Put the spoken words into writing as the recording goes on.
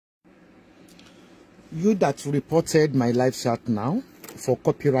You that reported my live chat now for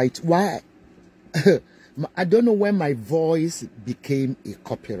copyright, why? I don't know when my voice became a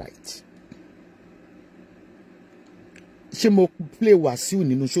copyright. Ṣé mo play Wasiu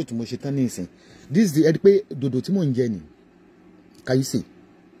nínú show tí mo ṣe tán nísìn. This is the pé dodo tí mo ń jẹ ni. Can you see?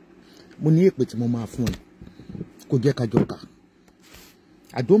 Mo ní èpè tí mo máa fún ẹ. Kò jẹ́ ká jọ kà.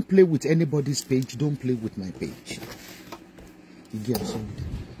 I don't play with anybody's page. Don't play with my page. You get something.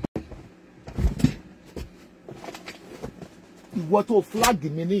 Ìwọ tó flag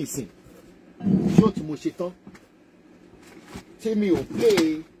mi ní ìsìn. Show tí mo ṣe tán. Tí mi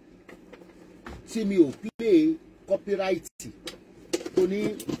ò play copyright. Tó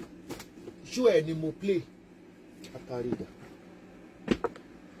ní show ẹ ni mo play. Atarida.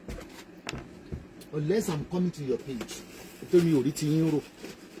 Unless I'm coming to your page. Tell me already in euro.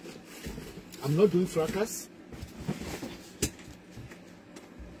 I'm not doing fracas.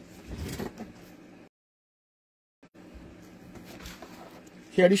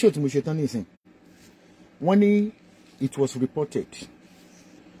 Here the show to Mushetani is one, it was reported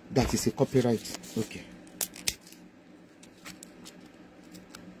that is a copyright. Okay.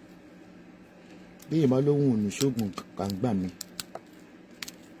 The Malo ni shogun kan gba mi.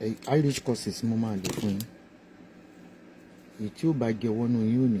 Irish courses mo ma lò fún. Tí ó bá jẹ wọnú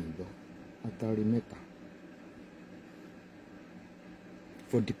yín ò ní lọ àtàrí mẹ́ta.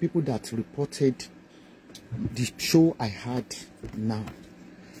 For the people that reported the show I had now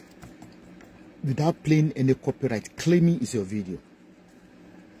without playing any copyright, claiming it's your video.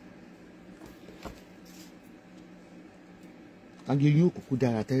 And you kúkú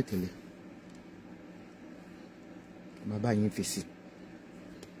dára tẹ́lẹ̀. Má bá yín fi sí.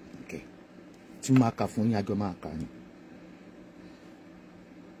 Okay. Tí máa kà fún yín àjọ máa kà ni.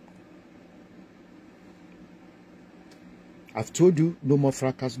 I've told you, no more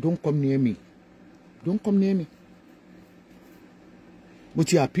fracas. Don't come near me. Don't come near me.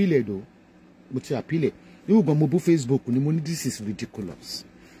 But you appeal though. But you appeal. You go mobile Facebook. This is ridiculous.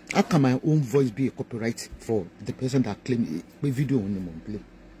 How can my own voice be a copyright for the person that claimed a video on the play?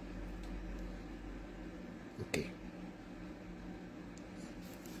 Okay.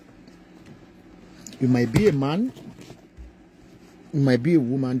 You might be a man. You might be a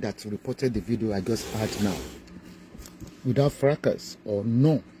woman that reported the video I just had now. Without fracas or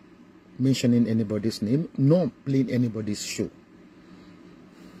no mentioning anybody's name, no playing anybody's show.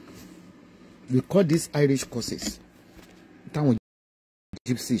 We call these Irish courses.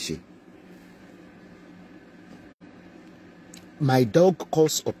 My dog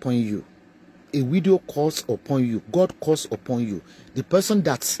calls upon you. A video calls upon you. God calls upon you. The person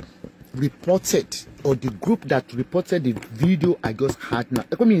that reported or the group that reported the video I just had now.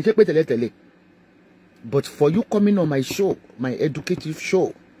 But for you coming on my show, my educative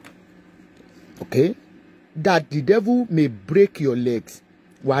show, okay, that the devil may break your legs.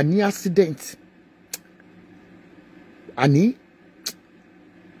 Wani accident. Ani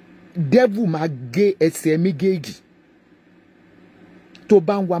devil ma ge ese méjèèjì. Tó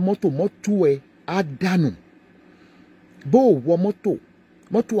bá ń wa mọ́tò ẹ á dànù. Bó wọ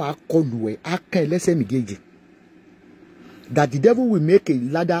mọ́tò á kọlù ẹ á kàn lẹ́sẹ̀ méjèèjì. That the devil will make a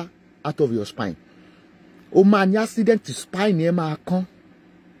ladder out of your spine. O máa ní accident spine ẹ máa kán.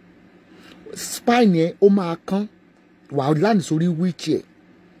 Spine ẹ ó máa kán. Wà á land sórí wheelchair.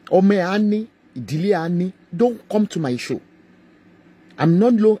 Ọmọ ẹ á ní, ìdílé á ní. Don't come to my show. I'm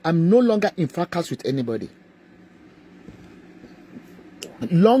no longer in fracas with anybody.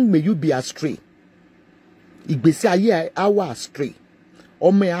 Long may you be astray. Ìgbésí ayé á wà astray.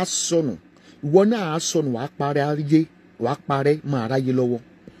 Ọmọ ẹ á sọnù. Ìwọ náà á sọnù wàá parẹ́ ayé. Wàá parẹ́ máa ráyé lọ́wọ́.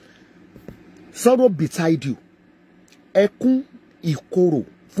 Sorrow betide you. Ẹkún ìkorò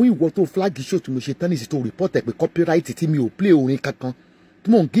fún ìwọ tó flag show tí mo ṣe tán nìsí tó report ẹ pé copyright tí mi ò play orin kankan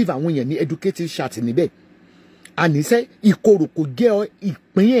tí mò ń give àwọn èèyàn ní educative chat níbẹ̀. Àníṣe ìkorò kò jẹ́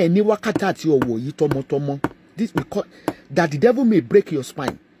ìpín ẹ̀ ní wákàtí àti ọ̀wọ̀ yìí tọmọtọmọ. This because that the devil may break your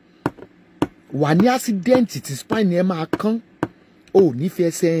spine. Wà ní accident tí spine ẹ máa kán. O ní fi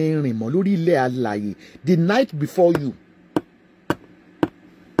ẹsẹ̀ rìn mọ́ lórí ilẹ̀ alààyè. The night before you.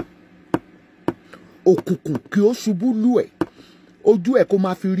 Òkùnkùn kí ó ṣubú lù ẹ́. Ojú ẹ̀ kó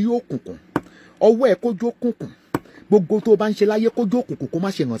máa fi rí òkùnkùn. Ọwọ́ ẹ̀ kó jó òkùnkùn. Gbogbo tó bá ń ṣe láyé kó jó òkùnkùn kó má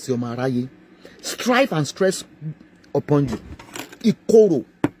ṣe hàn sí ọmọ aráyé. Strife and stress upon you. Ìkorò,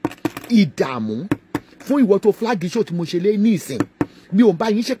 ìdààmú fún ìwọ tó flag show tí mo ṣe lé ní ìsìn. Mi ò bá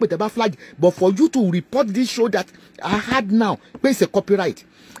yín ṣe pé tẹ́ bá flag, but for you to report this show that I had now, pé it's a copyright.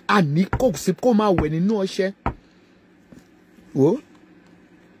 Àní kò sí kó máa wẹ̀ nínú ọṣẹ. Wo?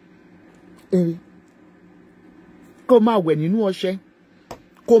 Kó máa wẹ̀ nínú ọṣẹ.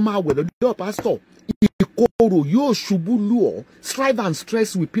 kó máa wẹ̀ lọ́dọ̀ pastor ìkorò yóò ṣubú lù ọ́. Strife and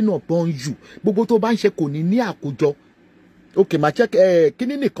stress will pin upon you. Gbogbo tó bá ń ṣe kò ní àkójọ. Okay, ma check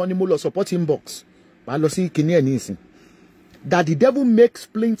kíní nìkan ni mo lọ support inbox. Màá lọ sí kíní ẹ̀ ní ìsìn. That the devil makes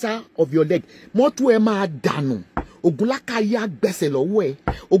splinter of your leg. Mọ́tò ẹ máa dànù. Ògúnlákàyé àgbẹ̀sẹ̀ lọ́wọ́ ẹ̀.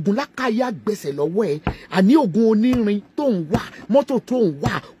 Ògúnlákàyé àgbẹ̀sẹ̀ lọ́wọ́ ẹ̀. Àní ògùn onírin tó ń wà, mọ́tò tó ń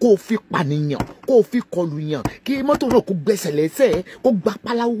wà kó o fi pànìyàn, kó o fi kọlù yàn, kí mọ́tò náà kó gbẹ̀sẹ̀ lẹ́sẹ̀ ẹ̀, kó gba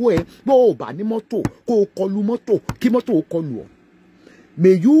páláwọ́ ẹ̀. Bó o bá ní mọ́tò, kó o kọlù mọ́tò, kí mọ́tò ó kọlù ọ́.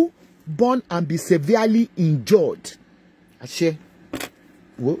 May you burn and be severely injured. Àṣẹ.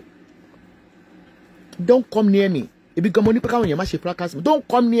 Wo. Don't come near me. Ebi gan mo ní pé káwọn èèyàn má ṣe fracas. Don't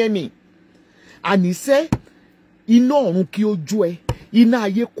come near me. Àníṣe iná ọ̀run kí ó jó ẹ, iná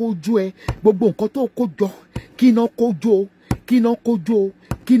ayé kó jó ẹ, gbogbo nǹkan tó kó jọ kí iná kó jó, kí iná kó jó,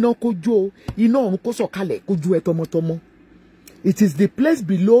 kí iná kó jó, iná ọ̀run kó sọ̀kalẹ̀ kó jó ẹ tọmọtọmọ. It is the place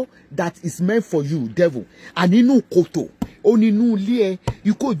below that is meant for you, devil. And inú kòtò, ó nínú ilé ẹ,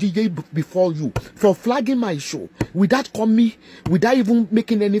 ikú òjijì before you, for flagging my show, without coming, without even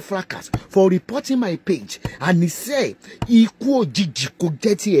making any fracas, for reporting my page. And he said, ikú òjijì kò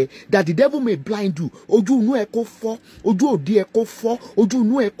jẹ́ tiẹ̀, that the devil may blind you. Ojú inú ẹ kó fọ́, ojú òdì ẹ kó fọ́, ojú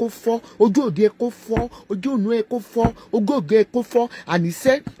inú ẹ kó fọ́, ojú òdì ẹ kó fọ́, ojú inú ẹ kó fọ́, ojú òdì ẹ kó fọ́. And he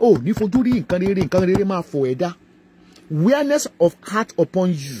said, oh, ní fojú rí nǹkan rere máa fò ẹ̀dá. Awareness of heart upon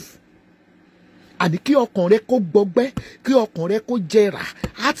you. Àní kí ọkàn rẹ kó gbọgbẹ́, kí ọkàn rẹ kó jẹrà.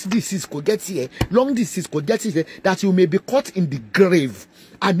 Heart disease kò jẹ́ tiẹ̀, lung disease kò jẹ́ tiẹ̀, that you may be caught in the grave.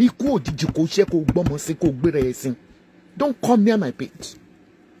 Àní kú òjijì kò ṣe kó gbọ́mọ sí kó gbéra ẹ̀ sí. Don't come near my page.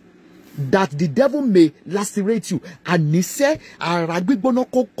 That the devil may lacerate you. Àní sẹ́ ara gbígbóná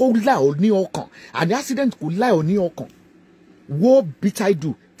kó lá ọ ní ọkàn. Àní accident kò lá ọ ní ọkàn. Woe betide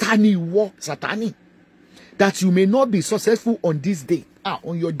you. Ta ni ìwọ Sátánì? That you may not be successful on this day.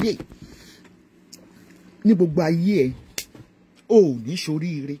 On your day. Ní gbogbo ayé ẹ, o ò ní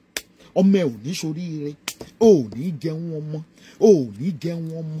ṣoríire. Ọmọ ẹ ò ní ṣoríire. O ò ní jẹun ọmọ. O ò ní jẹun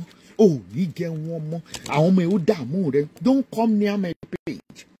ọmọ. O ò ní jẹun ọmọ. Àwọn ọmọ ẹ ó dààmú rẹ. Don't come near my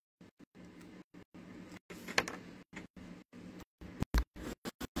page.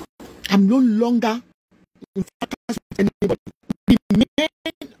 I'm no longer in fracas with anybody.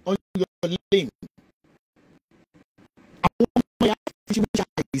 Remain on your lane.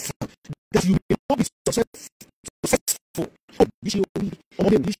 That you may not be successful.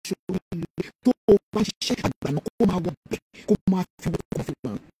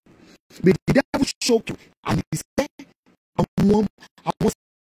 May the devil choke you and he said, I was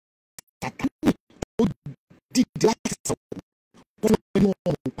Satan. Did that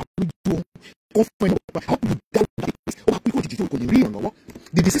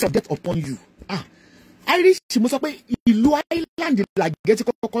the disease of death upon you. Irish mo sọ pé ìlú Ireland la gẹ ti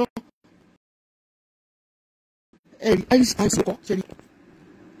kọ́kọ́ Irish times kọ́kọ́ ṣe rí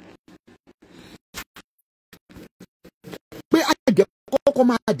pé àjẹ kọ́kọ́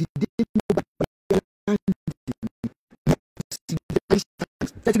máa dìde nínú bàbá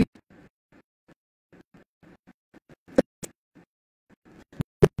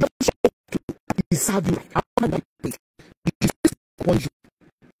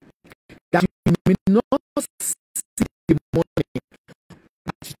that you may not see the money,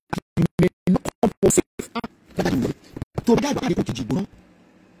 that you may not compensate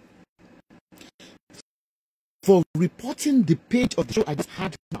for reporting the page of the show I just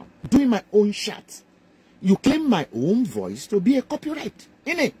had now, doing my own chat. You claim my own voice to be a copyright,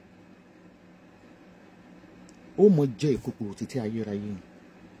 innit? Oh my J kòkòrò títí ayérayé.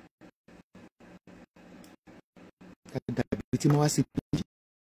 Tí mo wá sí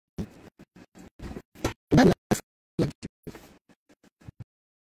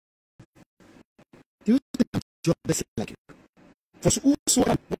do you think your best like you? For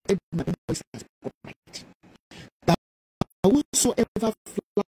whosoever my voice has copyright, that whosoever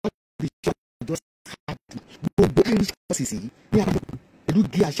flag the church just had gbogbo Irish forces ní àwọn ìlú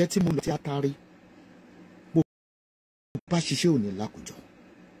gé àṣẹ tí mo lọ tí a taari bó bá ṣiṣẹ́ òní lákòjọ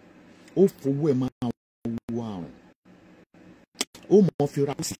ó fowó ẹ̀ máa wọ àrùn ó mọ̀ fi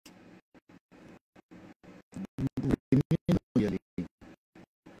ra sí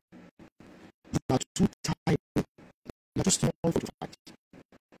too tired, you're just not for the fight.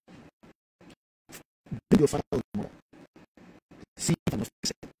 Bring your father tomorrow. See if I'm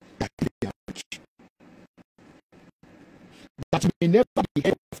that they are rich. That may never be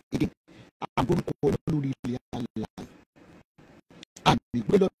helped again. I'm going to call you really alive. And the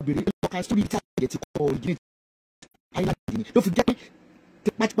way of the local story target called Unit Island. Don't forget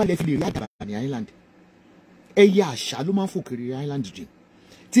the match by the island. Ẹyẹ àṣà ló máa ń fò kiri island jìn.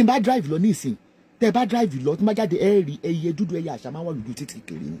 tí n bá drive lọ nísìn tẹ́ bá drive lọ tí n bá jáde ẹ rí ẹyẹ dúdú ẹyẹ àṣà máa wà lójú títì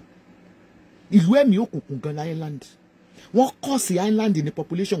kiri ni ìlú ẹ̀mí òkùnkùn gan la island wọ́n kọ́ sí island ní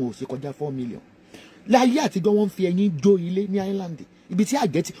population ò ṣe kọjá 4 million láyé àtijọ́ wọ́n fi ẹyin jó ilé ní island ibi tí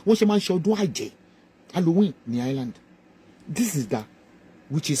àjẹ́ tí wọ́n ṣe máa ń ṣe ọdún àjẹ́ Halloween ní island this is the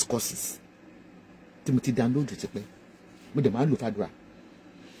witches courses tí mo ti download ti pẹ́ mo dẹ̀ máa ń lò fàdúrà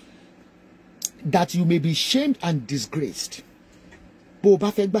that you may be shamed and disgraced bó o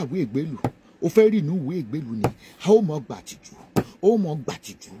bá fẹ́ gbàwé ìgbélú o fẹ́ rí inú ìwé ìgbélú ni a ó mọ̀ gbàtìjú ó mọ̀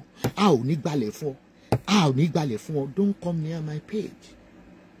gbàtìjú a ò ní gbalẹ̀ fún ọ a ò ní gbalẹ̀ fún ọ don't come near my page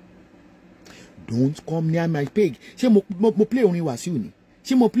don't come near my page ṣé mo play orin Wàsíù ni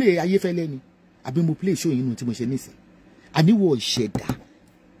ṣé mo play Ayéfẹ́lẹ́ ni àbí mo play show yìí nù tí mo ṣe nísìn àníwọ̀ ìṣẹ̀dá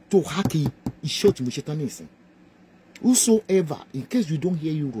tó hákì iṣẹ́ tí mo ṣe tán nísìn whosoever in case you don't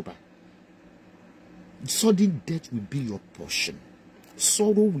hear Yoruba sudden death will be your portion.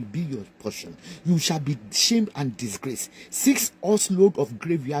 Sorrow will be your portion. You shall be shamed and disgraced. 6 horseload of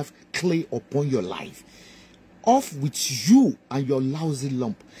graveyard clay upon your life. Off with you and your lousy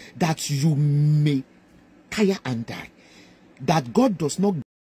lump, that you may tire and die. That God does not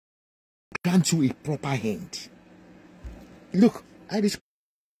grant you a proper hand. Look, Irish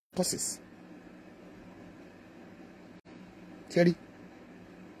curses. Terry.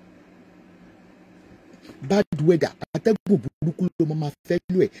 Bad weather, bad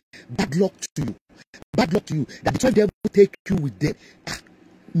luck to you, bad luck to you. That the devil take you with them.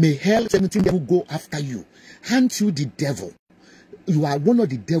 May hell 17 devil go after you. Hand you the devil. You are one of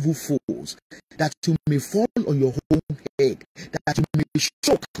the devil foes. That you may fall on your own head. That you may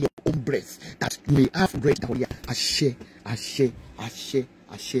choke your own breath. That you may have breath. Ashe, ashe, ashe,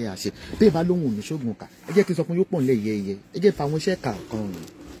 ashe, ashe. Bí ẹ bá lóhùn ní ṣógun ká. Ẹ jẹ́ kí n sọ fún yín pọ̀ nílẹ̀ yẹyẹ. Ẹ jẹ́ fà àwọn iṣẹ́ kàkan.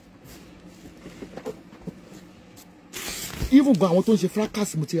 Even gan àwọn tó ń ṣe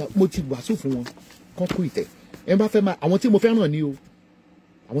fracas mo ti wàásù fún wọn kán kú ìtẹ̀ ẹ bá fẹ́ máa àwọn tí mo fẹ́ràn ni o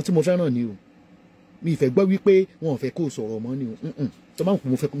àwọn tí mo fẹ́ràn ni o mi ìfẹ́ gbọ́ wípé wọn ò fẹ́ kó o sọ̀rọ̀ mọ́ ni o tó bá ń kú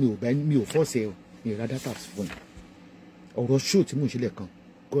mo fẹ́ mi ò fọ́ọ̀sẹ̀ o mi ò ra data fún ọ̀rọ̀ show tí mò ń ṣe lẹ́ẹ̀kan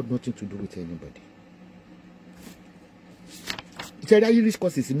God nothing to do with anybody. ìtẹ́rí Irish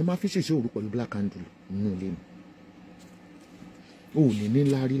courses ni máa fi ṣèṣe òru pẹ̀lú black candle nínú ilé mi ò ní ní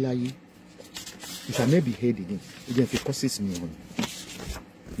lárí láyé. You shall not be heard again. Again, if courses me on.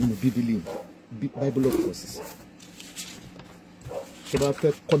 Bible of courses. So that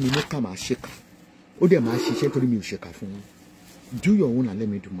fẹ́ kọ́ mi ní ká máa ṣe kà. Ó dẹ̀ máa ṣiṣẹ́ torí mi ò ṣe kà fún yín. Do your own and let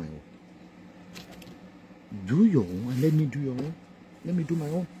me do my own. Do your own and let me do your own. Let me do my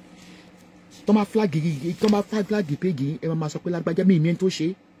own. Tó máa flag page yìí, ẹ máa sọ pé lágbájá mi ìmí tó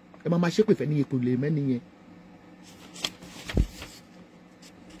ṣe. Ẹ máa ṣépè fẹ́ ní ipò lè mẹ́ni yẹn.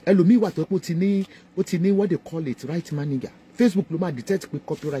 Ẹlòmíì wà tó pé ó ti ní what they call it right manager. Facebook ló máa detect pé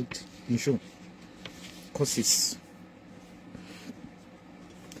copyright in show courses.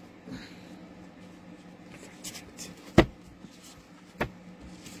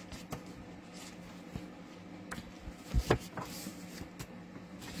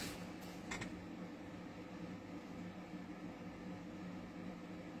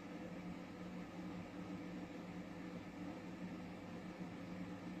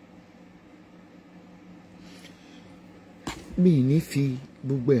 Mi ní fi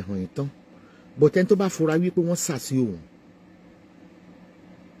gbogbo ẹ̀hàn yìí tán but ẹni tó bá fura wípé wọ́n sà sí òun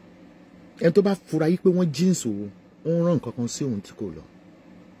ẹni tó bá fura wípé wọ́n jíǹsì òun wọ́n rán nǹkan kan sí òun tí kò lọ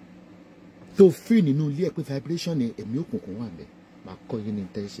tó fi nínú ilé ẹ̀ pé vibration ni ẹ̀mí òkùnkùn wà bẹ́ẹ̀ máa kọ́ yín ní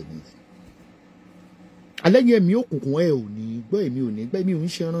tẹ́sí ní ìsìn alẹ́ yẹn ẹ̀mí òkùnkùn ẹ̀ ò ní gbọ́ èmi ò ní gbọ́ èmi ò ń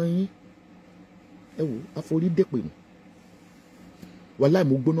ṣe ran yín ẹ wò àforí dèpè mi wàláì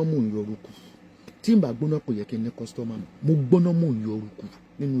mo gbóná mò ń yọ orúkú tí n bá gbóná kò yẹ kí n ní kọ́sítọ́mà mo gbóná mò ń yọ orúkú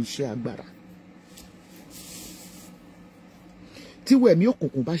nínú iṣẹ́ agbára tí wọ́n ẹ̀mí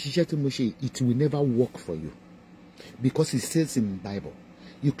òkùnkùn bá ṣiṣẹ́ tí mo ṣe it will never work for you because it says in the Bible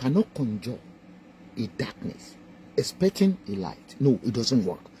you cannot conjure a darkness expecting a light no it doesn't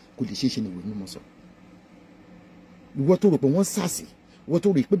work kò lè ṣe é ṣe ni ìwé mímọ́ sọ ìwọ tó rò pé wọ́n sàṣì ìwọ tó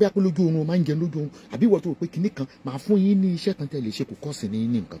rò pé bí akó lójú oorun máa ń jẹ lójú oorun àbí ìwọ tó rò pé kinní kan máa fún yín ní iṣẹ́ kan tẹ́ lè ṣe kò kọ́sì ní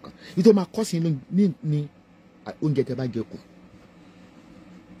nǹkan kan nítorí máa kọ́sì ní oúnjẹ tẹ́ bá jẹ kù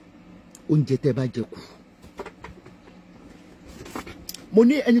oúnjẹ tẹ́ bá jẹ kù. mo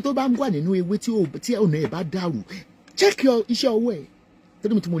ní ẹni tó bá ń wà nínú ewé tí ọ̀nà ẹ̀ bá dàrú check your iṣẹ́ ọwọ́ ẹ̀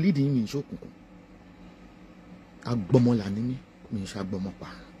tẹ́lẹ̀ mi tí mo lead yín mi ìṣòkùnkùn agbọmọlà ní mi ìṣe agbọmọpa.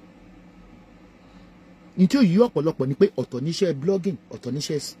 ní tí ó yí ọ̀pọ̀lọpọ̀ ni pé ọ̀tọ̀ níṣẹ́ blogging ọ̀tọ̀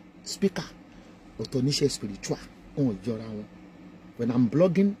níṣẹ́ speaker ọ̀tọ̀ níṣẹ́ spiritual wọn ò jọra wọn. When I'm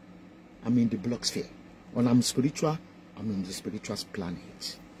blogging I'm in the blog sphere. When I'm spiritual I'm in the spiritual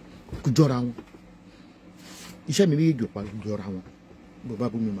planet. Kò jọra wọn. Iṣẹ́ mi méjèèjì pa kò jọra wọn. Bó bá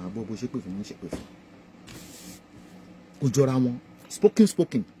bú mi máa bó ṣépè fún mi ṣépè fún. Kò jọra wọn.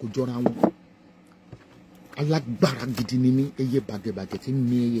 Spoken kò jọra wọn. Alágbára gidi ni mí, ẹyẹ bàgẹ̀bàgẹ̀ tí ń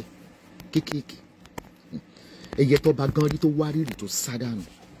mí ẹyẹ kéékèèké. Ẹyẹ tó bá gan rí tó wá rírì tó sádànù.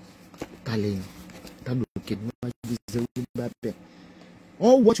 Ta lẹ́yìn, ta lókè níwájú ìṣẹ́ bá bẹ̀.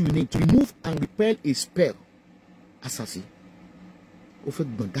 All what you need to remove and repel a spell. Assassin. Ó fẹ́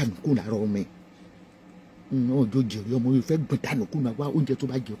gbọ̀n dànù kó lára ọmọ ẹ̀. Ọjọ́ jèrè ọmọ yìí fẹ́ gbọ̀n dànù kó máa wá oúnjẹ tó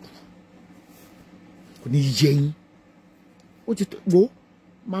bá jẹ kù. Kò ní yẹ yín. Ó ti wo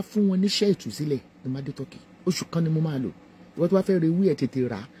máa fún wọn níṣẹ́ ìtúsílẹ̀ ní Mádé Tọ́kì. Oṣù kan ni mo máa lò. Ìwọ́n tó bá fẹ́ rewí ẹ̀ tètè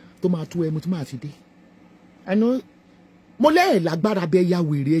rà tó máa tú ẹmu tó máa fi dé. Àná mo lẹ́ẹ̀ lágbára bẹ́ẹ̀ ya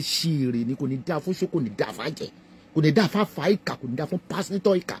wèrè ẹ̀ ṣí èrè ni kò ní dá fún ṣó kò ní dá fàjẹ́ kò ní dá fáfá ìkà kò ní dá fún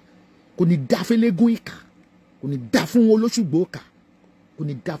pásítọ̀ ìkà kò ní dá fẹ́lẹ́gún ìkà kò ní dá fún olóṣùgbò ìkà kò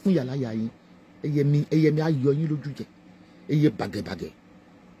ní dá fún yàláyà yín ẹyẹ mi ayọ̀ yín lójú jẹ ẹyẹ bàgẹ̀bàgẹ̀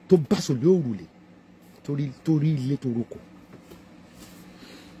tó bá sòlé òrùlé torí ilé tó roko.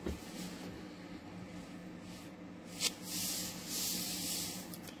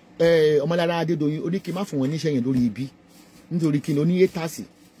 Ọmọlára Adédoyin oníkì má fún wọn níṣẹ́ yẹn lórí ibi nítorí kí ni oníyé tàsí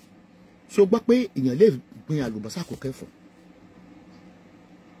ṣé o gbọ́ pé èèyàn lè gbin àlùbọ́sà kò kẹ́fọ̀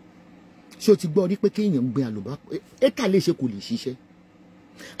ṣé o ti gbọ́ rí pé kí èèyàn gbin àlùbọ́sà éka lè ṣe kò lè ṣiṣẹ́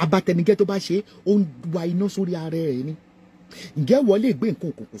abatẹnigẹ́ tó bá ṣe ó ń wa iná sórí ara ẹ̀ ni ǹjẹ́ wọ́n lè gbé nǹkan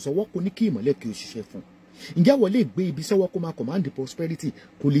òkùnkùn sọ́wọ́ kó ní kí ìmọ́lẹ̀ kí o ṣiṣẹ́ fún ǹjẹ́ wọ́n lè gbé ibi sọ́wọ́ kó máa command prosperity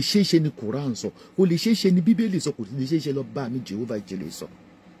kò lè ṣeé ṣe ni Quran sọ kò lè ṣeé ṣe ni Bíbélì sọ kò lè ṣeé ṣe lọ bá mi Jehovah jẹ́lẹ̀ sọ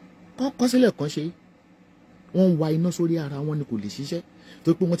kọ́ sílẹ̀ kan ṣe wọ́n ń wa iná sórí ara wọn ni kò lè ṣiṣẹ́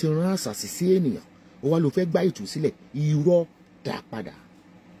tó pé wọ́n ti rán àṣàṣì sí ènìyàn ó wá ló fẹ́ gbá ìtúsílẹ̀ irọ́ dá padà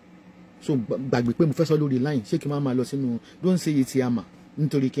so gbàgbé pé mo fẹ́ sọ lórí line ṣé kí n máa lọ sínú don't say it yama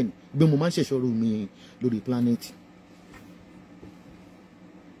nítorí kíni gbé mo máa ń ṣèṣọ́rò mi lórí planet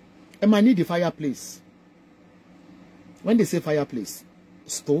ẹ máa need the fireplace when they say fireplace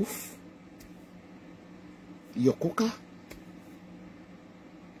stove your cooker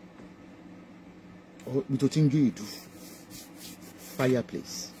or ibi tó ti ń jó èédú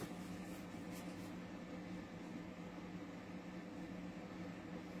fireplace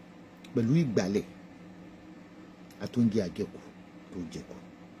pẹ̀lú ìgbálẹ̀ àtóúnjẹ àjẹkù tó jẹkù.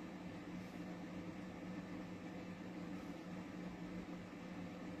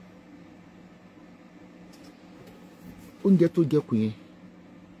 Oúnjẹ tó jẹkù yẹn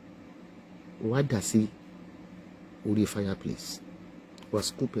wàá dà sí orí fireplace wàá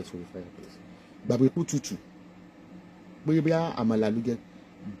scoop ẹ̀ sórí fireplace gbàgbé kú tutù bóyá bí àmàlà ló jẹ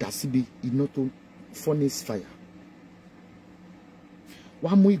dà síbi iná tó furnace fire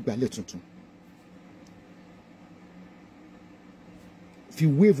wàá mú ìgbálẹ̀ tuntun fi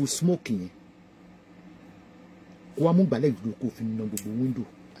wave smoke yẹn kó wàá mú ìgbálẹ̀ ìdúró kó fi ná gbogbo window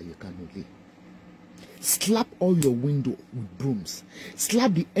àyíká náà lé slap all your window with brooms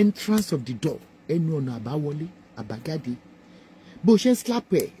slap the entrance of the door ẹnu ọ̀nà àbáwọlé àbájáde bó ṣe ń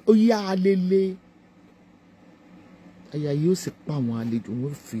slap ẹ̀ ó yá alele àyà yóò sì pa àwọn àlejò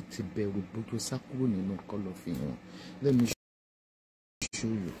wọn fi ti bẹ̀rù bójú sá kúrò nínú kọ̀lọ̀fín wọn let me show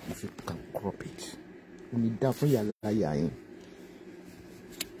you if you can crop it omi dá fún yàrá yín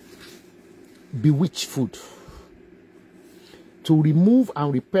bewitch food to remove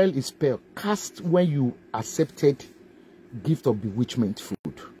and repel a spell cast when you accepted gift of bewitchment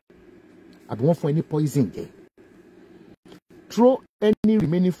food àbí wọ́n fún ẹ ní poison jẹ. Throw any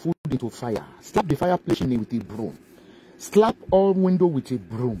remaining food into fire. Slap the fireplace with a broom. Slap all window with a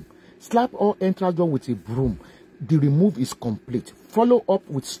broom. Slap all entrance door with a broom. The remove is complete. Follow up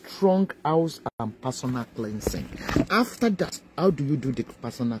with strong house and personal cleansing. After that, how do you do the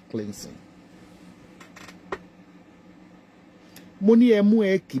personal cleansing? Mo ní ẹ mú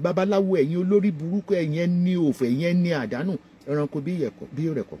ẹ kì babaláwo ẹ̀yin olórí burúkú ẹ̀yin ní òfò ẹ̀yin ní àdánù ẹranko bí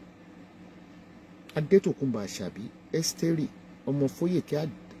rẹ̀kọ̀. Adétòkunbọ̀ Àṣàbí Ẹ́sítérì ọmọ Fóyèké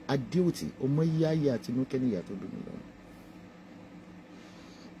Adéòtì ọmọ Yáyé Àtinúkẹ́ níyà tó bí mi lọ́wọ́.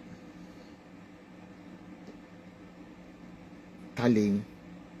 Ta lẹ́yìn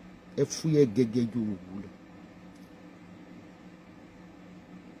ẹ fúyẹ́ gẹ́gẹ́ ju òwú lọ.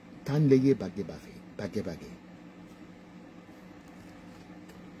 Ta ń lẹ́yẹ bàgẹ́bàgẹ́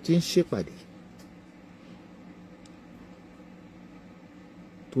tí ń ṣèpàdé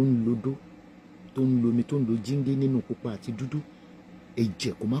tó ń lodó tó ń lomi tó ń lo jíngé nínú pupa àti dúdú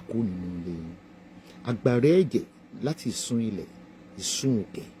ẹ̀jẹ̀ kò má kó nínú ilé yín àgbàrá ẹ̀jẹ̀ láti ìsun ilẹ̀ ìsun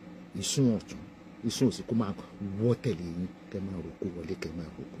òkè ìsun ọ̀tún ìsun òsì kó máa wọ́ tẹ̀lé yín kẹ́ máa roko wọlé kẹ́ máa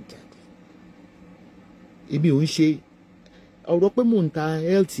roko jáde. Èmi ò ń ṣe ọ̀rọ̀ pé mò ń ta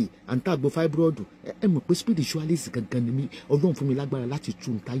health and ta àgbo fibroid ẹ mọ̀ pé spiritualist gangan ni mí Ọlọ́run fún mi lágbára láti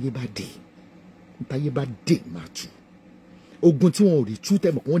tú ntáyé bá dé máa tú ogun tí wọn ò rí tú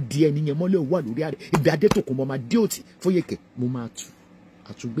tẹ̀mọ̀ wọ́n di ẹni yẹn mọ́lẹ̀ wà lórí àrẹ ibi adétòkùn mọ́ máa dé òtí Fóyèkẹ́ mo máa tú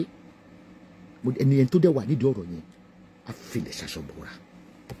àtúgbé ẹni yẹn tó dẹ̀ wà nídìí ọ̀rọ̀ yẹn á filẹ̀ ṣaṣọ́bọ̀ra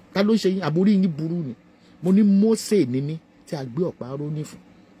ta ló ń ṣe yín àbórí yín burú ni mo ní Mósè níní tí a gbé ọ̀pá Árónì fún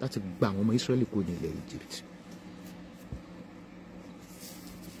láti gba àwọn ọmọ Ísírẹ́lì kó ní ilẹ̀ Egypt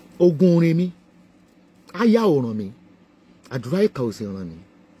ogun orin mi àyà ò ràn mí àdúrà ìkà ò sì ràn mí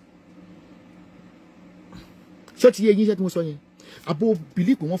ṣé ti yé yín ṣé tí mo sọ yẹn àbò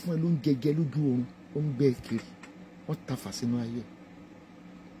bìlípù wọn fún ẹ ló ń jẹjẹ lójú oorun ó ń gbé kiri wọn ta fà sínú ayé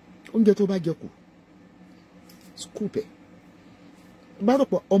oúnjẹ tó bá jẹ kù scoop ẹ bá rò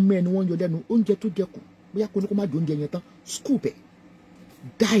pọ̀ ọmọ ẹni wọ́n yọ lẹ́nu oúnjẹ tó jẹ kù bóyá kó ní kó má di oúnjẹ yẹn tán scoop ẹ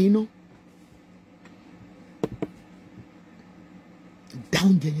dá iná dá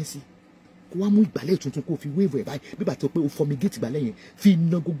oúnjẹ yẹn sí kó wá mú ìgbálẹ̀ tuntun kó fi wéèvù ẹ̀ báyìí bí bàtà pé o fọmigéètì ìgbálẹ̀ yẹn fi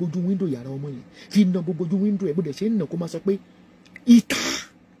iná gbogbo ojú wíńdò yàrá ọmọ yẹn fi iná gbogbo ojú wíńdò ẹ̀ bó dẹ̀ ṣe ń nà kó máa sọ pé ìta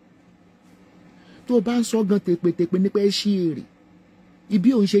tó o bá ń sọ gan tepetepe nípa ẹ ṣí èrè ibi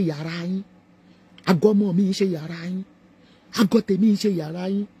ò ń ṣe yàrá yín àgọ́ ọmọ mi ń ṣe yàrá yín àgọ́ tèmi ń ṣe yàrá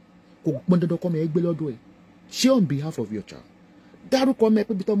yín kò pọn dandan kọ́ mi ẹ gbé lọ́dọ̀ ẹ̀ ṣé on behalf of your child dárúkọ mi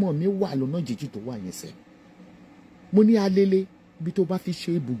pé bí tọ́mọ mi wà lọ́nà jíjì tó wà yẹn sẹ́ mo ní alele bí tó bá fi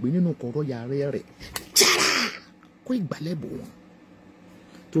ṣe ibùgbé nínú kọ̀rọ̀ yàrá rẹ̀ jára kó ìgbálẹ̀ bò wọ́n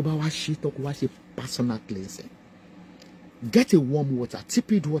tó bá wá ṣe tó kó wá ṣe personal cleansing get a warm water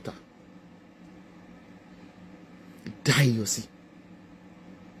tepid water dá iyọ̀ sí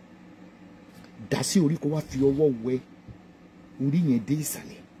dá sí orí kó wá fi ọwọ́ wẹ orí yẹn dé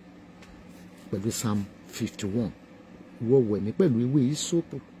ìsàlẹ̀ pẹ̀lú Psalm 51 wọ́ wẹ̀ mí pẹ̀lú ewé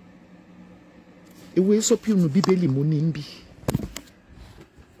ìsopù nínú Bíbélì mo ní ń bí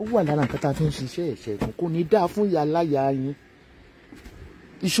ó wà lára nǹkan tá a fi ń ṣiṣẹ́ ìṣẹ́gun kò ní dáa fún ìyá aláya yín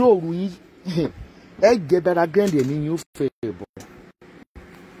ìṣòro yín ẹ jẹ bẹ̀rẹ̀ gẹ́ndì ẹ̀mí yín ó fẹ́ bọ̀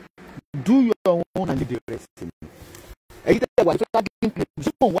do your own and leave the rest èyí tẹ́ wà tó bá dín pé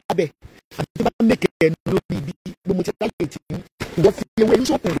ṣùgbọ́n wà bẹ́ẹ̀ àti tó bá mẹ́kẹ́ ẹnu lórí ibi pé mo ti láyè tí ìwọ fi ewé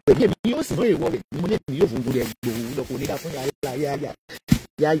ìṣòkùn rẹ̀ ní èmi yóò sì lóye ìwọ rẹ̀ ni mo ní èmi yóò fún gbogbo ẹ̀ gbòòrò lọ́kùn nígbà fún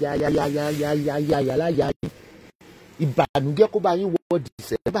yáyáyáyáyáyáyáyáyáyáyá ìbànújẹ́ kó bá yín wọ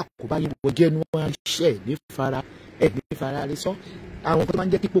December kó bá yín wọ January ṣẹ́ ní fara rẹ sọ àwọn kan máa ń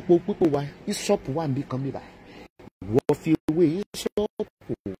jẹ́ kí pípò wa ìṣọ́pù wà níbi kan mi báyìí wọ́n fi ewé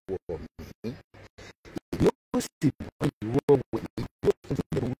ìṣọ́pù wọ̀ mí yóò sì mọ ìwọ wẹ̀ yóò tún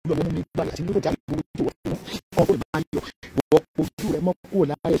bẹ̀rù lọ́wọ́ mi gbàgbà tí yóò jáde gbogbo ojú wọ̀ fún ọkọ̀ máa yọ wọ́n ojú rẹ̀ mọ́ kúrò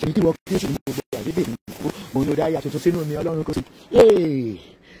láàyè ṣe kí wọ́n kí oṣù gbogbo àdébè mi mo ní ọdẹ ayé àtúntò sínú mi Ọlọ́run kò sí.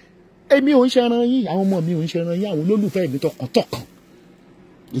 èmi ò ń ṣẹran yín àwọn ọmọ mi ò ń ṣẹran yín àwọn olólùfẹ́ mi tọkàntọkàn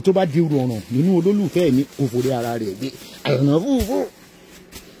èyí tó bá di rọrùn nínú olólùfẹ́ mi kò forí ara rẹ̀ gbé àrùn fúfú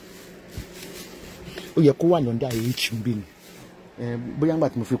ó yẹ kó wà lọ́ndà HB ni bóyá ńgbà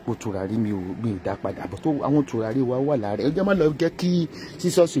tí mo fi po tùràrí mi ò gbìn dá padà bọ̀ tó àwọn tùràrí wa wà lára ẹ jẹ́ má lọ jẹ́ kí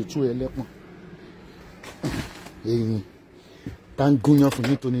sísọ́ọ̀sì tú ẹ lẹ́pọ̀n ẹ̀yìn tá ń gúnyán fún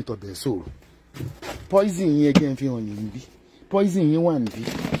nítorí tọ̀bẹ̀ sòrò poison yín ẹgbẹ́ ń fi hàn yín bí poison yín wà níbí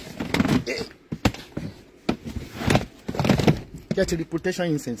ṣẹ́tìrì protection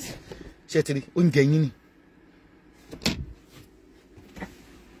incense ṣẹ́tìrì oúnjẹ yín ni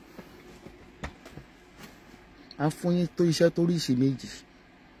a fún yín tó iṣẹ́ tó rí ìṣe méjì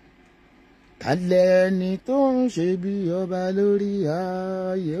kálẹ̀ ni tó ń ṣe bí ọba lórí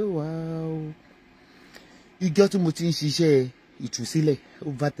ayé wa o ìjọ tí mo ti ń ṣiṣẹ́ ìtúsílẹ̀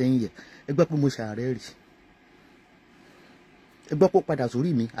over 10 years ẹ gbọ́ pé mo ṣàárẹ̀ rí ẹ gbọ́ pé ó padà sórí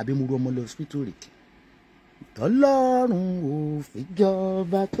mi àbí mo rú ọmọ lọ hospital rè tọ́lọ́run ò fi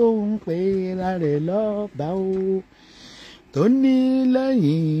jọba tó ń pè rárẹ̀ lọ́ba o tó ní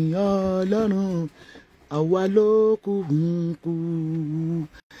lẹ́yìn Ọlọ́run àwa ló kù ń kú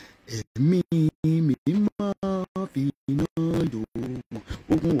ẹ̀mí mímọ́ fi iná yò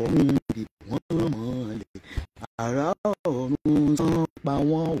ogun ọ̀run dè wọ́n mọ́lẹ̀ àrá ọ̀run tán pa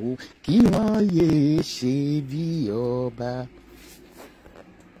wọ́n o kí wọ́n yéé ṣe bí ọba.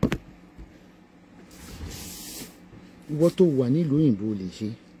 ìwọ tó wà nílùú òyìnbó lè ṣe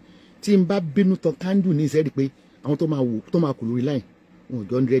tí n bá bínú tán kándù ní ìṣẹ́rí pé àwọn tó máa kù lórí láì wọn ò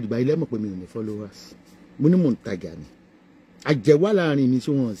jọ 100 gba ilé mọ̀ pé mi ò ní followers mo ní mò ń tajà ni àjẹwà láàrin mi tí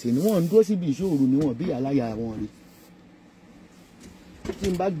wọn sì ni wọn ń dúró síbi ìṣòro ni wọn bí aláya wọn rí tí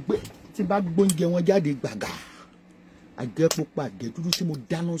n bá gbóúnjẹ wọn jáde gbàgà àjẹpọpọ àjẹdúdú tí mo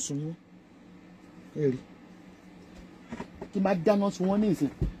dáná sun wọn ẹ rí tí n bá dáná sun wọn ní ìsìn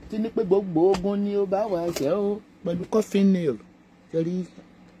tí ní pé gbogbo ogun ni ó bá wà ṣẹ o pẹ̀lú coffin nail ṣẹ́rí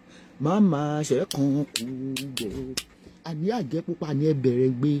màmá ṣẹ́kan kú gbọ́ àní àjẹ́ pupa ní ẹ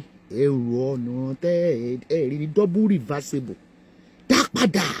bẹ̀rẹ̀ gbé ẹrù ọ̀nà tẹ́ ẹ rí ní double reversible dá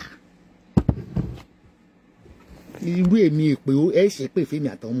padà irú èmi èpè ó ẹ ṣe pé fèmí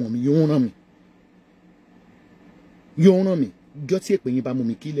àtàwọn ọmọ mi yóò ràn mí jọ́ tí èpè yín bá mú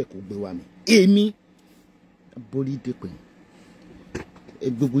mi kílẹ̀ kó gbé wa mi èmi borí dépè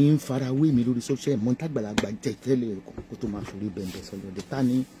gbogbo yín farawé mi lórí social mọ́tàgbàlagbà jẹ́ tẹ́lẹ̀ kó tó máa forí bẹ̀ǹbẹ̀ sọlọ́dẹ ta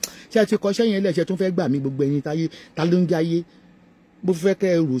ni ṣé ẹ ti kọ́ṣẹ́ yẹn lẹ́sẹ̀ tó fẹ́ gbà mí gbogbo ẹ̀yin táyé ta ló ń jáyé bó fẹ́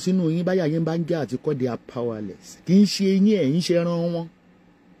kẹ́ ẹ rò sínú yín báyà yín bá ń jà àti kọ́ they are powerless kì í ṣe yín ẹ̀ ń ṣe ran wọn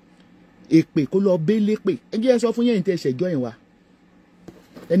èpè kó lọ bélé pè ẹ jẹ́ ẹ sọ fún yẹn tẹ́ ẹ ṣẹ̀jọ́ yẹn wa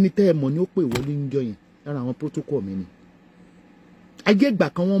ẹni tẹ́ ẹ mọ̀ ni ó pè wọlé ń jọ yẹn lára àwọn protocol mi ni ayé ìgbà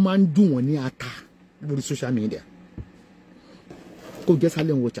kan wọ́n máa ń dùn wọ́n ní ata lórí social media kó jẹ́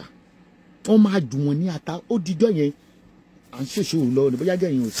silent watcher wọ́n máa dùn wọ́n ní ata ó dijọ́ yẹn à ń ṣèṣòro lọ́wọ́ ní bóyá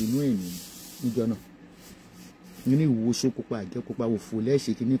gẹ̀yìn òsì inú ẹ̀ níjọ́ náà ní ìwòsàn pupa àjẹ́ pupa òfò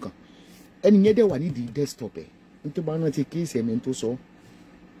lẹ́ẹ̀ṣẹ̀ kìíní kan ẹni yẹn dẹ̀ wà nídìí desktop ẹ̀ nítorí bá rántí kí ìsẹ̀mẹ̀ tó sọ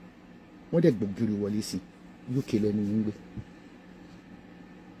wọ́n dẹ̀ gbògiri wọlé sí UK lẹ́nu yín gbé.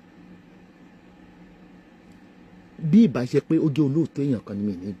 bí ìbá ṣe pé ó jẹ́ olóòótọ́ èèyàn kan ni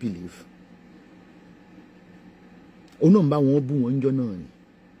mi ní believe òun náà ń bá wọn bú wọn níjọ́ náà ni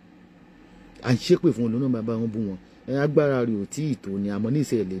à ń ṣépè fún òun náà bá wọn bú wọn agbára rẹ̀ ò tí ì tó ni àmọ́ ní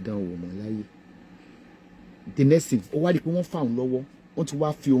ìṣẹ̀lẹ̀ lè dán wò mọ́ láyé the next thing ó wá rí i pé wọ́n fà ń lọ́wọ́ wọ́n ti wá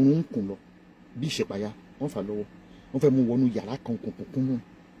fi orun ń kùn lọ bí ìṣèpáyà wọ́n fà lọ́wọ́ wọ́n fẹ́ mú wọnú yàrá kan kùnkùnkùn náà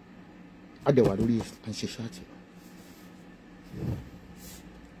á dẹ̀ wà lórí à ń ṣe ṣáàtì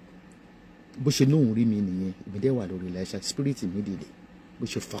bó ṣe lóhùn rí mi nìyẹn ìbídẹ́ wà lórí live chat spirit mi dìde bó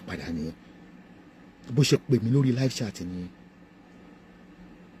ṣe fà padà nìyẹn bó ṣe pè mí lórí live chat nìyẹn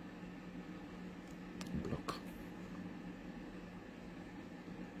block.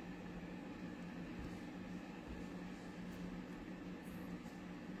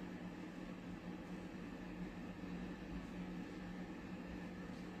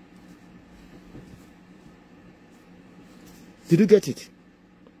 Did you get it?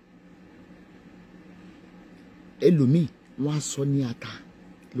 Ẹlòmíì wọ́n á sọ ní ata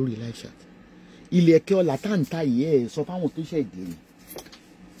lórí live chat ilé ẹ̀kẹ́ ọ̀la táǹtà yìí ẹ̀ sọ fáwọn tó ṣẹ̀ dé ni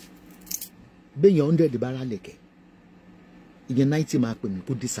bẹ́yàn 100 bára lẹ̀kẹ̀ ìyẹn 90 máa pè mí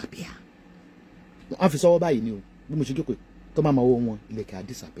kó disappear wọ́n á fi sọ́wọ́ báyìí ni o bí mo ṣe jókòó tó máa ma wọ́ wọn ilẹ̀kẹ̀ á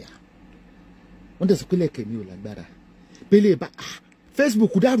disappear wọ́n dẹ̀ sọ pé lẹ̀kẹ̀ mi ò lágbára pélé bá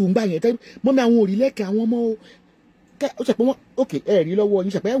Facebook dàrú ń gbà yẹn tẹ́ mọ́mí àwọn ò rí lẹ̀kẹ̀ àwọn ọmọ ó ṣe pé wọ́n ok ẹ̀ rí lọ́wọ́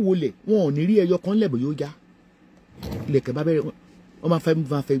yín ṣe pé ẹ̀ wọlé wọn ò ní rí ẹyọ kan lẹ̀ bó yóò já ilẹ̀kẹ̀ bá bẹ̀rẹ̀ wọ́n máa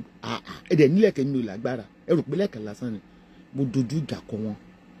fẹ́ ẹ̀dẹ̀ nílẹ̀kẹ̀ mi ò lágbára ẹ rò pé lẹ̀kẹ̀ lásán ni mo dojú ìjà kọ wọn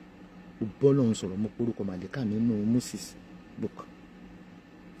mo bọ́ lọ́run sọ̀rọ̀ mo porúkọ màlẹ́kà nínú Moses book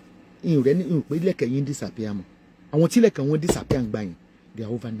ìhùn rẹ ní ìhùn pé lẹ̀kẹ̀ yín disappear mọ́ àwọn tí lẹ̀kẹ̀ wọn disappear ń gbà yín they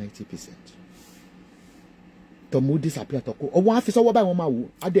are over 90%. tọmọ disappear tọkọ ọwọ́ á fi sọ́wọ́ báyìí wọ́n máa wò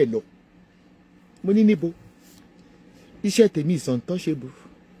á dẹ̀ lọ mo ní níbo iṣẹ́ tèmi is untouchable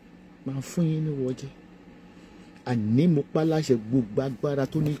máa fún yín ní wọ́jẹ́ àní mo pa láṣẹ gbogbo agbára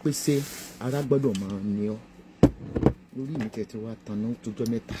tó ní pèsè ara gbọ́dọ̀ máa ní ọ lórí mi tẹ̀ tí wàá tanná tójọ́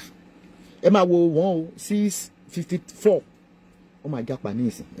mẹ́ta ẹ máa wo wọn o 6:54 wọ́n máa jápa ní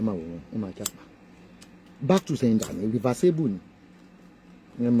ìsìn ẹ máa wo wọn wọ́n máa jápa back to sender ní reversible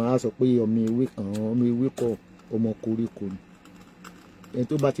ni ẹ máa sọ pé ọmọ ewé kan ọmọ ewé kọ ọmọ koríko ni ẹni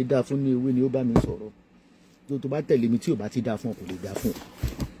tó bá ti dáa fún ní ewé ni ó bá mi sọ̀rọ̀ tó bá tẹ̀lé mi tí ò bá ti dáa fún ọ kò lè dáa fún ọ.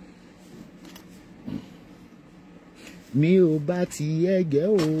 mi ò bá ti ẹ̀gẹ́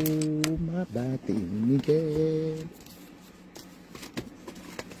o má bà tèmi jẹ́.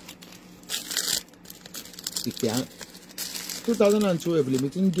 ìpè 2012 lèmi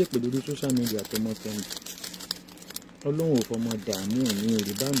ti ń gé pẹ̀lú orí social media tó mọ́ tẹ́lẹ̀ ọlọ́run ò fọmọ dààmú ẹ̀mí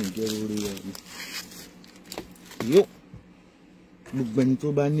èrè bá mi jẹ́ orí ẹ̀mí. yóò gbogbo ẹni tó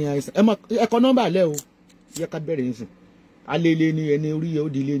bá ní àìsàn ẹ kọ nọ́mbà lẹ́ o yẹ ká bẹ̀rẹ̀ nísìn alẹ́lẹ́ ni ẹni orí yẹ ó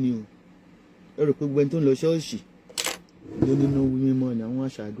di lé ni o ẹ rò pé gbogbo ẹni tó ń lọ ṣọ́ọ̀ṣì ló nínú mímọ́ ni àwọn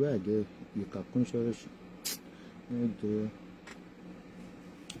aṣáájú àjẹ́ ìkàkùn ṣọ́ọ̀ṣì ẹ jẹ́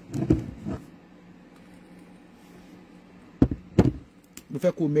mo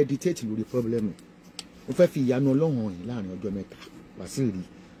fẹ́ kó meditate lórí pọ́blẹ́mù mo fẹ́ fi ìyanu ọlọ́run hàn yín láàrin ọjọ́ mẹ́ta wá sí rí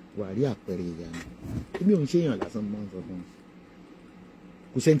wà rí àpẹẹrẹ ìyanu èmi ò ń ṣèyàn lásán máa ń sọ fún mi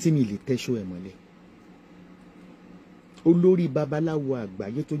kò sẹ́ni tí mi lè tẹ́ṣọ́ ẹ̀ mọ́lẹ̀ olórí babaláwo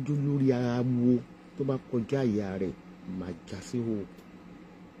àgbáyé tó jó lórí awo tó bá kọjá ìyá rẹ̀ máa já sí hò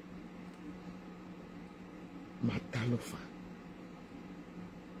máa dá lọ́fà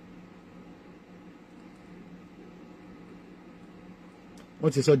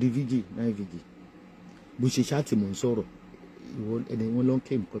wọ́n ti sọ di VG 9 VG bó ṣe ṣáàtì mò ń sọ̀rọ̀ ìwọ ẹni wọn ló ń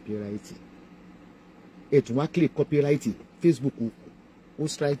claim copyright ètò wá claim copyright Facebook ó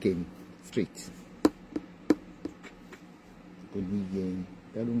strike ẹni straight kò ní yẹ ẹyin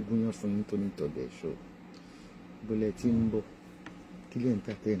dá ló ń gúnyán fún yín tó ní tọ̀bẹ̀ ṣọ́ bọ́lẹ̀ tí ń bọ̀ kí lè ń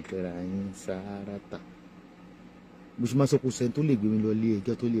tà tẹ́ ń pẹ́ra yín sáárá tà bó ṣe máa sọ kó sẹ́ni tó lè gbé mi lọ ilé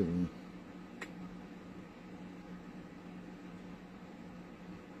ẹjọ́ tó lè wọ́n.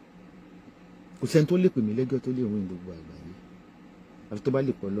 Kò sẹ́ni tó lè pè mí lẹ́jọ́ tó lè wọ́n gbogbo àgbáyé àfi tó bá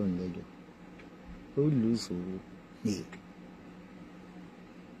lè pọ̀ lọ́run lẹ́jọ́ ó lù ú sòwò.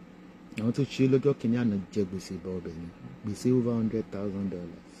 Àwọn tó ṣe lọ́jọ́ kìíní àná jẹ gbèsè bá ọbẹ̀ ni gbèsè over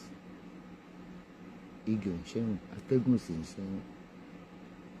 $100,000 igi ò ń ṣẹ́wọ̀n atẹ́gùn sì ń ṣẹ́wọ̀n.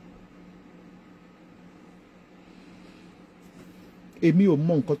 Èmi ò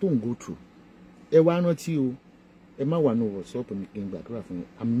mọ nǹkan tó ń go through ẹ wá rántí o ẹ má wà ní WhatsApp mi kí n gbàdúrà fún yín.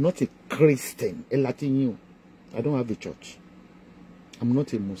 I'm not a Christian ẹ láti yín o I don't have a church. I'm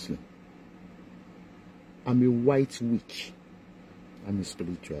not a Muslim. I'm a white witch. I'm a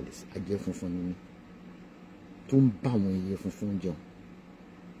spiritualist. Ajẹ́ funfun ni mí tó ń bá àwọn ẹyẹ funfun jẹun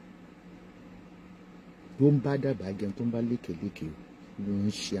tó ń bá dábàá jẹun tó ń bá lékèélékèé ló ń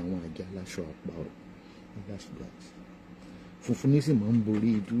ṣe àwọn àjẹ́ aláṣọ àpárọ̀ funfun ní sì máa ń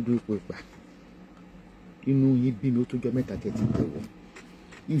borí dúdú pípa inú yín bí mi ó tó jọ mẹ́ta tẹ́tí tẹ̀wọ́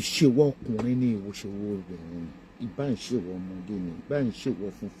ìṣèwọ́ ọkùnrin ní ìwòṣèwọ́ obìnrin ìbá ń ṣèwọ́ ọmọdé ni ìbá ń ṣèwọ́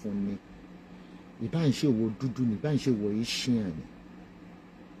funfun ni ìbá ń ṣèwọ́ dúdú ni ìbá ń ṣèwọ́ Asian ni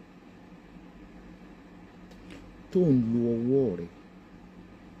tó ń lo ọwọ́ rẹ̀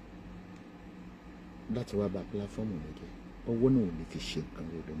láti wá bá pílàfọ́ọ̀mù rẹ̀ jẹ́ ọwọ́ náà ò lè fi ṣe nǹkan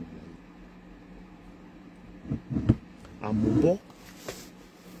rẹ̀ mọ́ láyé. Àmúbọ́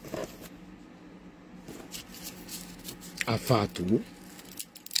àfààtò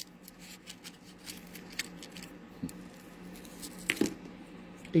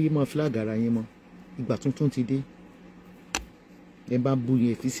èyí máa flag ara yín mọ́ ìgbà tuntun ti dé ẹ bá bú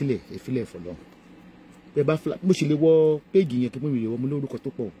yẹn fi sílẹ̀ ẹ filẹ̀ fọlọ́ ẹ bá flag mo sì lè wọ péèjì yẹn kí mo lè wọ mo lórúkọ tó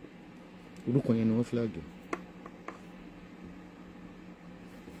pọ̀ orúkọ yẹn ni wọ́n flag o.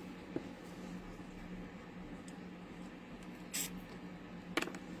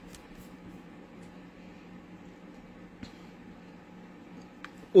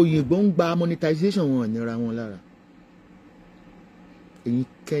 òyìnbó ń gba monetization wọn nira wọn lára ẹ̀yin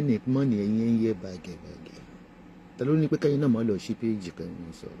kẹ́ni mọ́ni ẹ̀yin ń yẹ bàgẹ̀bàgẹ̀ ta ló ní pé kẹ́yìn náà máa lọ sí péjì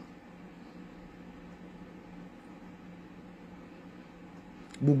kẹ́yìn sọ̀rọ̀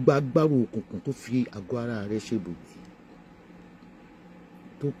gbogbo agbára òkùnkùn tó fi àgọ́ ara rẹ̀ ṣe bòbí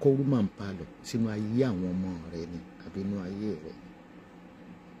tó kọ́ rúmà ń palọ̀ sínú ayé àwọn ọmọ rẹ̀ ni àbí inú ayé rẹ̀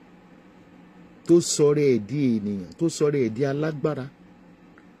tó sọ̀rọ̀ ẹ̀ di ènìyàn tó sọ̀rọ̀ ẹ̀ di alágbára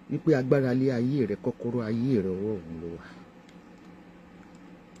wípé agbára lé ayé rẹ kọ́kọ́rọ́ ayé rẹ ọwọ́ òun ló wà.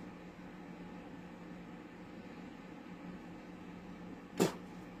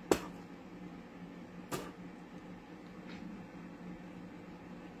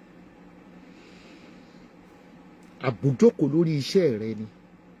 àbùjókòó lórí iṣẹ́ rẹ ni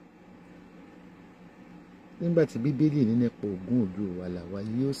nígbà tí bíbélì ní nípa ògùn òdu wa làwa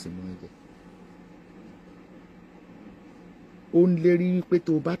yóò sì mọ jẹ. ó ń lérí wípé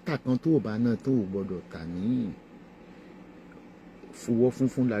tó bá tà kan tó bá náà tó gbọ́dọ̀ tà ní fùwọ́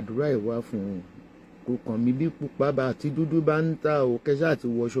funfun làdúrà ìwá fún un kò kàn mí bí pupa bá àti dúdú bá ń ta ò kẹsà àti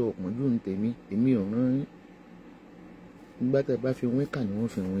wọṣọ ọ̀pọ̀njú ń tèmi èmi ò rán yín nígbà tẹ́ bá fi wín kà ní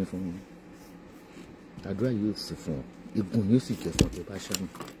wọ́n fi wín fún mi àdúrà yóò sì fún ọ igun yóò sì jẹ fún ọ tó bá ṣẹ́gun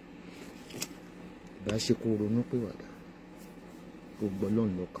bá ṣe kó ronú pé wàdà kó gbọ́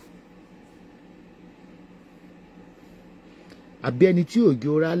lọ́n lọ́kàn. àbí ẹni tí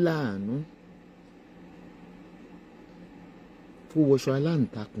òjò rá láàánú kó wọṣọ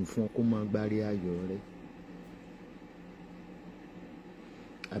aláǹtakùn fún ọ kó máa gbárí ayọ̀ rẹ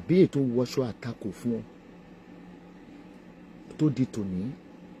àbí ètò wọṣọ àtakò fún ọ tó di tòní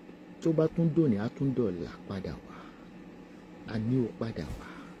tó bá tún dòní á tún dọ̀là padà wá a ní ó padà wá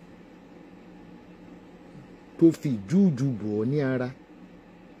tó fi júùjù bò ọ ní ara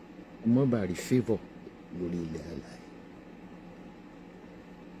mọ́ bá rí favour lórí ilẹ̀ alààyè.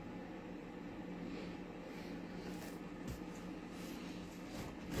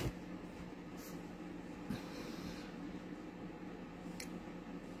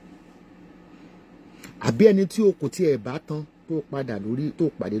 àbí ẹni tí o kò tiẹ̀ bá tán tó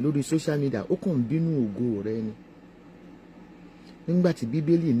pàdé lórí social media ó kàn ń bínú ògo rẹ ni nígbà tí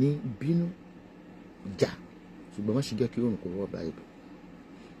bíbélì ní bínú jà ṣùgbọ́n wọ́n sì jẹ́ kí òun kò wọ́ báyìí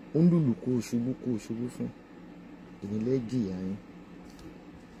ó ń lùlù kó o ṣubú fún ìnílẹ̀ jìyà yín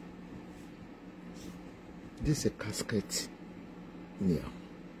This is a casket. Yeah.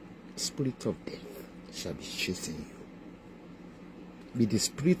 Spirit of death shall be chasing you. Be the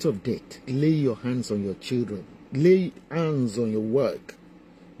spirit of death. Lay your hands on your children. Lay hands on your work.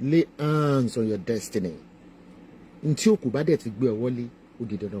 Lay hands on your destiny. Until kò bá dẹ̀ ti gbé ọwọ́ lé, ó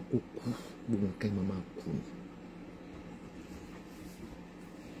di dandan kó kú. Gbogbo nǹkan máa kú ni.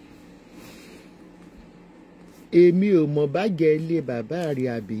 Èmi ò mọ̀ bàjẹ́ ilé bàbá rẹ̀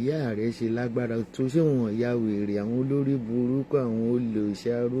àbíyá rẹ̀ ṣe lágbára tó ṣé wọn ya wèrè àwọn olórí burúkú àwọn olè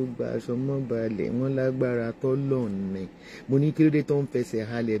arúgbó aṣọ mọ́balẹ̀ wọn lágbára tọ́lọ́ọ̀nì. Mo ní kí ló dé tó ń fẹsẹ̀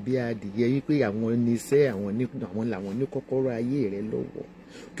halẹ̀ bí adìyẹ wípé àwọn oníṣẹ́ àwọn làwọn ní kọ́kọ́rọ́ ayé rẹ̀ lọ́wọ́.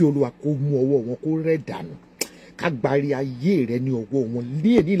 Kí Olúwa kó mú ọwọ́ wọn kó rẹ̀ dànù. Ká gbárí ayé rẹ̀ ní ọwọ́ wọn ní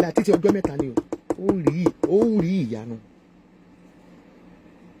èní la títí ọjọ́ mẹ́ta ni ó rí ìyanu.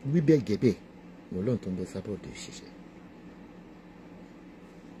 Wí bẹ́ẹ̀ gẹ́ bẹ́ẹ̀. Ọlọ́run tó ń bẹ Esabod ṣiṣẹ́.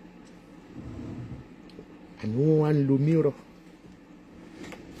 Àní wọ́n wá ń lo mírọ̀.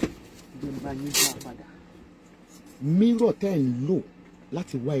 Mírọ̀ tẹ́ ń lò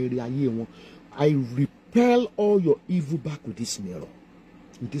láti wá èrè ayé wọn. I repel all your evil back with this mirror,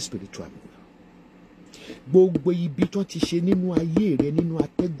 with this spiritual mirror. Gbogbo ibi tó ti ṣe nínú ayé rẹ, nínú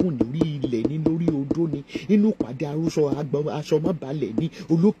atẹ́gùn lórí ilẹ̀ ní lórí odó ni, nínú pàdé arúṣọ aṣọ mọ́balẹ̀ ní,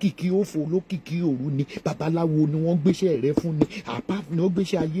 olókìkí òfò olókìkí òru ni, babaláwo ni wọ́n gbéṣẹ́ rẹ fún ni, àpá ni wọ́n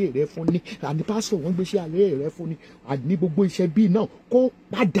gbéṣẹ́ ayé rẹ fún ni, àní pásítọ̀ wọ́n gbéṣẹ́ ayé rẹ fún ni, àní gbogbo iṣẹ́ bíi náà kó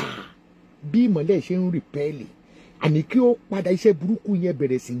padà bí ìmọ́lẹ̀ ṣe ń rìpẹ́ẹ̀lì. Àní kí ó padà iṣẹ́ burúkú yẹn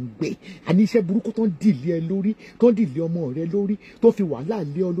bẹ̀rẹ̀ sí ń gbé. Àní iṣẹ́ burúkú tó ń dìlé ẹ lórí, tó ń dìlé ọmọ rẹ lórí, tó fi wàhálà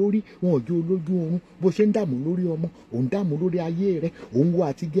lé ọ lórí, wọn ò jó olójú oorun. Bó ṣe ń dààmú lórí ọmọ, òun dààmú lórí ayé rẹ, òun wo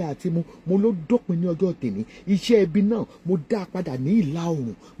àtijẹ àti mu. Mo ló dópin ní ọjọ́ tèmi. Iṣẹ́ ibi náà mo dá padà ní ìlà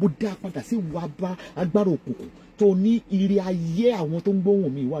oòrùn, mo dá padà sí wàbá agbára òkùnkùn tó ní ire ayé àwọn tó ń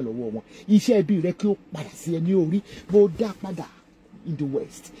gbóhùn mi wà lọ́wọ́ wọn. Iṣẹ́ ibi rẹ kí ó padà sí ẹ ní orí, mo dá padà in the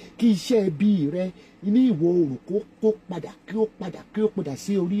west. Kí iṣẹ́ ibi rẹ ní ìwọ̀ oòrùn kó padà kí ó padà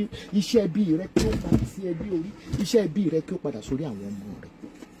sí orí. Iṣẹ́ ibi rẹ kí ó padà sí ẹbí orí. Iṣẹ́ ibi rẹ kí ó padà sórí àwọn ọmọ rẹ.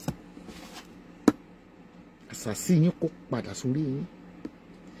 Àṣàsí yín kó padà sórí yín.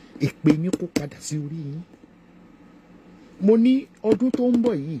 Èpè yín kó padà sí orí yín. Mo ní ọdún tó ń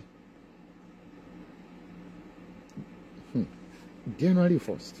bọ̀ yìí, January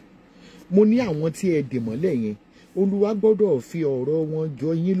 1st, mo ní àwọn tí ẹ dè mọ́lẹ̀ yẹn, Olúwa gbọ́dọ̀ fi ọ̀rọ̀ wọn jọ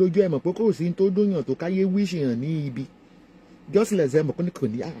yín lójú. Ẹ mọ̀ pé kò sí tó dóyàn tó káyé wíṣì hàn ní ibi. Just like ẹ mọ̀ pé kò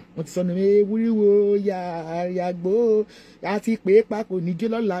ní wọ́n ti sọnù ewúríwo yàgbó àti pé pákó ní jẹ́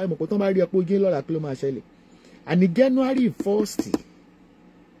lọ́la. Ẹ mọ̀ pé tó bá rí ọ̀pọ̀ jẹ́ lọ́la kí ló máa ṣẹlẹ̀. Àní January 1st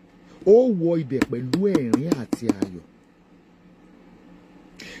ó wọ ibẹ̀ pẹ̀lú ẹ̀rín àti ayọ̀.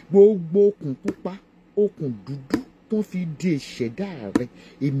 Gbogbo okùn pupa, okùn dúdú tó fi di ìṣẹ̀dá rẹ̀,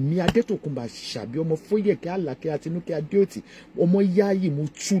 èmi Adétòkunbà Ṣàbí ọmọ Fóyèkẹ́ Àlàkẹ́ Àtinúkẹ́ Adéòtì ọmọ Yáyì mo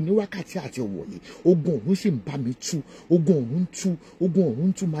tú ní wákàtí àti ọ̀wọ̀ yìí. Ogun ọ̀run sì ń bá mi tú, ogun ọ̀run ń tú, ogun ọ̀run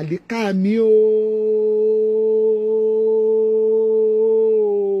ń tú màlẹ́kà mi o.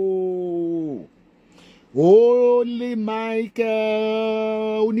 Holy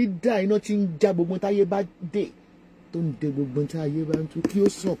Michael onídà iná tí ń já gbogbo táyé bá dé, tó ń de gbogbo táyé bá ń tú, kí ó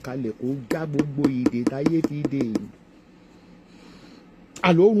sọ̀kalẹ̀ kó já gbogbo ìdè táyé fi dé.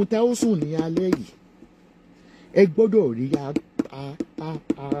 Àlọ́ oorun tẹ́ ó sùn ní alẹ́ yìí, ẹ gbọ́dọ̀ rí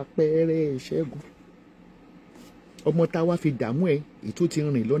àpẹẹrẹ ìṣẹ́gun. Ọmọ tá a wá fi dààmú ẹ, èyí tó ti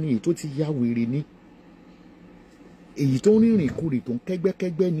rìn lọ́ní, èyí tó ti ya wèrè ni, èyí tó ń rìnrìn kúrì tó ń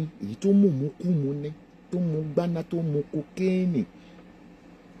kẹ́gbẹ́kẹ́gbẹ́ ni, èyí tó mú mú kú mu ní, tó mú gbaná, tó mú kokéènì,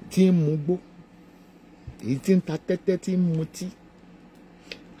 tí ń mú gbó, èyí tí ń ta tẹ́tẹ́, tí ń mutí,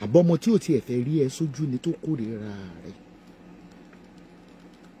 àbọ̀mọ tí ò tiẹ̀ fẹ́ rí ẹ sójú ni tó kórìíra rẹ̀.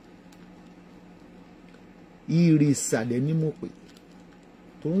 Ìrì ìsàlẹ̀ ni mo pè,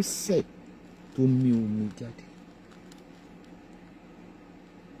 tó ń sẹ̀, tó mi omi jáde.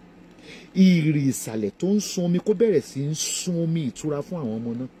 Ìrì ìsàlẹ̀ tó ń sun omi kó bẹ̀rẹ̀ sí ń sun omi ìtura fún àwọn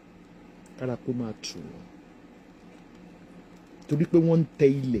ọmọ náà, kára kó máa tù wọ́n, torí pé wọ́n ń tẹ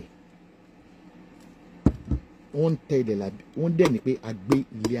ilẹ̀, wọ́n dẹ̀ ní pé a gbé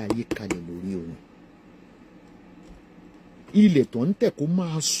ilé ayé kalẹ̀ lórí omi. Ilẹ̀ tó ń tẹ̀ kó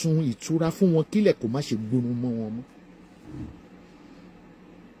máa sun ìtura fún wọn, kílẹ̀ kó má ṣe gbóná mọ́ wọn mọ́.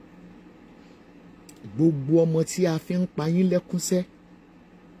 Gbogbo ọmọ tí a fi ń pa yín lẹ́kúnṣẹ́,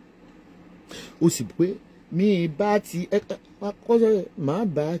 ó sì pé mi bá ti kọ́sọ́ má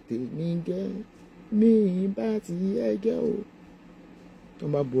bá tèmi jẹ́, mi bá ti ẹgẹ́ o. Tó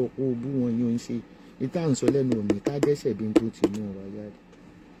bá bu ọ̀pọ̀ òbú wọn yóò ń ṣe ìta ń sọ lẹ́nu òní ká dẹ́sẹ̀ bí n tó ti mú ọ̀rọ̀ yára.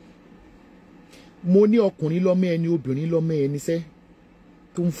 Mo ní ọkùnrin lọ́mọ ẹni, obìnrin lọ́mọ ẹni sẹ́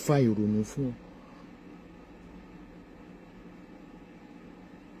tó ń fa ìrònú fún ọ.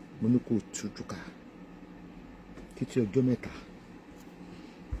 mo ní kó tújú ká títí ọjọ́ mẹ́ta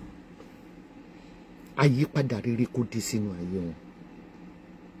àyípadà rere kó dé sínú ayé wọn.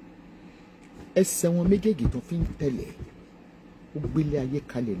 Ẹsẹ̀ wọn méjèèjì tó fi ń tẹ̀lé ó gbélé ayé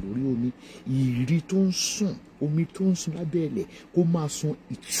kalẹ̀ lórí omi, ìrì tó ń sùn, omi tó ń sùn lábẹ́ ilẹ̀ kó máa sun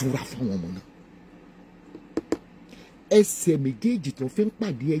ìtura fáwọn ọmọ náà. Ẹsẹ̀ méjèèjì tó fi ń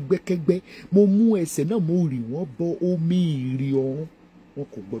pàdé ẹgbẹ́kẹ́gbẹ́, mo mú ẹsẹ̀ náà mo rì wọ́n bọ omi ìrì ọ̀run, wọn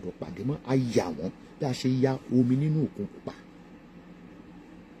kò gbọdọ̀ pàdé mọ́, a yà wọ́n bí a ṣe ya omi nínú òkun pupa.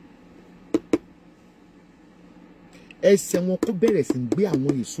 Ẹsẹ̀ wọn kó bẹ̀rẹ̀ sí gbé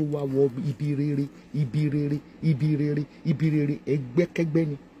àwọn èso wa wọ ibi rere, ibi rere, ibi rere, ibi rere, ẹgbẹ́kẹ́gbẹ́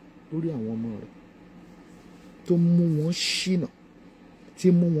ni lórí àwọn ọmọ rẹ̀ tó mú wọn ṣìnà, tí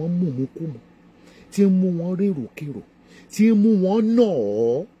mú wọn mùmúkùmù, tí mú wọn réròkèrò, tí mú wọn nà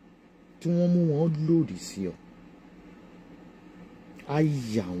ọ́, tí wọ́n mú wọn lòdì sí ọ. A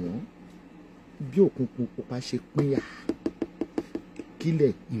yà wọ́n bí òkùnkùn pupa ṣe pínyà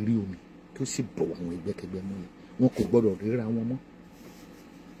kílẹ̀ ìrì omi tó sì bọ̀ àwọn ẹgbẹ́kẹ́gbẹ́ mọ́lẹ̀. Wọn kò gbọdọ̀ ríra wọn mọ́.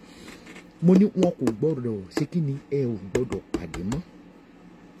 Mo ní wọn kò gbọdọ̀ ṣe kí ni, ẹ ò gbọdọ̀ pàdé mọ́.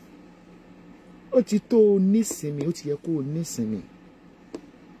 Ó ti tó o nísinmi, ó ti yẹ kó o nísinmi.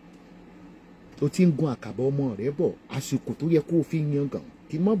 O ti ń gun àkàbà ọmọ rẹ bọ̀, àsìkò tó yẹ kó o fi yangàn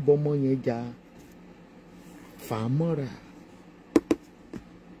kí má bọ́ ọmọ yẹn jà, fà á mọ́ra.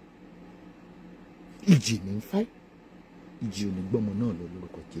 Ìjì ní ń fẹ́, ìjì ò ní gbọ́mọ náà lọ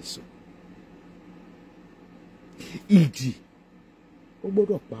lórúkọ Jésù. Ìjì ó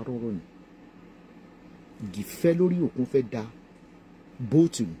gbọ́dọ̀ parọ́rọ́ ni. Ìjì fẹ́ lórí òkun fẹ́ da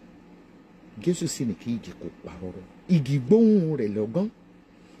bóòtù nù. Jésù sì ní kí ìjì kó parọ́rọ́. Ìjì gbóhùn rẹ̀ lọ́gán.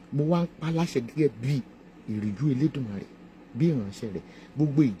 Mo wá ń pa láṣẹ gẹ́gẹ́ bí ìrìjú Elédùmarè, bí ìránṣẹ́ rẹ̀.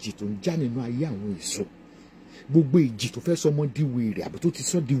 Gbogbo ìjì tó ń já nínú ayé àwọn èso, gbogbo ìjì tó fẹ́ sọmọ di wèrè àbí tó ti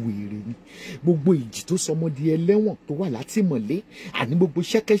sọ di wèrè ni, gbogbo ìjì tó sọmọ di ẹlẹ́wọ̀n tó wà látìmọ́lé, àní gbogbo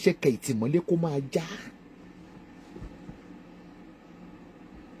ṣẹ́kẹ́ṣẹkẹ̀ ìtìmọ́lé kó máa já.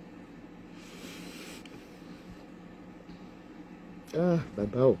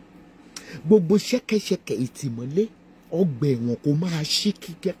 Bàbá o, gbogbo ṣẹ́kẹ́ṣẹkẹ̀ ìtìmọ́lé, ọgbà ẹ̀wọ̀n kò máa ṣí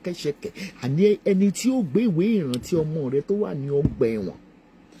kí ṣẹ́kẹ́ṣẹkẹ̀, àní ẹni tí ó gbé ìwé ìrántí ọmọ rẹ tó wà ní ọgbà ẹ̀wọ̀n,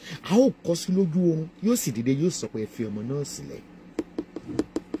 a ó kọ sí lójú oorun, yóò sì dìde, yóò sọ pé ẹ fi ọmọ náà sílẹ̀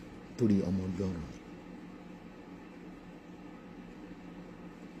torí ọmọ Ọlọ́run ni.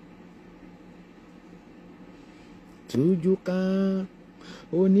 Tújú ká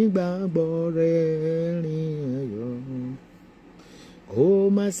onígbàgbọ́ rẹ̀ rìn ayọ̀, kó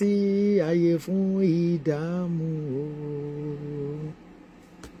má sí àyè fún ìdààmú o.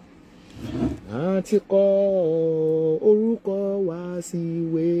 Láti kọ orúkọ wa sí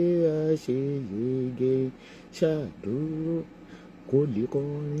ìwé àṣeyege, ṣàdúró kó lè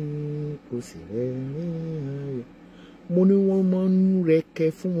kọrin kó sì rẹ́rìn ayọ̀. Mo ní wọ́n máa ń rẹkẹ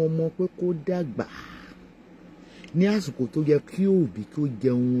fún ọmọ pé kó dàgbà ní àsìkò tó yẹ kí òbí kó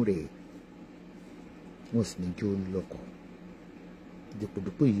jẹun rẹ̀, wọ́n sì ní kí ó lọ́kọ.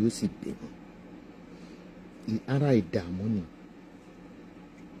 Dèpòdèpò yìí ó sì bímọ. Ara ìdààmú ni.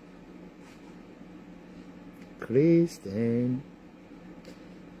 Christian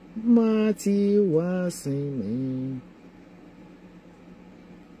má ti wá sinmi,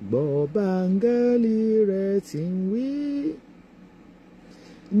 gbọ́ báńgẹ́lì rẹ̀ tí ń wí,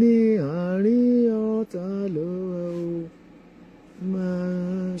 ní àárín ọ̀tá ló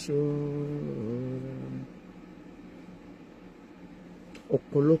máa ṣọ́ra.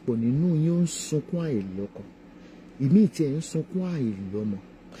 Ọ̀pọ̀lọpọ̀ nínú yín ń sunkún àìlọ́kọ, ìmí tí ẹ̀ ń sunkún àìlọ́mọ,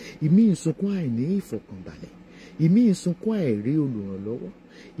 ìmí ń sunkún àìní ìfọ̀kànbalẹ̀, ìmí ń sunkún àìrí olùrànlọ́wọ́,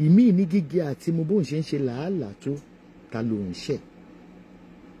 ìmí ní gígé àti mo bó ń ṣe làálàá tó, ta ló ń ṣẹ̀.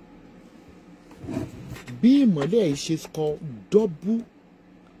 Bí ìmọ́lẹ̀ yìí ṣe kọ double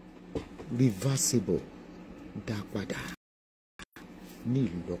reversible, dá padà ní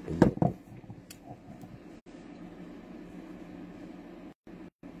ìlọ́pọ̀lọpọ̀.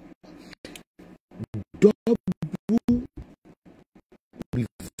 Double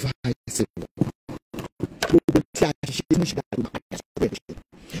reversible. Gbogbo tí a ti ṣe ní ìṣẹ̀dá ló máa padà sí ẹ̀ṣẹ̀.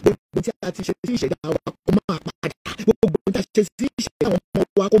 Gbogbo tí a ti ṣe sí ìṣẹ̀dá wa kó máa padà. Gbogbo tí a ṣe sí ìṣẹ̀dá àwọn ọmọ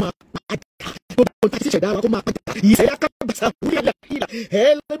wa kó máa padà. Gbogbo tí a ti ṣe ìṣẹ̀dá wa kó máa padà. Ìṣẹ̀dá kábàtà wíyà hílà.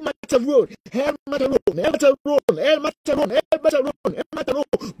 Hellmateron, Hellmateron, Hellmateron, Hellmateron, Hellmateron, Hellmateron.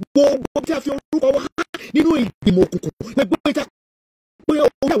 Gbogbo tí a fi orúkọ wa nínú ìgbìmọ̀ òkùnkùn. Gbogbo tí a pé orí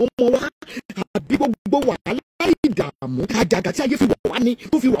àwọn ọmọ wa àbí gbogbo wàhálà ìdààmú àjàgà tí ayé fi wọ̀ wá ní,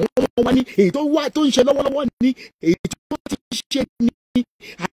 tó fi wọ̀ àwọn ọmọ wa ní, èyí tó wá tó ń ṣe lọ́wọ́lọ́wọ́ ní, èyí tó ti ṣe ní,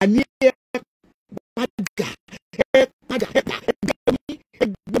 àní ẹ padà ẹ gbà mí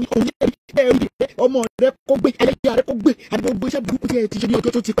ti ṣe ní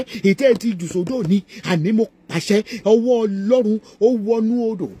ọjọ́ tó ti pẹ́ èyí tẹ́ ẹ ti jù sódò ní àní mo pàṣẹ ọwọ́ Ọlọ́run ó wọnú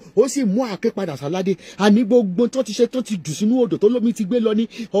odò ó sì mú àáké padà sáládé àní gbogbo tó ti ṣe tó ti jù sínú odò tó lómi ti gbé lọ ní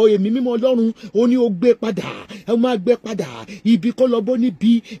ẹ̀mí mímọ́ Ọlọ́run ó ní ó gbé padà ẹ máa gbé padà ibi kó lọ bó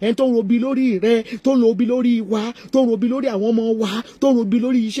níbi ẹni tó ń robi lórí rẹ tó ń robi lórí wa tó ń robi lórí àwọn ọmọ wa tó ń robi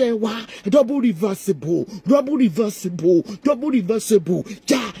lórí iṣẹ́ wa double reversible double reversible double reversible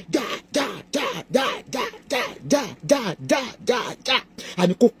já já já já já já já já já já já já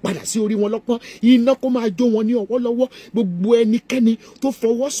àní kó padà sí orí wọn lọ́pọ̀ iná kó máa jó wọn ní ọwọ́ lọ́wọ́ gbogbo ẹnikẹ́ni tó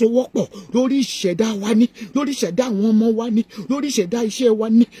fọwọ́sowọ́pọ̀ lórí ìṣẹ̀dá wa ní lórí ìṣẹ̀dá àwọn ọmọ wa ní lórí ìṣẹ̀dá iṣẹ́ wa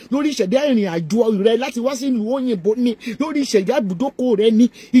ní lórí ìṣẹ̀dá ìrìn àjò rẹ láti wá sínú òyìnbó ní lórí ìṣẹ̀dá ibùdókò rẹ ní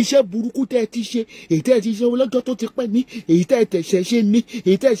iṣẹ́ burúkú tẹ́ ẹ ti ṣe èyí tẹ́ ẹ ti ṣe lọ́jọ́ tó ti pẹ́ ní èyí tẹ́ ẹ tẹ̀ṣẹ̀ ṣe ní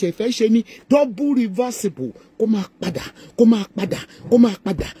èyí tẹ́ ẹ ṣẹ̀ fẹ́ ṣe ní double reversible kó máa padà kó máa padà kó máa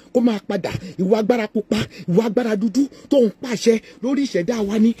padà kó máa padà ìwà agbára pupa ìwà agbára dúdú tó ń pàṣẹ lórí ìṣẹ̀dá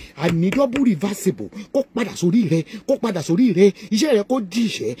wa ní àní double reversible kó padà sórí rẹ kó padà sórí rẹ iṣẹ́ rẹ kó di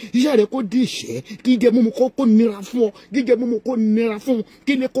ìṣẹ́ iṣẹ́ rẹ kó di ìṣẹ́ jíjẹ mímu kó nira fún ọ jíjẹ mímu kó nira fún ọ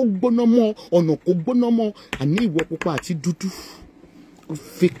kílé kó gbóná mọ́ ọ̀nà kó gbóná mọ́ àní ìwọ pupa àti dúdú mo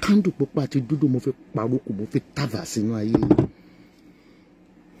fi kándù pupa àti dúdú mo fi parókò mo fi tàvà sínú ayé yìí.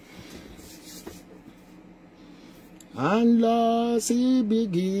 À ń lọ síbi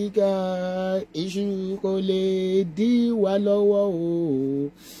gíga iṣu kò lè dí wa lọ́wọ́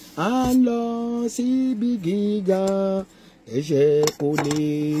o. À ń lọ síbi gíga ẹ̀ṣẹ̀ kò lè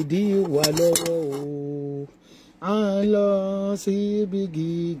dí wa lọ́wọ́ o. À ń lọ síbi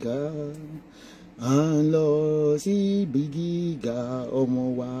gíga. À ń lọ síbi gíga ọmọ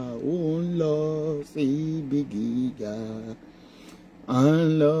wa ó ń lọ síbi gíga. À ń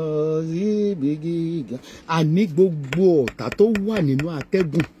lọ síbi gíga. Àní gbogbo ọ̀tá tó wà nínú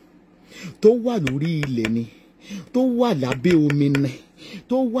atẹ́gùn tó wà lórí ilẹ̀ ni tó wà lábẹ́ omi ni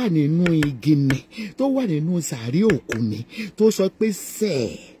tó wà nínú igi ni tó wà nínú sàárè òkú ni tó sọ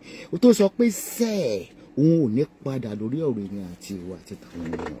pé sẹ́ẹ̀ òun ò ní padà lórí ọ̀rọ̀ èèyàn àti ìwà àti tàwọn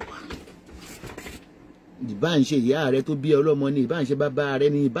ènìyàn wa. Ìbá ń ṣe ìyá rẹ tó bí ọlọ́mọ ni, ìbá ń ṣe bàbá rẹ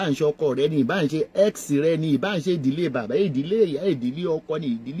ni, ìbá ń ṣe ọkọ rẹ ni, ìbá ń ṣe ex rẹ ni, ìbá ń ṣe ìdílé bàbá, ìdílé ìyá, ìdílé ọkọ ni,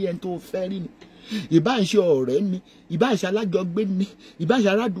 ìdílé ẹni tó fẹ́ rí ni, ìbá ń ṣe ọ̀rẹ́ ni, ìbá ń ṣe alájọgbé ni, ìbá ń ṣe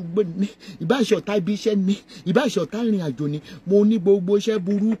aládùúgbò ni, ìbá ń ṣe ọ̀tá ibi iṣẹ́ ni, ìbá ń ṣe ọ̀tá ìrìn àjò ni. Mo ní gbogbo iṣẹ́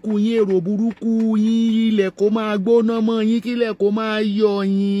burúkú yín, èrò burúkú yín, ilẹ̀ kó máa gbóná mọ́ yín, kílẹ̀ kó máa yọ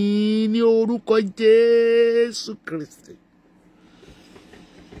yín ní orúkọ Jésù Kristi.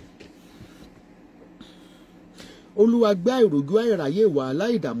 Olúwa gbé àìròjú àìráyè wàhálà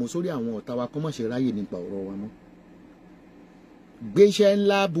ìdààmú sórí àwọn ọ̀tá wa kó má ṣe ráyè nípa ọ̀rọ̀ wa mọ́. Gbéṣẹ́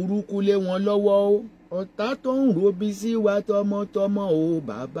ńlá burúkú lé wọn lọ́wọ́ o. Ọ̀tá tó ń robi sí wa tọmọtọmọ o,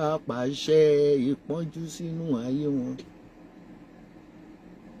 bàbá pàṣẹ ìpọ́njú sínú ayé wọn.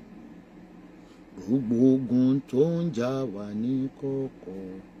 Gbogbo ogun tó ń jà wá ní kọ̀kọ̀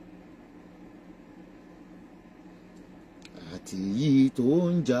àti yìí tó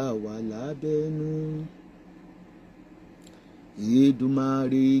ń jà wá lábẹ́nú,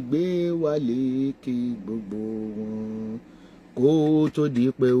 Èdùmàrè gbé wa lékè gbogbo wọn kó tó di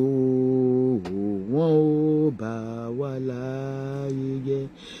pé wọn ò bá wa láyé jẹ́.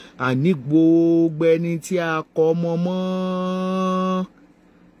 Àní gbogbo ẹni tí a kọ ọmọ mọ́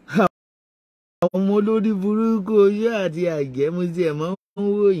àwọn olórí burúkú oyè àti àjẹmúsí ẹ̀ mọ́ ń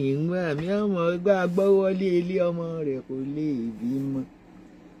wòyìn gbà mí ọmọ gbà gbọ́wọ́lé ilé ọmọ rẹ̀ kò lè bímọ.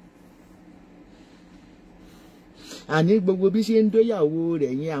 Àní gbogbo bí ṣe ń dóyàwó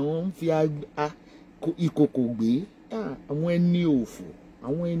rẹ̀ yẹn àwọn ń fi ìkòkò gbé àwọn ẹni òfò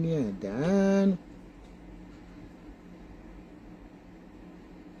àwọn ẹni àdánù.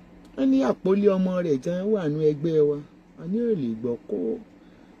 Wọ́n ní àpọ́lé ọmọ rẹ̀ jẹ́ wà nú ẹgbẹ́ wa, a ní ò lè gbọ́ kó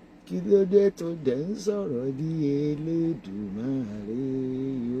kí ló dé tó dẹ̀ ń sọ̀rọ̀ bí Elédùmarè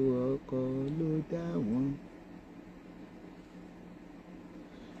yóò ọkọ ló dá wọn.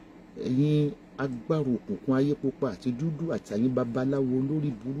 Ẹ̀yin agbára òkùnkùn ayé pupa àti dúdú àti àyín babaláwo lórí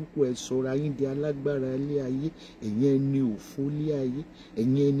burúkú ẹ sọra yín di alágbára ilé ayé, ẹ̀yin ẹni òfò ilé ayé,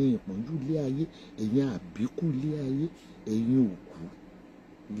 ẹ̀yin ẹni ìpọ́njú ilé ayé, ẹ̀yin àbíkú ilé ayé, ẹ̀yin òkú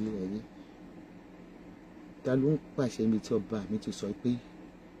ilé ayé. Ta ló ń pàṣẹ mi tí ọba mi ti sọ pé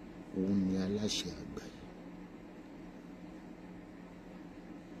òun ni aláṣẹ àgbáyé?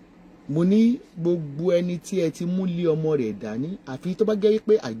 Mo ní gbogbo ẹni tí ẹ ti mú lé ọmọ rẹ̀ dání àfi tó bá jẹ́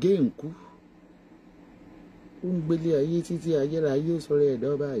pé àgé ǹkú ó ń gbélé ayé títí ayérayé sọ̀rọ̀ ẹ̀dá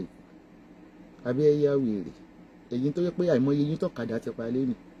báyìí àbí ẹ̀yà wèrè. Ẹ̀yin tó yẹ pé àìmọye yín tọ̀kadà ti pa lé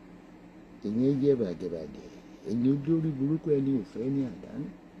ni, ẹ̀yin ẹ̀yẹ bàgẹ̀bàgẹ̀, ẹ̀yin olórí burúkú ẹni òfẹ́ ní àdánù.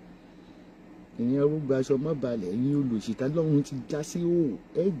 ẹ̀yin arúgbó aṣọ má balẹ̀, ẹ̀yin olùṣìta lọ́run ti já sí òò,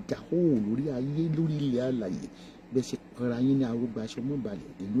 ẹ jà òò lórí ayé, lórí ilẹ̀ alàyè. Bẹ́ẹ̀ ṣe kanra yín ní arúgbó aṣọ má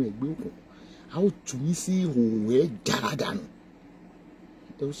balẹ̀ nínú ẹgbẹ́ òkùnkùn, a ó tù yín sí òò, ẹ jára dànù,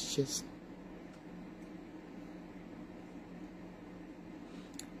 ẹ ó ṣẹ̀sìn.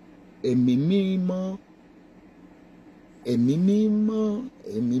 Ẹ̀mí mímọ́, ẹ̀mí mímọ́,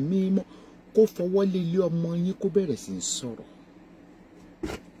 ẹ̀mí mímọ́ kó fọwọ́ lé ilé ọmọ yín kó bẹ̀rẹ̀ sí í sọ̀rọ̀.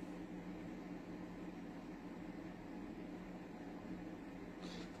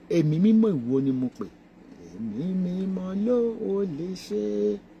 Ẹ̀mí mímọ́ ìwọ ni mo pè, ẹ̀mí mímọ́ ló ó lè ṣe.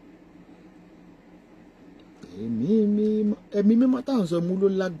 Ẹ̀mí mímọ́ táwọn sọ mú ló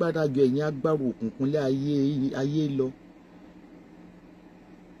lágbára ju ẹ̀yin agbára òkùnkùn lé ayé lọ.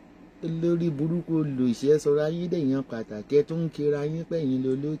 Lórí burúkú olùṣẹ́ sọ̀rọ̀ ayé dẹ̀yàn pàtàkì, ẹ tó ń kira yín pẹ̀yìn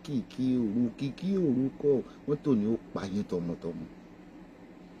lọ lókìkí òru, kìkì òru kọ́ wọ́n tò ní ó pa yín tọmọtọmọ.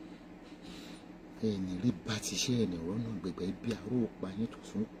 Ẹni rí bá ti ṣe ẹni rọ́nà gbẹgbẹ ibi àárò pa yín tó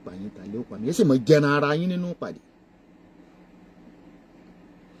sún pa yín tàlẹ́ ó pa mí, ẹ sì mọ jẹran ara yín nínú ìpàdé.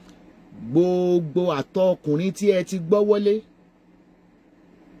 Gbogbo àtọ̀ ọkùnrin tí ẹ ti gbọ́ wọlé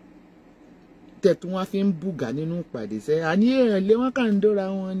tẹ̀tún wá fi ń bùgà nínú ìpàdé sẹ́, àní èèyàn lé wọn kà ń dóra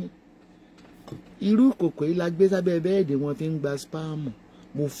wọn ni. Irú ìkòkò yìí la gbé sábẹ́ bẹ́ẹ̀dì wọn fi ń gba spáàmù.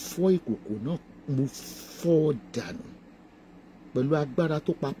 Mo fọ́ ìkòkò náà, mo fọ́ dànù pẹ̀lú agbára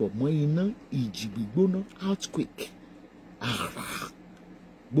tó papọ̀ mọ́ iná, ìjì gbígbóná, earthquake, àrá,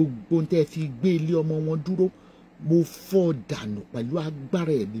 gbogbo tẹ́ fi gbé ilé ọmọ wọn dúró, mo fọ́ dànù pẹ̀lú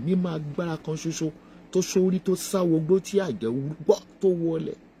agbára ẹ̀mí mímọ́, agbára kan ṣoṣo tó sórí tó sáwọgbó tí àjẹ́ gbọ́ tó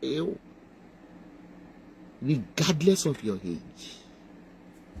wọlé. Regardless of your age.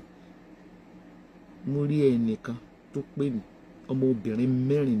 Mo rí ẹnìkan tó pè mí, ọmọ obìnrin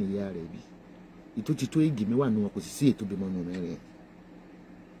 4 nìyá rẹ̀ bí, ètò ti tó ègì mi wà nù wọn, kò sì sí ètò bímọ nù mẹ́rin.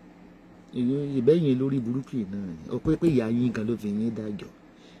 Ìbẹ́yìn lórí burúkú náà ni ó pé ìyá yín kan ló fi yín dájọ́,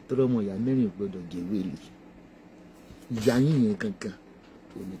 tọ́rọ ọmọ ìyá 4 gbọ́dọ̀ gèwélì. Ìyá yín yẹn kankan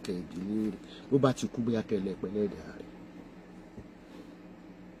oníkẹ́ ìdílé rẹ̀ bó bá ti kú bóyá kẹlẹ̀ pẹ̀lẹ́ dà rẹ̀.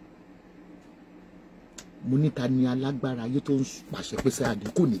 Mo ní ta ni alágbára ayé tó ń pàṣẹ pé sẹ́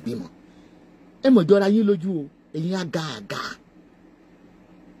àdínkù ní bímọ. Ẹ mọ̀ jọra yín lójú o, ẹ̀yin àgàgà,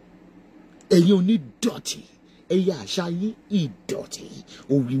 ẹ̀yin onídọ̀tí, ẹ̀yin àṣà yín ìdọ̀tí,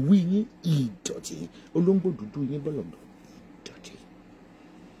 òwìwí yín ìdọ̀tí, olóńgbò dúdú yín bọ̀lọ̀bọ̀ ìdọ̀tí.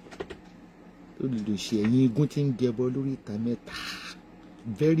 Olùdòṣì ẹ̀yin igun tí ń jẹbọ lórí ìta mẹ́ta,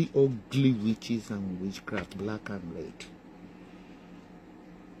 very ugly witches and witchcraft, black and red.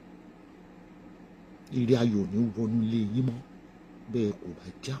 Ire ayọ̀ ní wọnú ilé yín mọ́ bẹ́ẹ̀ kò bá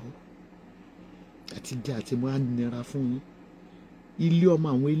já ọ́, àti jẹ́ àti mọ́ á nira fún yín. Ilé ọmọ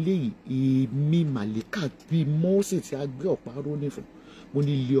àwọn eléyìí, èmi màlíkà bíi Mósè tí a gbé ọ̀pá ró ní fún, mo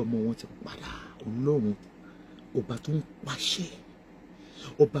ní ilé ọmọ wọn ti padà. Ọlọ́run ọba tó ń pàṣẹ,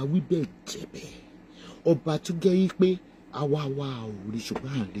 ọba wíbẹ̀ jẹ̀bẹ̀, ọba tó gẹ́ yí pé àwa ò rí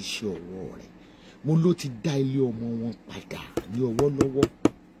ṣùgbọ́n à ń rí ṣe ọwọ́ rẹ̀. Mo ló ti dá ilé ọmọ wọn padà ní ọwọ́ lọ́wọ́,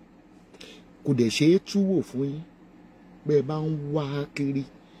 kò dẹ̀ ṣe é túwò fún yín bẹ́ẹ̀ bá ń wá kiri,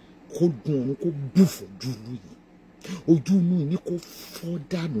 kó dùn ọ̀run kó bù fojú yín, ojú inú yín kó fọ́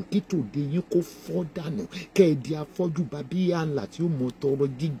dànù, kí tòde yín kó fọ́ dànù, kẹ́ẹ̀dì afọ́jú bàbí àǹlà tí ó mọ tọrọ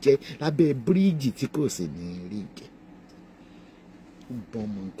jíjẹ lábẹ́ bíríìjì tí kò sì ní rí jẹ. Ó bọ́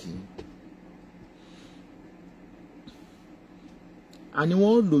ọmọ kì í. Àní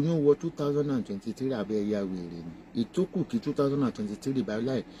wọ́n lóyún wọ 2023 abẹ́ ẹ̀yà wèrè ni, ìtókù kí 2023 bá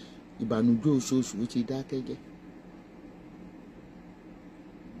láì ìbànújẹ́ oṣooṣù ó ti dákẹ́jẹ́.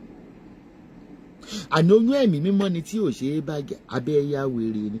 Àní oyún ẹ̀mí mímọ́ ni tí ò ṣe é bàjẹ́ abẹ́ ẹ̀yà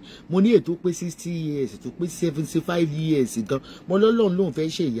wèrè ni. Mo ní ètò pé 60 years tó pé 75 years gan, mo lọ́lọ́run lòun fẹ́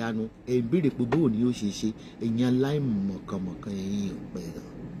ṣe ìyanu, ẹ̀ ń béèrè pé bóò ni ó ṣe ṣe, ẹ̀yin aláìmọ̀kànmọ̀kàn ẹ̀yin ọ̀pẹ̀ rẹ̀.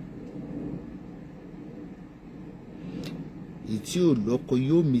 Ètí ò lọ́kọ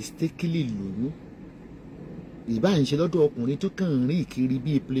yóò mistakenly lóyún, ìbá ń ṣe lọ́dọ̀ ọkùnrin tó kàn ń rìn kiri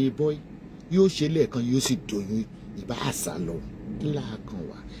bíi playboy, yóò ṣe lẹ́ẹ̀kan yóò sì doyún, ìbá àṣà lọ láàkàn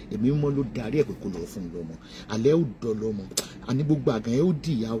wá. Èmi mọ́ ló darí ẹ̀ pé kó lọ fún un lọ́mọ, alẹ́ ò dọ́ lọ́mọ, àní gbogbo àgàn ẹ̀ ó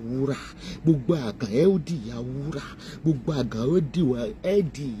di ìyá wúrà, gbogbo àgàn ẹ̀ ó di ìyá wúrà, gbogbo àgàn ẹ̀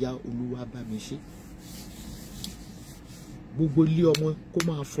di ìyá Olúwa bá mi ṣe. Gbogbo ilé ọmọ kó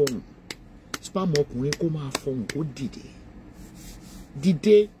máa fọhùn, spam ọkùnrin kó máa fọhùn, kó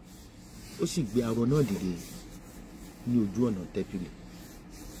dìde, ó sì gbé arọ náà dìde ní ojú ọ̀nà tẹ́pìlì,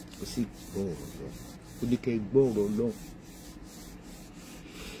 ó sì gbọ́ ọ̀rọ̀ lọ, ó ní kẹ́ gbọ́ ọ̀rọ̀ lọ.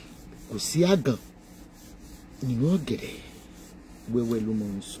 Kò sí àgàn nínú ọ̀gẹ̀dẹ̀, wẹ́wẹ́ ló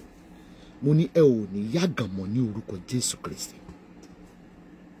máa ń sùn. Mo ní ẹ ò ní yàgàn mọ́ ní orúkọ Jésù Kristi.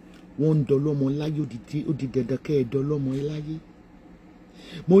 wọ́n ń dọlọ́mọ láyé ó di dandan kẹ́ ẹ dọlọ́mọ láyé.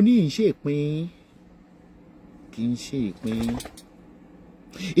 Mo ní ìṣe ìpín kì í ṣe ìpín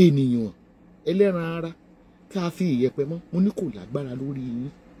ènìyàn ẹlẹ́ran ara tá a fi ìyẹ̀pẹ̀ mọ́. Mo ní kò lágbára lórí yín.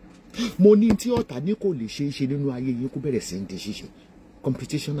 Mo ní tí ọ̀tá ní kò lè ṣe é ṣe nínú ayé yín kó bẹ̀rẹ̀ sí ń di ṣíṣe.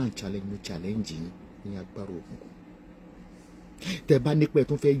 Competition and challenge mo challenge yín ní agbára òkùnkùn. Tẹ́ bá nípa ẹ̀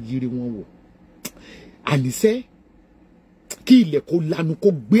tó fẹ́ yiri wọn wò. Àníṣẹ́ kí ilẹ̀ kó lanu kó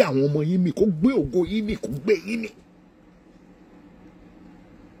gbé àwọn ọmọ yín mì, kó gbé ògo yín mì, kó gbé yín mì.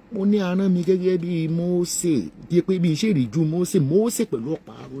 Mo ní aràn mi gẹ́gẹ́ bí Mósè, bí pé bí iṣẹ́ ìrìjú Mósè pẹ̀lú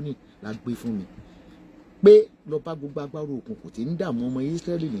ọ̀pá Árónì la gbé fún mi. Pé lọ bá gbogbo agbára òkùnkùn tí ń dààmú ọmọ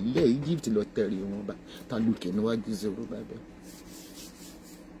Ísírẹ́lì nílẹ̀ Egypt lọ tẹ̀rí wọn bá ta lùkè níwájú zoro bàbá.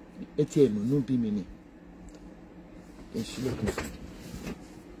 Ẹ ti ẹ̀mú inú bí mi ni. Ẹ ṣí lọ́kùn fún mi.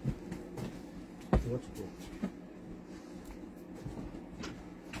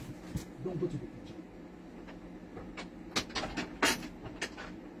 Don't go to the kitchen.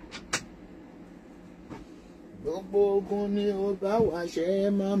 Gbogbo ogun ni ó bá wa ṣe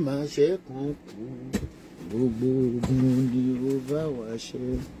máma ṣe kan kú. Gbogbo ogun ni ó bá wa ṣe.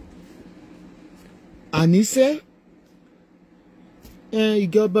 Àníṣẹ́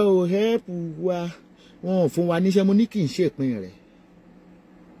ìjọba ò hẹ́pù wa, wọn ò fún wa níṣẹ́. Mo ní kì í ṣe ìpín rẹ̀.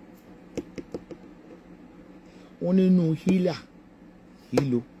 Wọ́n nínú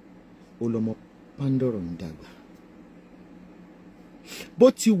hílò olọmọ Pandora ń dàgbà. Bó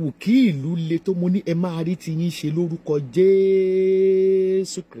ti wù kí ìlú le tó, mo ní ẹ máa rí ti yín ṣe lórúkọ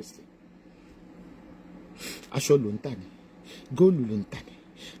Jésù Kristi. Aṣọ ló ń tà ní, góòlù ló ń tà ní,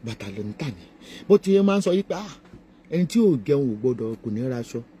 bàtà ló ń tà ní. Bó ti yẹ máa ń sọ yí pé ẹni tí ò jẹun ò gbọdọ̀ kò ní ra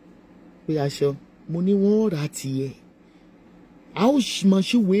aṣọ. Pé aṣọ mo ní wọ́n ra tiẹ̀. A ó mọ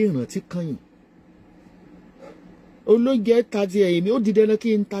síwèé ìrántí kan yìí. Olóúnjẹ ta ti ẹ̀yìn mi, ó di dandan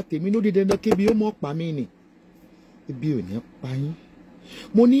kí n ta tèmi, ló di dandan kí ibi ó mọ̀ pa mí ni. Ibi ò ní pa yín.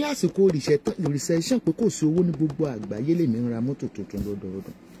 Mo ní àsìkò recession pé kò sí owó ní gbogbo àgbáyé lèmi ń ra mọ́tò tuntun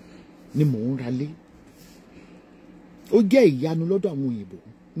lọ́dọọdún ni mò ń ra lé. Ó jẹ́ ìyanu lọ́dọ̀ àwọn òyìnbó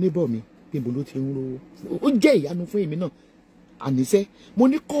níbọ̀ mi níbo ló ti ń rówó. Ó jẹ́ ìyanu fún èmi náà. Àníṣẹ́ mo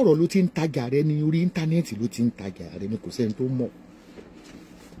ní kọ̀rọ̀ ló ti ń tajà rẹ ní orí íńtánẹ́ẹ̀tì ló ti ń tajà rẹ ní kò sẹ́ni tó mọ̀.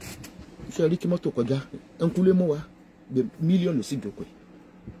 Ṣé rí kí mọ́tò kọjá ẹnkúlé mọ́ wa mílíọ̀nù sí ìjókòó yìí.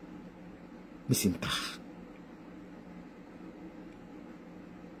 Mi sì ń ta.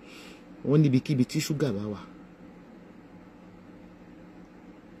 Wọ́n níbikíbi tí ṣúgà bá wà.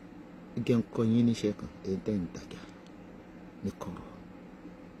 Gẹ́ ń kọ́ yín níṣẹ́ kan ẹ̀ẹ́dẹ́ ń tajà ní kọ̀rọ̀.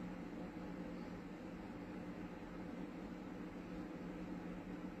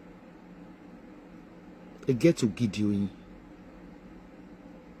 Ẹ gẹ́tù gidi oyin,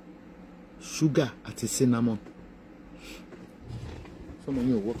 ṣúgà àti cinnamon. Sọmọ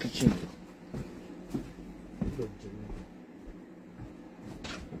yín ò wọ kitchen lọ.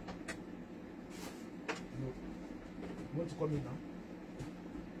 You want to come in now?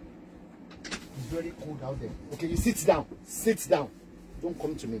 It's very cold out there. Okay, you sit down. Sit down. Don't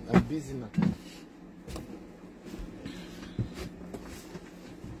come to me. I'm busy now.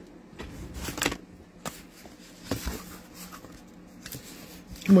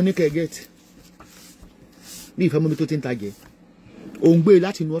 Kí mo ní kẹ́ get? Bí ìfẹ́ mọ́ mi tó ti ń tajà. Ó ń gbé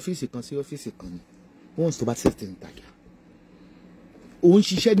láti inú ọ́fíìsì kan sí ọ́fíìsì kan ni. Once tó bá ti ń tajà. Ó ń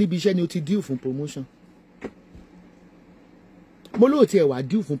ṣiṣẹ́ níbi iṣẹ́ ni ó ti deal fún promotion. Mo lóò tiẹ̀ wá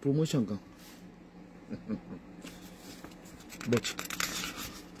deal fún promotion gan. But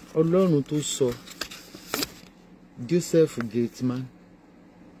Ọlọ́run tó sọ Joseph Gateman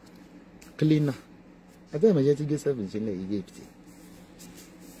cleaner. Abẹ́ ìmọ̀jẹ́ tí Joseph ń ṣe lẹ̀ Egypt.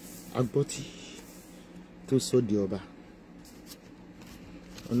 Agbọ́tí tó sọ di ọba.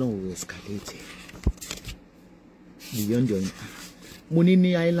 Ọlọ́run will escalate beyond your. Mo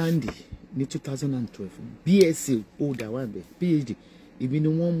ní Island ní 2012 BSc holder wà bẹ́ẹ̀ PhD ibi ni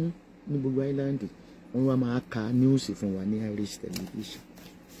wọ́n mú ní gbogbo Island. Wọ́n wá máa ka news fún wa ní Irish television.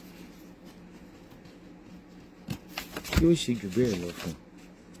 Yóò ṣe jù bẹ́ẹ̀ lọ fún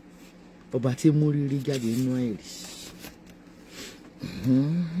ọba tí mú rírí jáde nínú àìrí.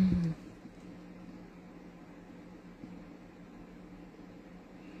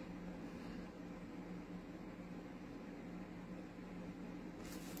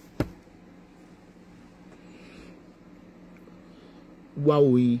 Wá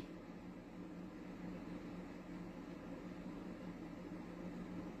oyin.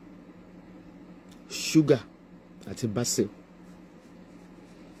 Ṣúgà àti basil.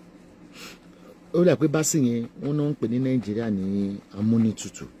 Ó dà pé basil yẹn wọ́n náà ń pè ní Nàìjíríà ní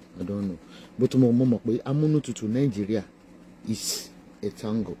amúnútutù. I don't know. Bó tún mo mọ̀ pé amúnútutù Nàìjíríà is a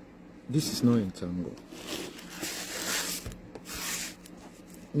tango. This is not entangle.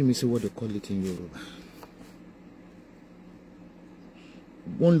 Let me see what they call it in Yoruba.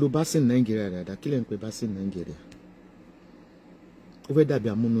 One lo bá sí Nigeria dáadáa, kí lẹ ń pè bá sí Nigeria. Ó fẹ́ dàbí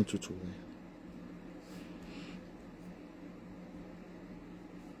amúnútutù rẹ̀.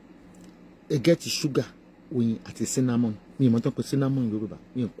 Ẹ get sugar, oyin àti cinnamon. Mi ò mọ̀ tán pé cinnamon Yoruba.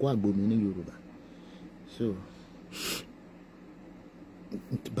 Mi ò kó àgbo mi ní Yoruba. So,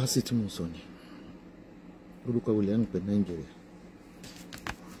 bá sí tí mo sọ ni. Orúkọ wo lẹ ń pè Nigeria.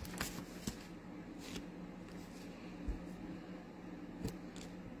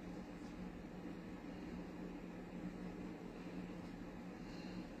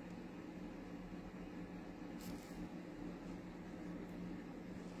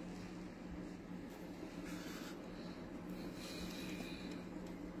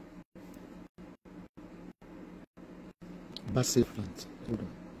 Basil plant. Hold on.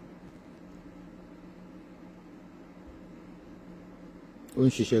 Ó ń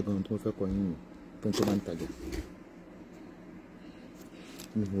ṣiṣẹ́ gan tó fẹ́ kọ yín mi tó ń tó máa ń tajà.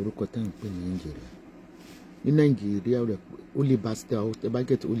 Mi ò orúkọ tá à ń pè ní Nàìjíríà. Ní Nàìjíríà rẹ̀ ó lè bá ṣe àwọn ẹ bá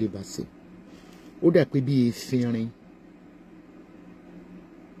gẹ̀tì ó lè bá ṣe. Ó dà pé bí efinrin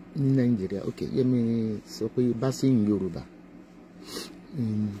ní Nàìjíríà. Ok, Yẹ́mi sọ pé bá sí ní Yorùbá.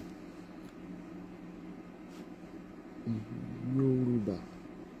 Yorùbá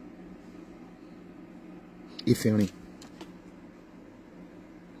efinrin.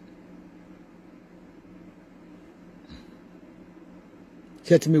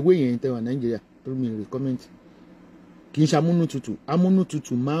 Ṣé ti mi wé yẹn tẹ́ wà Nàìjíríà tó mi rí kọ́mẹ́ǹtì. Kì í ṣe amúnútutù.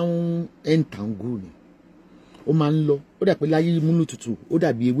 Amúnútutù máa ń entangle ni. Ó máa ń lọ. Ó dà pé láyé amúnútutù ó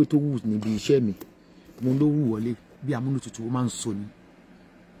dàbí ewé tó wù níbi iṣẹ́ mi. Mo ló wù wọlé bí amúnútutù ó máa ń so ni.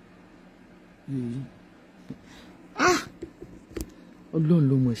 Ọlọ́run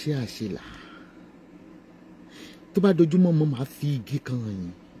ló mọ̀ ṣe àṣelà. Tó bá dojúmọ́ mo máa fi igi kan hàn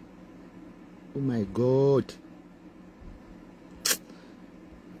yín. Oh my God.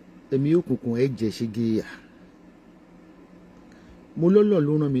 Ẹ̀mí òkùnkùn ẹ̀jẹ̀ ṣe géyà. Mo lọ́lọ́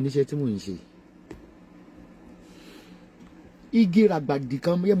ló rán mi níṣẹ́ tí mò ń ṣe. Igi ràgbàdì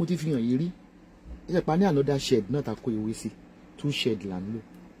kan yẹ́ mo ti fi hàn yín rí. Ẹ pa ní another shed náà ta kó ewé sí. 2 shed là ń lò.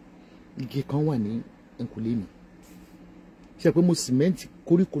 Igi kan wà ní ẹ̀kúlé mi. Ṣé pé mo cement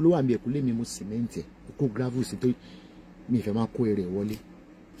koríko ló wà ní ẹ̀kúlé mi mo cement ẹ̀. Kó gravel sí tó mi ìfẹ́ máa kó eré wọlé.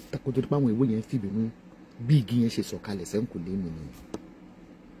 Tako tó dípá àwọn ìwé yẹn fìbínú bí igi yẹn ṣe sọ̀kalẹ̀ sẹ́ńkúlé mi ni.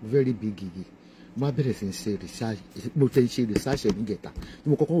 Very big igi. Mo á bẹ̀rẹ̀ sí ń ṣe research. Mo tẹ́ ṣe research ẹ̀ nígẹ̀ta.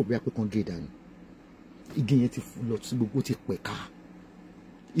 Mo kọ́kọ́ wò bí apẹ́ kan gé dànù. Igi yẹn ti lọ sí gbogbo ti pẹ̀ka.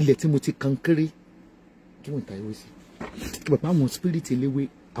 Ilẹ̀ tí mo ti kan kéré kí wọ́n ta ewé sí. Pẹ̀pẹ́ àwọn spirit eléwé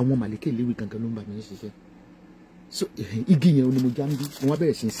àwọn màlíkè eléwé gangan ló ń bá mi ṣiṣẹ́. So igi yẹn ni mo já ń bí. Mo wá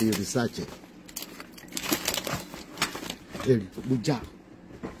bẹ̀rẹ̀ sí ń ṣe research ẹ̀. Ẹ̀rì mo já.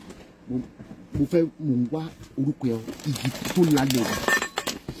 Mo fẹ́ mo ń wá orúkọ ẹ̀ igi tó lálẹ́ rẹ̀.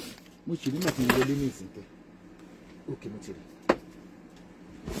 Mo ṣe nígbà tí mo wọlé ní ìsìnkẹ́. Òkè mo ti rí.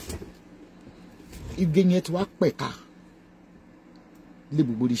 Igi yẹn ti wá pẹ̀ka lé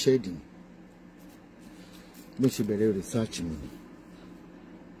gbogbo iṣẹ́ ìdì mi. Mo ṣe bẹ̀rẹ̀ research mi.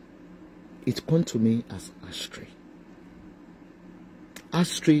 It come to me as ash tree.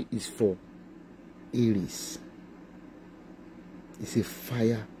 Ash tree is for Aries. It's a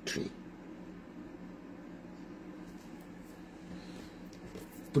fire tree.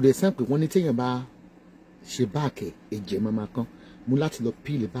 To the example, wọ́n ní téèyàn bá ṣe báàkì ẹ̀jẹ̀ máa kan mú láti lọ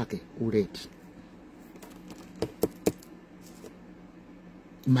peel báàkì ó red.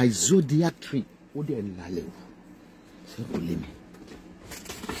 My zodiac tree ó dẹ̀ lálẹ́ o ṣé kò lè mi.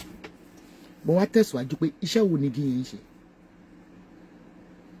 Mo wá tẹ̀síwájú pé iṣẹ́ wo ni igi yẹn ń ṣe.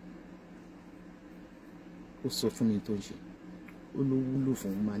 Ó sọ fún mi tó ń ṣe. Ó ló wúlò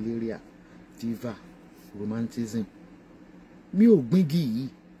fún malaria, fever, romanticism. Mi ò gbin igi yìí.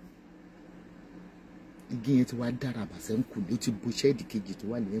 Igi yẹn ti wá dára bàṣẹ ń kulè ó ti bo ṣẹ́ẹ̀dì kejì tó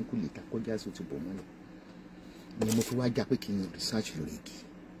wà ní ẹ̀ńkulè ta kọjá sí ó ti bọ̀ mọ́lẹ̀. Ni mo fi wá já pé kí n research lórí igi.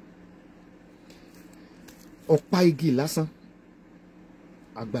 Ọ̀pá igi lásán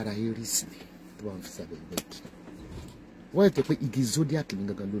agbára Aries ni tó bá ń fi sábẹ́ bẹ́ẹ̀kì. Wọ́n yẹ pé igi zodiac ní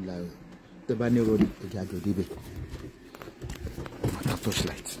gangan ló la ẹ̀ tẹ́ bá ní rọ́ọ̀dì ẹ̀jẹ̀ àjọ débẹ̀. Mata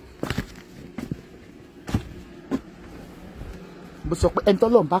torchlight. Mo sọ pé ẹni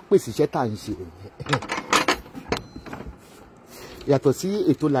tọ́lọ́run bá pèsè iṣẹ́ tá à ń ṣe yàtọ̀ sí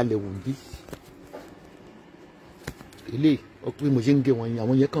ètò lálẹ́ wò bí ilé ọpẹ́ mo ṣe ń gé wọn yẹn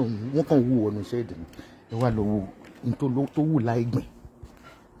àwọn yẹn wọ́n kàn wú ọ̀nà iṣẹ́ ìdùnnú ẹ wá lọ wo nítorí tó wù láì gbìn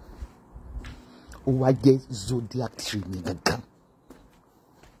ó wá jẹ́ zodiac tree ní gangan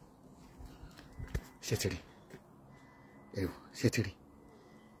Ṣẹtiri. Ṣẹtiri.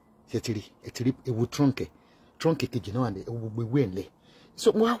 Ṣẹtiri. Ẹtiri ewu trunk kejì náà ande ewu gbogbo enle.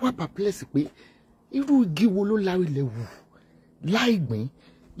 So mo wá perplex pé irú igi wo ló lárí le wù láì gbìn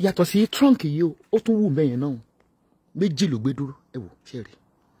yàtọ̀ sí trunk yìí ó tún wù mẹ́yẹn náà. Méjì ló gbé dúró ẹ wò ṣẹ́rí.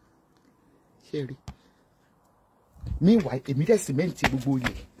 Meanwhile èmi dẹ̀ sìmẹ́ǹtì gbogbo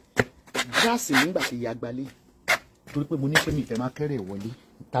yẹ gáàsì nígbà tí ìyá gbalé torí pé mo ní pé mi ìfẹ́ máa kẹ́rẹ̀ wọlé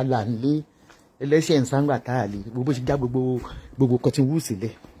tálà nílé ẹlẹ́ṣẹ̀ ń sáńgbà táyà lé gbogbo ṣe já gbogbo cotton wool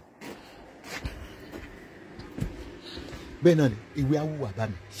sílẹ̀. Bẹ́ẹ̀ náà ni ìwé awúwà bá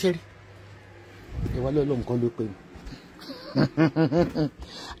mi ṣẹ́rí ẹ wá lọ́lọ́ nǹkan ló pé mi.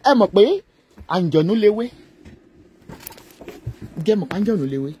 Ẹ mọ̀ pé àǹjọ̀nú léwé jẹ́ mọ̀ pé àǹjọ̀nú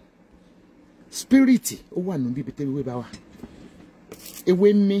léwé spirit ó wà nínú bíbi tẹ́wé bá wà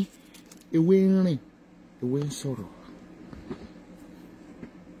ewé mí ewé ń rìn ewé ń sọ̀rọ̀.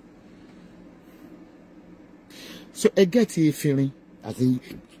 So ẹ gẹ́ẹ̀tì efirin àti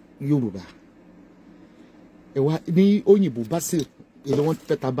Yorùbá ẹ wá ní òyìnbó basil èlò wọn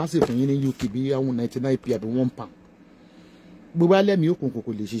fẹ́ ta basil fún yín ní UK bí àwọn 99p àbí £1 gbogbo alẹ́ mi òkùnkùn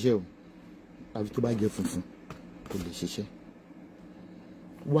kò lè ṣiṣẹ́ o àbí tó bá jẹ́ funfun kò lè ṣiṣẹ́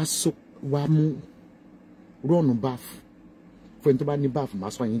wá mú rọ́ọ̀nù báàfù fún ẹni tó bá ní báàfù máa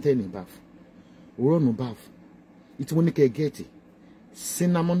sọ àyíntẹ́ ní báàfù rọ́ọ̀nù báàfù ìtí wọ́n ní kẹ́ gẹ́ẹ̀tì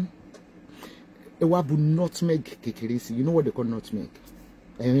cinnamon ẹ wá bu nutmeg kékeré sí you know what they call nutmeg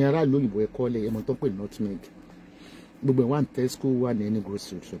ẹ̀yin ará lóyìnbó ẹ kọ́ lẹ̀ ẹ mọ̀ tó ń pè nutmeg gbogbo ẹ̀ wà ní Tesco wà ní any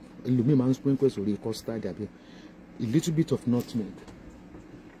grocery shop ẹlòmíì máa ń sprinkle sórí custard àbí a little bit of nutmeg.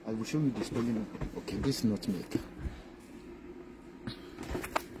 I will show you the spelling of okay this nutmeg.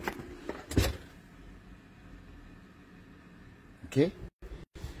 Okay,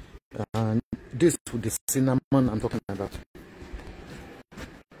 and this with the cinnamon I'm talking about.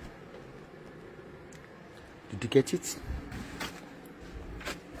 Did you get it?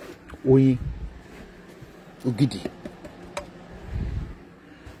 Oyin, ògidì.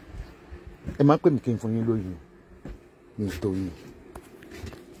 Ẹ máa pè mí kí n fún yín lóyún ní ìtòyìn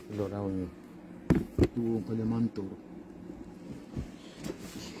lọ́ra oyin ìwọ nǹkan lè máa ń tọrọ.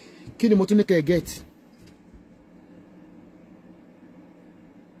 Kí ni mo tún ní kẹ́ ẹ gẹ́ẹ̀tì?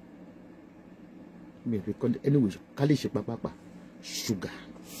 Mi ò rí kọ́ anyway ká lè ṣe pápápá ṣúgà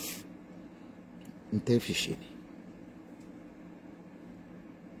ń tẹ́ fi ṣe ni.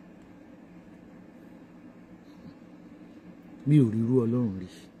 Mi ò rí irú Ọlọ́run rí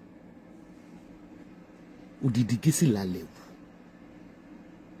odidi igi sì lálẹ́ wù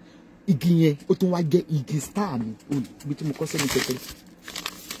igi yẹn ó tún wá jẹ́ igi star mi ibi tí mo kọ́ sẹ́ni kékeré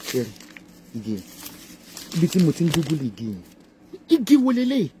ṣẹ́rí igi yẹn ibi tí mo ti ń google igi yẹn igi wo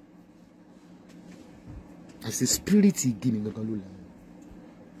lélẹ̀ àti spirit igi mi gangan ló lànà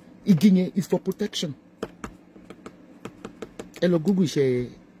igi yẹn is for protection ẹ lọ google iṣẹ́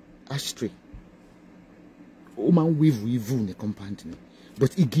ashtray ó máa ń wave evil ní compound ni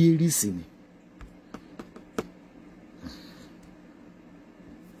but igi erisi ni.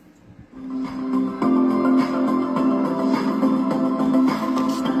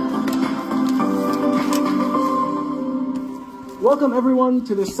 Welcome everyone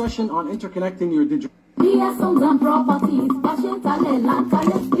to this session on interconnecting your digital. Yes, homes and properties, passion, talent, land,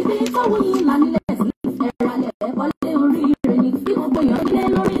 talent, giving it away, land, Yes,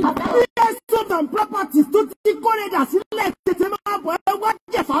 homes and properties, tó ti kórè dà sílẹ̀ tètè máa bọ̀ ẹ wá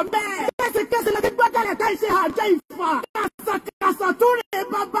jẹ̀fà bẹ́ẹ̀. Kẹ́sẹ̀kẹ́sẹ̀ lẹ́tí gbọ́dọ̀ ká ṣe àjẹ́ ìfà. Kàṣàkàṣà tó rè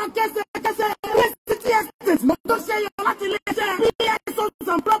bàbá kẹ́sẹ̀kẹ́sẹ̀. City Estate ló tó ṣe yọ láti lè ṣe. Yes, homes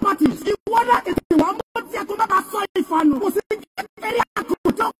and properties, ìwọ́dà tètè wà mọ́ tí ẹ tó bá bá sọ ìfànù. Kò sí kékeré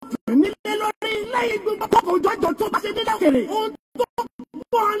àkójọ nílé lórí lẹ́yìn gbogbo kókò jọjọ tó bá ṣe nílẹ̀ òkèrè. Ohun tó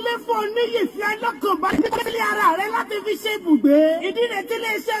pọ̀ lé fún ọ níyì fi ẹlọ́kàn bá nílé ara rẹ láti fi ṣe ibùgbé. Ìdí rẹ̀ tí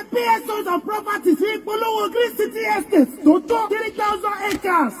lè ṣe PS Homes and Properties sí ìpolówó Green City Estate tó tó 3,000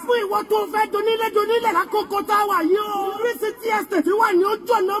 acres. Fún ìwọ tó fẹ́ donílẹ̀ lákòókò tá a wà yìí o. Green City Estate wà ní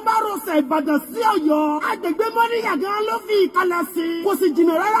ojú ọ̀nà márosẹ̀ Ìbàdàn sí Ọ̀yọ́. Agbègbè Mọ́níyà gan ló fi ìkàlẹ̀ sí. Kò sì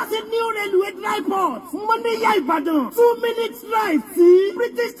jìnnà rárá sí New Railway Dry Port. Mọ́níyà Ìbàdàn 2 minutes drive sí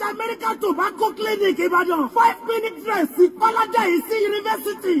British American Tobacco Clinic Ìbàdàn 5 minutes drive sí Kọ́lájà yìí sí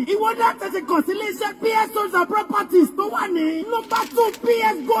University. Ìwọ́dà tẹ̀sí kàn sí iléeṣẹ́ PS Homes and Properties tó wà ní number 2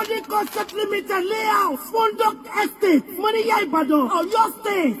 PS Golden Concept Limited Layout Fondok Estate Mọ́níyà Ìbàdàn Ọ̀yọ́ Ọ̀yọ́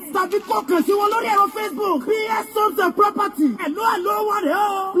State tàbí kó kàn sí wọn lórí ẹ̀rọ Facebook PS Homes and Property. Hello wọn rẹ̀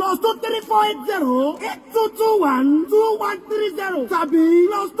o. +23480-8221-2130 tàbí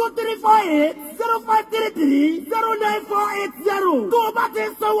 +23480-533-09480. Tó o bá ti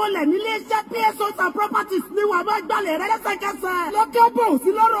sanwó lẹ̀ nílé iṣẹ́ PS Homes and Properties ni wàá máa gbalẹ̀ rẹ lẹ́sẹ̀kẹsẹ̀. Lọ́kẹ́ bò sí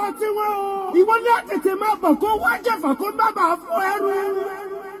lọ́rọ̀ tiwọn o. Ìwọ ní àtẹ̀tẹ̀ máa bọ̀ kó wá jẹ̀fà kó má bàa fún ẹrù.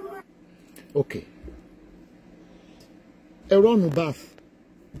 Okay. A run bath.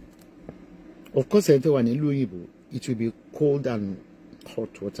 Of course, it will be cold and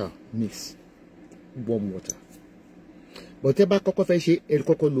hot water mix, warm water. But eba kọ́kọ́ fẹ́ ṣe ẹ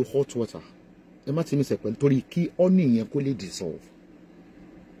kọ́kọ́ lo hot water. Ẹ má ti mi sepe torí kí honey yẹn kó lè dissolve.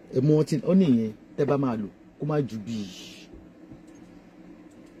 Ẹ mú ọtí honey yẹn tẹ́ bá máa lò kó má ju bí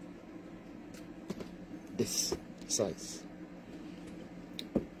this size.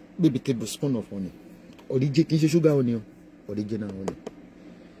 Maybe tablespoon of honey. Original kì í ṣe sugar honey o. Original honey.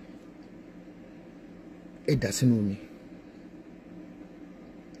 Ẹ dà sínú omi.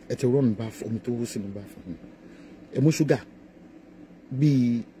 Ẹ ti run bath omi tó wú sínú bath. Ẹ mú sugar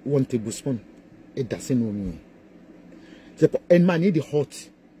bí 1 tablespoon. Ẹ dà sínú omi. And man need the hot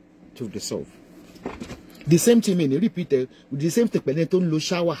to dissolve. The same thing mean repeat the same thing pẹ̀lú tó ń lo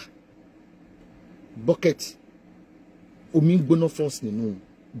shower bucket. Omi gbóná first nínú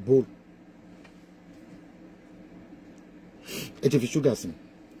bowl. Ẹ ti fi sugar sí.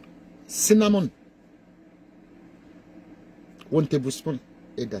 Cinnamon 1 tablespoon.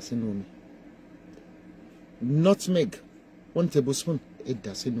 Ẹ dà sínú omi. Nutmeg 1 tablespoon. Ẹ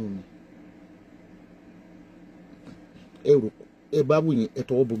dà sínú omi. Ẹ rò ẹ bá wù yín ẹ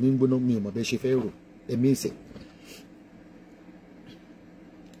tọwọ́ bọ mi gbóná mi ò mọ̀ bẹ́ẹ̀ ṣe fẹ́ rò ẹ mí ìsẹ̀.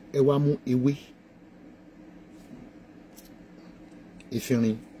 Ẹ wá mú ewé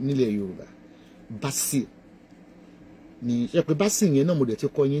ìfirin nílẹ̀ Yorùbá basil ni ṣe pé basil yẹn náà mo dẹ̀ ti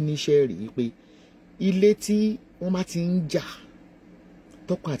kọ́ yín níṣẹ́ rí pé ilé tí wọ́n bá ti ń jà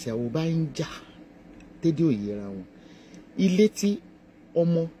tọkọ àti àwọn bá ń jà dédé òye ra wọn ilé tí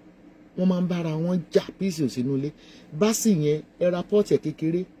ọmọ wọn máa ń bára wọn jà píìsì sínú ilé basil yẹn ẹ ra pọ́ọ̀tì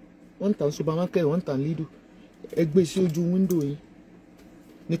kékeré wọ́n ń tà supermarket wọ́n ń tà Lidl ẹ gbé sí ojú wíńdò yín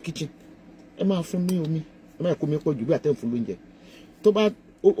ní kitchen ẹ máa fún ní omi ẹ máa kó mi pọ̀ jù bí àtẹ̀ ń fún lóúnjẹ tó bá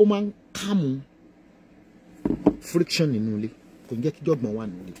ó máa ń kàmù friction nínú ilé kò ń jẹ́ kí jọ̀gbọ̀n wà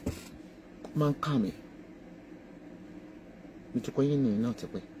nínú ilé ó máa ń kàmù nítorí yín nìyí náà ti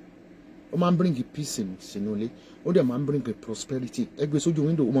pẹ́ ó máa ń bring peace sínú ilé ó dẹ̀ máa ń bring prosperity ẹ gbé sójú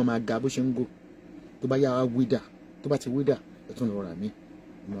window ó máa ga bó ṣe ń gò tó bá yára wídà tó bá ti wídà ẹ tún lọ rà mí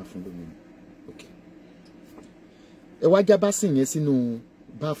ó máa fún lómi ok ẹ wá já basil yẹn sínú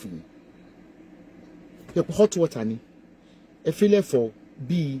báàfù yẹn ẹ pọ hot water ni ẹ fi lẹ̀ for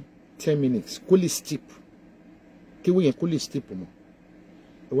bíi 10 minutes kó lè steep kéwé yẹn kó lè steep mọ́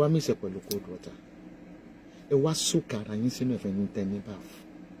ẹ wá mix ẹ pẹ̀lú cold water ẹ wá soak ara yín sínú ẹ̀fẹ̀ yín tẹ́ ní báàfù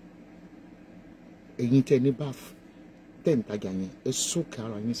ẹ̀yin tẹ́ ní báàfù tẹ́ ń tajà yẹn ẹ soak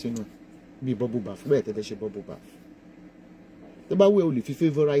ara yín sínú bíi bubble bath bẹ́ẹ̀ tẹ́ fẹ́ ṣe bubble bath tó bá wẹ̀ o lè fi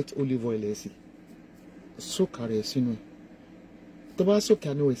favourite olive oil ẹ̀ sí soak ara ẹ̀ sínú ẹ̀ tó bá soak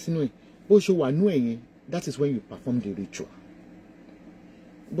ara ẹ̀ sínú ẹ̀ bó ṣe wà nú ẹ̀ yẹn that is when you perform the ritual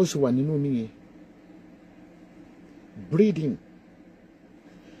bó ṣe wà nínú omi yẹn breathe in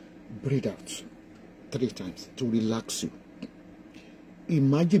breathe out 3 times to relax you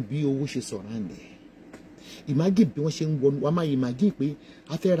imagine bí owó ṣe surround ẹ imagine bí wọ́n ṣe ń wọnú wọ́n máa imagine pé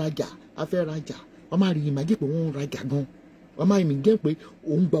a fẹ́ rajà wọ́n máa rí imagine pé wọ́n ń rajà gan wọ́n máa imagine pé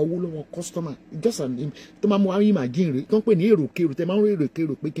òun gba owó lọ́wọ́ customer just an tó máa mú wá imagine rẹ̀ tó ń pè ní èròkèrò tẹ́ máa ń rí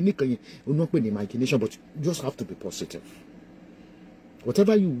èròkèrò pé kíní kan yẹn òun náà pè ní imagination but you just have to be positive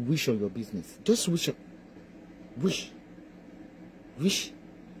whatever you wish on your business just wish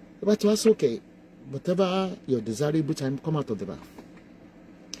but it's okay whatever your desirable time come out of the bath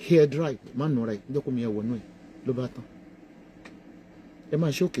hair dry man no right joko mi e wonu e ló bá tán ẹ máa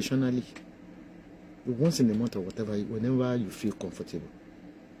ṣe occasionally once in a month or whatever whenever you feel comfortable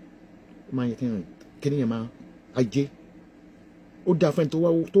máa yẹ kíni yẹn máa ajé ó dáa fún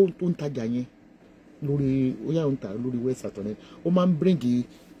ẹni tó ń tajà yẹn lórí ó yà ń ta lórí west àtọ̀nẹ́ ó máa ń bring the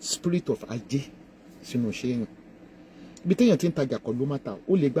spirit of ajé sínú ṣe yẹn bí téèyàn ti ń tajà kọ́ ló má ta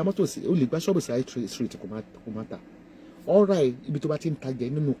ó lè gba mọ́tò sí ó lè gba ṣọ́ọ̀bù sí high street kò má ta ọ̀rẹ́ ibi tó bá ti ń tajà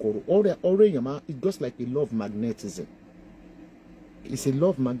nínú kòrò ọ̀rẹ́ èèyàn máa it's just like a law of magnetism it's a law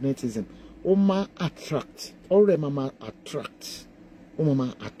of magnetism ó máa attract ọ̀rẹ́ máa attract ó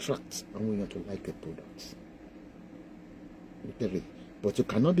máa attract àwọn èèyàn to like a product literally but you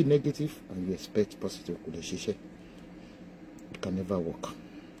cannot be negative and you expect positive kò lè ṣiṣẹ́ it can never work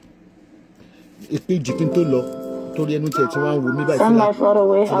ìpéjì kí n tó lọ tó Send my photo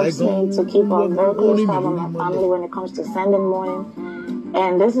away helps me to keep a very close tab on my family when it comes to sending money.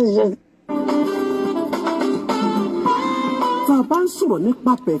 And this is just. tá a bá ń sọ̀rọ̀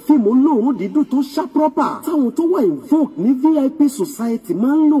nípa pẹ̀fíìmù olóòórùn dídùn tó ṣá proper táwọn tó wà invoke ní VIP society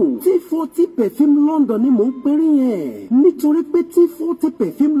máa ń lò T40 perfume London ni mò ń perí yẹn nítorí pé T40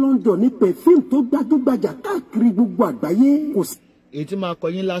 perfume London ni perfume tó gbajúgbajà káàkiri gbogbo àgbáyé kò sí. èyí tí máa kọ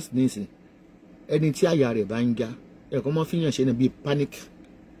yín last nísìn ẹni tí àyà rẹ̀ bá ń já ẹ̀kọ́ mọ́ fíyàn ṣe ní bíi panic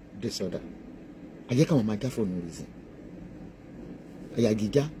disorder àjẹ́ káwọn máa já fóònù rẹ̀ sí àyà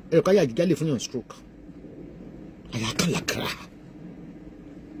gíga ẹ̀kọ́ àyà gíga lè fún yàn stroke.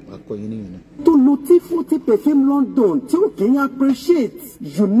 To lo T40 perfume London tí ó kì í appreciate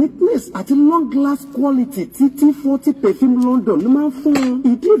uniqueness àti long last quality tí T40 perfume London ló máa ń fún un.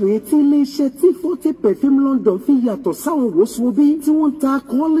 Ìdí rèé tí iléeṣẹ́ T40 perfume London fi yàtọ̀ sáwọn wòsùwòbí tí wọ́n ń ta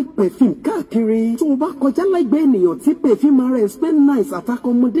alcoholic perfume káàkiri. Tó o bá kọjá lẹ́gbẹ̀ẹ́ ènìyàn tí perfume ara ẹ̀ smell nice àti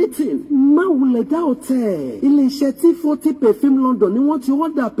accommodating má wulẹ̀ dá ọ̀tẹ̀. Iléeṣẹ́ T40 perfume London ni wọ́n ti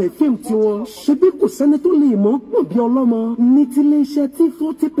order perfume tiwọn. Ṣebí kò sẹ́ni tó lè mọ̀ pọ̀ bí ọlọ́mọ ní ti iléeṣẹ́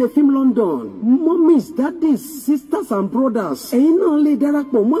T40 perfume London. Mummies, daddies, sisters and brothers. Ẹ̀yin náà lè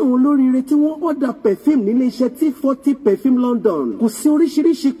darapọ̀ mọ́ àwọn olóríire tí wọ́n order perfume nílé iṣẹ́ T40 perfume London. Kò sí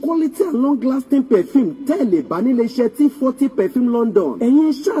oríṣiríṣi quality and long lasting perfume tẹ́lẹ̀ bá nílé iṣẹ́ T40 perfume London. Ẹ̀yin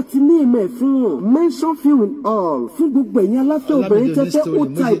iṣẹ́ àti ní ìmọ̀ fún wọn. Mention few in all. Fún gbogbo ẹ̀yin aláfẹ́ obìnrin tẹ́tẹ́ ó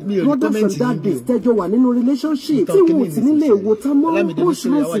type brothers and daddies tẹ́jọ wà nínú relationship. Tí wọ́n ti nílé ìwò tá mọ́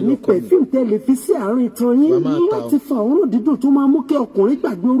oṣooṣù ní perfume tẹ́lẹ̀ fi sí àárín ìtàn yín. Láti fa òórùn dídùn tó máa mú kí ọkùnrin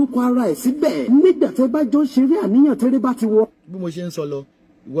gbàgbé orúkọ ara ẹ̀ síbẹ̀. Nígbà tẹ́ bá jọ ń ṣeré àníyàn tẹ́rẹ́ bá ti wọ. Bí mo ṣe ń sọ lọ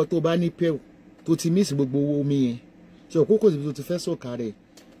ìwọ tó bá ní pẹ́ù tó ti mísì gbogbo omi yẹn ṣe òkókò síbi tó ti fẹ́ sọ̀ka rẹ̀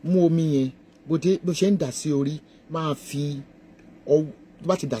mú omi yẹn bó ṣe ń dà sí orí máa fi ọwọ́ tó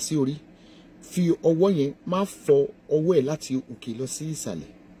bá ti dà sí orí fi ọwọ́ yẹn máa fọ ọwọ́ ẹ̀ láti òkè lọ sí ìsàlẹ̀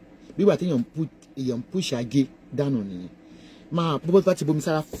bígbà tí èèyàn ń pùṣà gé dànù nìyẹn máa bó bá ti bomi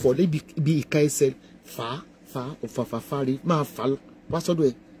sára fọ lébi ìka ẹsẹ̀ fà òfàfàfà rí máa fà wá sọ́dọ̀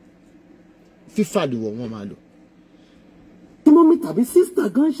ẹ̀ fífà lè wọ̀ wọ́n máa lò. Mọ́mí tàbí sísítà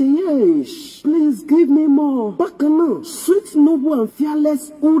gan ṣe yes please give me more. Bákan náà sweet noble and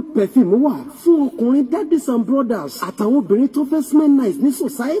fearless oud perfume wà fún ọkùnrin daddies and brothers àtàwọn obìnrin tó fẹ́ smell nice ní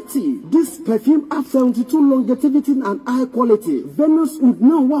society. This perfume have 72 longevity and high quality. Venus oud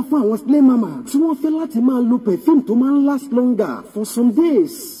náà wà fún àwọn slay mama tí wọ́n fẹ́ láti máa lo perfume tó máa ń last longer for some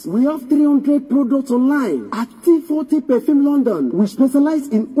days. We have 300 products online at T40 Perfume London. We specialize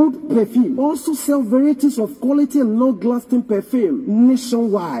in oud perfume. Also sell varieties of quality and long-lasting perfume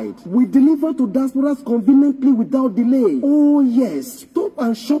nationwide. We deliver to diasporas conveniently without delay. Oh yes, stop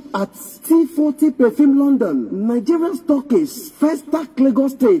and shop at T40 Perfume London. Nigerian stockist, Festac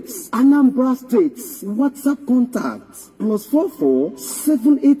Lagos States, Anambra States. WhatsApp contact +44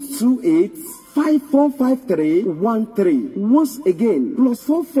 7828 545313. Once again,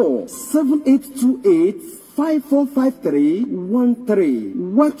 +44 7828 545313.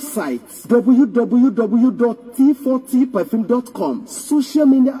 Website www.t40perfume.com. Social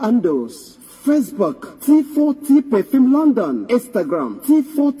media handles Facebook T40 Perfume London, Instagram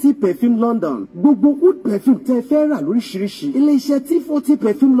T40 Perfume London. Gbogbo oud perfume tẹ́ fẹ́ rà lóríṣiríṣi. Ilé-iṣẹ́ T40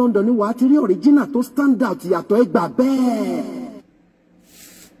 Perfume London ni wàá ti rí original tó stand out yàtọ̀ ẹ gbà bẹ́ẹ̀.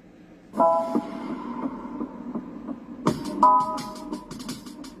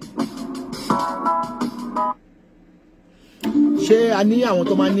 Ṣé a ní àwọn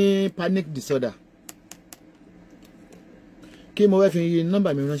tó máa ní panic disorder? Kí mo fẹ́ fi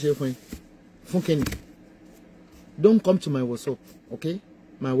nọ́mbà mi ránṣẹ́ fún Kenny. Don't come to my WhatsApp, okay?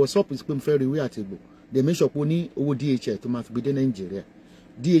 My WhatsApp is pé mo fẹ́ rí ìwé àti ìgbò. They make sure pé o ní owó DHL tó máa fi gbé dé Nàìjíríà.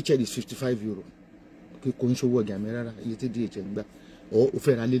 DHL is €55. Kò ń ṣòwò ọ̀gá mi rárá iye tí DHL gbà. Or o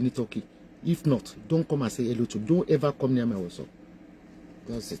fẹ́ ra lé ní Turkey. If not, don't come and say hello to. Don't ever come near my WhatsApp.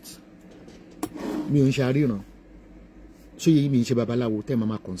 That's it. Mi ò ń ṣe àríran. So yìí mi ń ṣe babaláwo tẹ́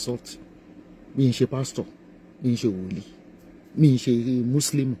mama consult. Mi ń ṣe pastor. Mi ń ṣe wòlíì. Mi ń ṣe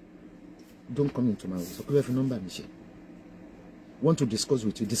Muslim. Don't come into my WhatsApp. Kí ló fi nọ́mbà mi ṣe? Want to discuss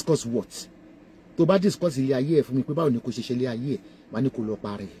with you. Discuss what? Tó bá discuss ilé ayé ẹ̀ fún mi pé báwo ni kò ṣe ṣe ilé ayé ẹ̀, màá ní kó lọ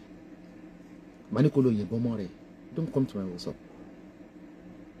parẹ́. Màá ní kó lọ yìnbọn mọ́ rẹ̀. Don't come to my WhatsApp.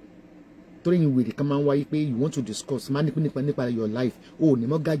 Torí yín wèrè kan máa ń wáyé pé you want to discuss máa ní nípa your life. O ò ní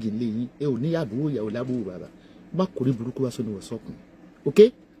mọ́ gàgì lé yín. O ò ní àbúrò ìyàwó lábúrò bàbá. Má kò rí burúkú wá sóní WhatsApp mi.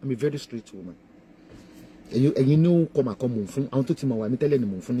 Okay? I'm a very straight woman. Ẹ̀yin ní ó kọ́ màá kọ́ mò ń fún. Àwọn tó ti mọ̀ wà mí tẹ́lẹ̀ ni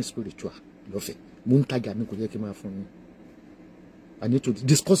mò ń fún ní spiritual lọ́fẹ̀ẹ́. Mò ń tajà mi kò yẹ kí n máa fún yín. I need to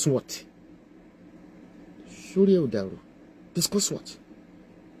discuss what? Sórí ẹ̀ ò dàrú. Discuss what?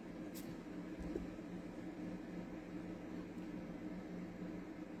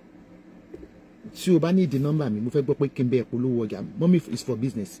 tí o bá ní ìdí nọ́mbà mi mo fẹ́ gbọ́ pé kí n bẹ polówó ọjà mommy is for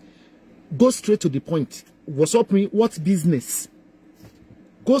business go straight to the point what's up me what business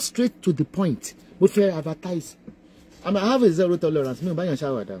go straight to the point mo fẹ́ advertise I have a zero tolerance mi ò bá yàn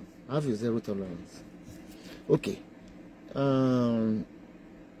ṣàwàdà I have a zero tolerance okay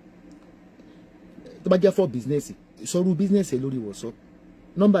tó bá jẹ́ for business sọ̀rọ̀ business ẹ lórí WhatsApp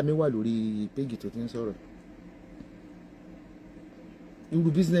nọ́mbà mi wà lórí page tó ti ń sọ̀rọ̀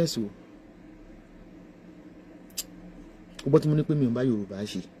irú business o gbọ́ tí mo ní pé mi ò bá Yorùbá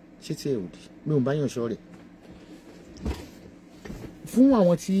ṣe tí ẹ ò di mi ò bá yàn ṣọ́ rẹ̀ fún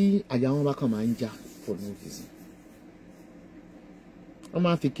àwọn tí àyà wọn bá kàn máa ń já for no reason wọ́n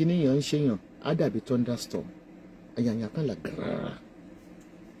máa ń fi kíní yàn ń ṣèyàn á dàbí thunderstorm àyàyàn kan là gàrà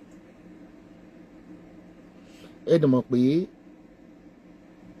ẹ dẹ̀ mọ̀ pé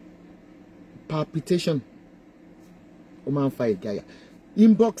palpitation ó máa ń fa ìgáyà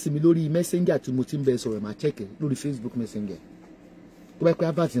inbox mi lórí messenger tí mo ti ń bẹ sọ̀rọ̀ máa check lórí Facebook messenger tó bá pẹ́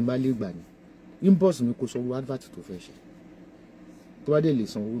advert ń bá lè gbà ní inbox mi kò sanwó advert tó fẹ́ ṣe tó bá dé lè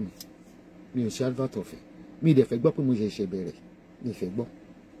sanwó mi ò ṣe advert ọ̀fẹ́ mi ì dẹ̀ fẹ́ gbọ́ pé mo ṣẹ̀ṣẹ̀ bẹ̀rẹ̀ mi ì fẹ́ gbọ́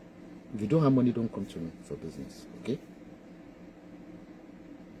if you don't have money don't come to me for business okay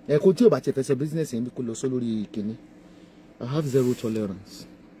ẹ̀kọ́ tí o bá ti fẹ́ ṣe business yẹn bí kò lọ sọ lórí ìkíní I have zero tolerance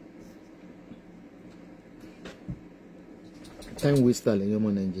time waster lẹ́yìn ọmọ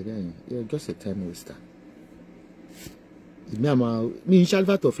Nàìjíríà yẹn you're just a time waster ìmí àmà mi ń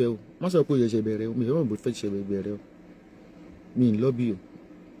ṣàlùfàtọ̀ fẹ́ o má sọ pé o yẹ ṣe bẹ̀rẹ̀ o mi ìfẹ́ mọ̀ bó fẹ́ ṣe bẹ̀rẹ̀ o mi ń lọ́bì o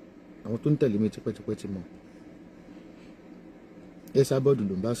àwọn tó ń tẹ̀lé mi tipẹ́tipẹ́ ti mọ̀ Esabod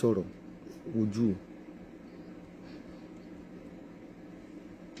ló ń bá sọ̀rọ̀ ojú o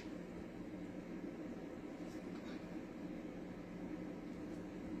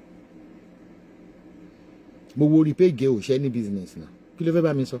mo wo rí page ò ṣe any business na kí ló fẹ́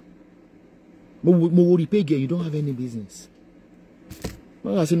bá mi sọ mo wo rí page you don't have any business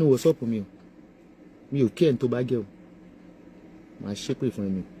wọ́n wá sínú WhatsApp mi ò kí ẹ̀ tó bá jẹ́ o màá ṣépè fún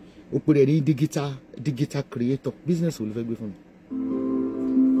mi o pè rẹ̀ ní digital creator business wo ló fẹ́ gbé fún mi.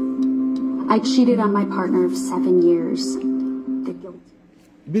 I cheated on my partner of 7 years. The guilt.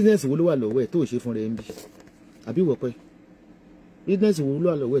 Business wo ló wà lọ́wọ́ ẹ̀ tó ṣe fún rẹ̀ ń bí àbí wọ́pẹ́ business wo ló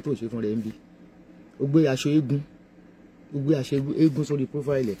wà lọ́wọ́ ẹ̀ tó ṣe fún rẹ̀ ń bí o gbé aṣọ eégún sórí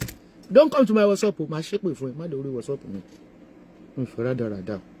profile ẹ̀ don't come to my WhatsApp o máa ṣépè fún ẹ má lórí WhatsApp mi mo fẹ́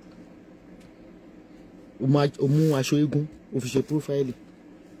rádaràda o mú aṣọ eégún o fi ṣe profile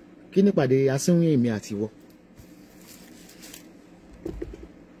kí ni pàdé asínwín èmi àti ìwọ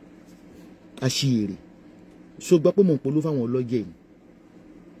aṣiyèrè so gbọ́ pé mò ń polówó fáwọn ọlọ́jẹ̀ yìí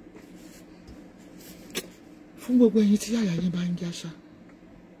fún gbogbo ẹ̀yin tí àyà yín bá ń jáṣá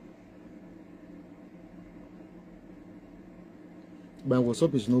my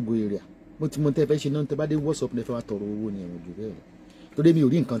WhatsApp is no go area mo ti mọ tẹ́ fẹ́ ṣe náà tẹ́ bá dé WhatsApp ní ẹ fẹ́ wá tọrọ owó ni ẹ̀rọ jù bẹ́ẹ̀ lọ torí mi ò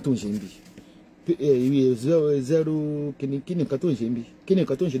rí nǹkan tó ń ṣe ń bì zero kí ni nǹkan tó ń ṣe ń bì kí ni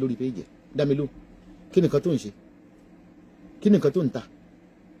nǹkan tó ń ṣe lórí péjì dá mi lóhùn kí ni nǹkan tó ń ṣe kí ni nǹkan tó ń ta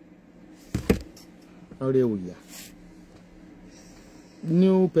ọ̀rẹ́ òyà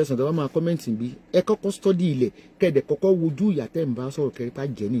new person tó bá máa comment bí ẹ kọ́kọ́ study ilẹ̀ kẹ́ẹ̀dẹ̀ kọ́kọ́ wojú ìyá tẹ́ ń bá sọ̀rọ̀ kẹrìpá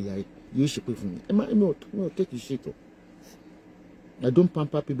jẹ́ níyà yóò ṣe pé fún mi ẹ má mi ò take shit o I don't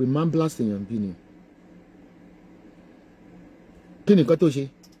pamper people man blast èèyàn bí ni kí ni nǹkan tó ṣe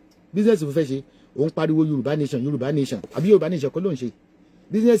business wo fẹ́ ṣe òun pariwo Yorùbá nation àbí Yorùbá nation kọ́ ló ń ṣe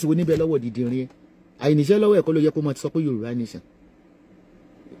business wo níbẹ̀ lọ́wọ́ dídì rin àìníṣẹ́ lọ́wọ́ ẹ̀kọ́ ló yẹ kó máa ti sọ pé Yorùbá nation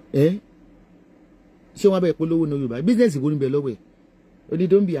ṣé wọn bẹ polówó ní Yorùbá business wo níbẹ̀ lọ́wọ́ ẹ̀ ó ní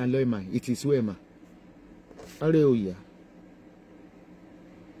don't be an lawyer man it is well man ọ̀rẹ́ òyà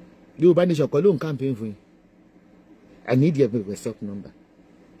Yorùbá nation kọ́ ló ń campaign fún yín I need your WhatsApp number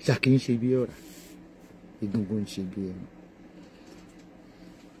ṣàkí ń ṣe bí ọ̀rà egungun ń ṣe bí ẹnu.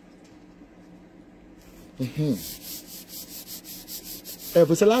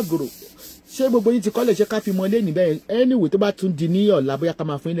 Bùsọ́lá gòrò ṣé gbogbo yín ti kọ́lẹ̀ ṣe ká fi mọ ilé níbẹ̀ anyway tó bá tún di ní ọ̀la bóyá ká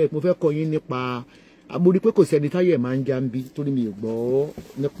máa fún ilé mo fẹ́ kọ́ yín nípa mo rí pé kò sẹ́ni táyẹ̀ máa ń já ń bí torí mi ò gbọ́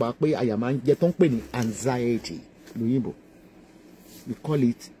nípa pé àyà máa ń jẹ tó ń pè ní anxiety lóyìnbó we call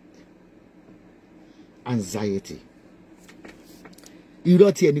it anxiety.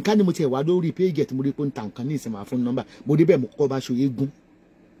 Irọ́ tiẹ̀ ní ká ní mo tiẹ̀ wá lórí péjì tí mo rí pé ń ta nǹkan ní ìsinmi fún nọ́mbà mo débẹ̀ mo kọ́ bá aṣọ eégún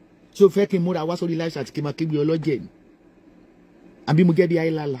tí o fẹ́ kí n múra wá sórí láìsí àti kí n máa kéwì ọlọ́jẹ̀ ni àbí mo jẹ́ bí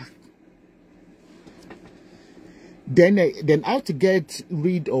ayélálá. Then how to get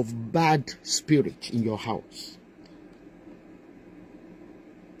rid of bad spirit in your house.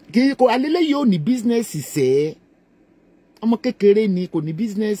 Kí kò alẹ́lẹ́ yóò ní bísínẹ́sì sẹ́ ọmọ kékeré ni kò ní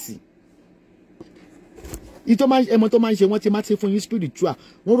bísínẹ́sì ìtọ́ máa ẹmọ tó máa ń ṣe wọ́n ti máa ti fún yín spiritual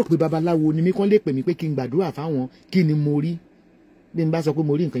wọ́n rò pé babaláwo ni mí kán lè pè mí pé kí n gbàdúrà fáwọn kí ni mo rí bí n bá sọ pé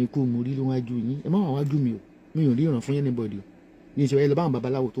mo rí nǹkan ikú mo rí lówájú yín ẹ má wà wájú mi o mi ò rí ìràn fún anybody o ní ìṣòro ẹ lọ báwọn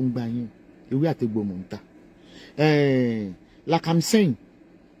babaláwo tó ń gbá yín ewé àtegbò mò ń ta like I'm saying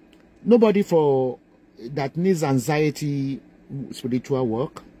nobody for that needs anxiety spiritual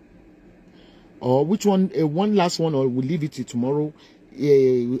work or which one one last one or we'll leave it to tomorrow.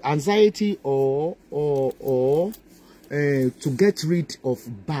 Anxiety or to get rid of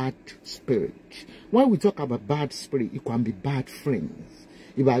bad spirit. When we talk about bad spirit, it can be bad friends.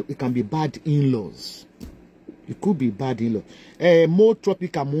 It can be bad in-laws. It could be bad in-laws. More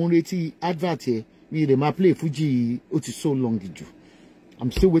tropical, more reti advert here. We dey ma play Fuji. It is so long, did you?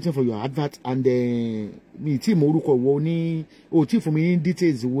 I'm still waiting for your advert and me ti mo orúkọ wo ni o ti fún mi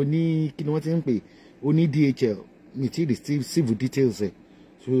details wo ni kí ni wọ́n ti ń pè o ní DHL. Me to receive details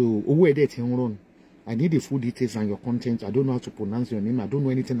so owó ẹ̀dẹ̀ ti ń run. I need the full details and your content. I don't know how to pronounce your name. I don't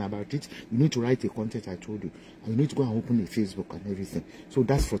know anything about it. You need to write the content I told you. And you need to go and open a Facebook and everything. So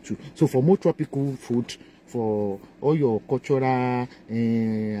that's for two. So for more tropical food, for all your cultural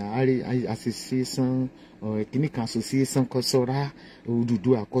association or clinic association kosora,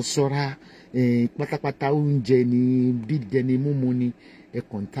 Odùduwà kosora, pátápátá oúnjẹ ni dídẹ ni mímu ni ẹ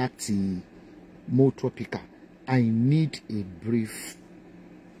contact More Tropical. I need a brief.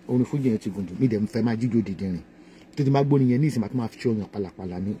 Only for you to go to me them for my video didn't. To the magboni yen is mat ma fi show yan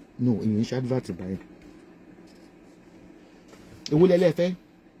palapala ni. No, you should advert by. E wo lele fe?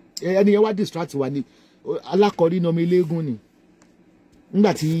 Ẹni yẹn wá distract wa ni. Alakori no mi legun ni.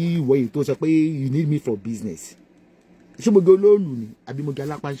 Nígbà tí ìwọ yìí tó sọ pé you need me for business. Ṣé mo ge olóòlù ni àbí mo ge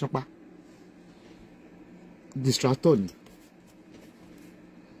alápá nṣánpá? Distractor ni.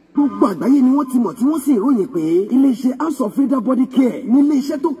 Gbogbo àgbáyé ni wọ́n ti mọ̀ tí wọ́n sì ròyìn pé iléeṣẹ́ House of Freedom Body Care ní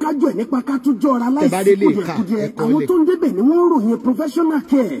iléeṣẹ́ tó kájọ ẹ̀ nípa ká tún jọra láìsí kùdìẹ̀kùdìẹ̀. Àwọn tó ń débẹ̀ ni wọ́n ròyìn professional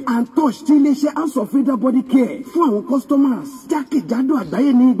care and touch tí iléeṣẹ́ House of Freedom Body Care fún àwọn customers. Jákèjádò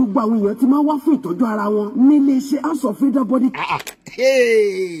àgbáyé ni gbogbo àwọn èèyàn ti máa wá fún ìtọ́jú ara wọn ní iléeṣẹ́ House of Freedom Body Care.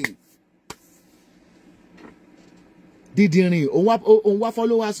 Dídìrín òun wá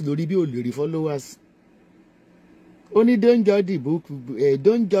followers lórí bí ò lè rí followers. Only don't judge the book.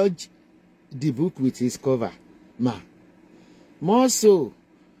 Don't judge the book with its cover, ma. More so,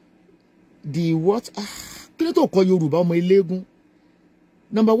 the what? Kí ló tó kọ Yorùbá ọmọ eléégún?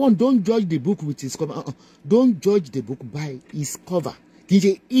 Number one, don't judge the book with its cover. Don't judge the book by its cover. Kì í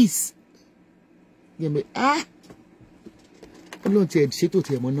ṣe is. Ọlọ́run ti ẹ̀ ṣètò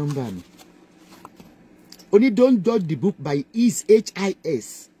tí ẹ̀ mọ nọ́mbà mi. Only don't judge the book by his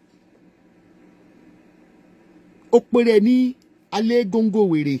HIS. Ó pèrè ní alẹ́ góńgó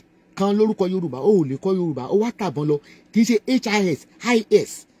wèrè kan lórúkọ Yorùbá ó lè kọ Yorùbá ó wá tàbọn lọ kì í ṣe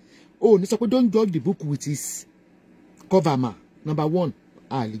HIS ó ní sọ pé don't judge the book with its cover ma. Number one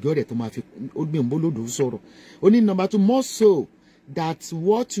àlejò rẹ̀ tó máa fi ó gbé òǹbólódò sọ̀rọ̀ ó ní number two more so that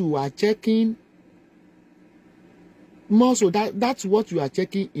what you are checking more so that's what you are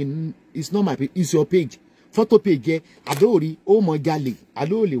checking in is not my page is your page photo page yẹ àdóòrí ó mọ jalè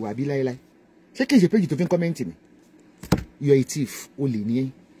àdóòlè wà bí láéláé ṣé kì í ṣe page tó fi ń kọ́mẹ́ǹtì mi. You are a thief.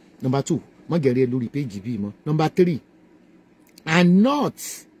 Only. Number two, ma get lórí page bí mo. Number three, I'm not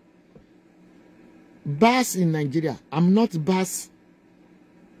bass in Nigeria. I'm not bass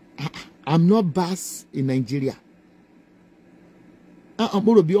in Nigeria.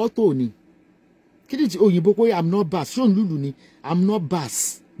 Mo rò bí auto ni. Kí ni òyìnbó pé I'm not bass. Ṣé lulu ni? I'm not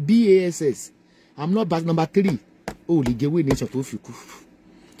bass. BASS. I'm not bass. Number three, ó lè jẹ́wé nation tó fi kú.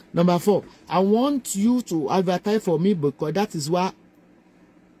 Number four, I want you to advertise for me because that is why.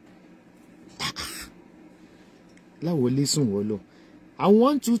 I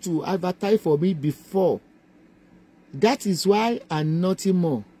want you to advertise for me before. That is why and nothing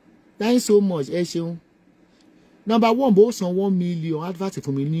more. Thanks so much, Esheun. Number one, bó san 1 million advert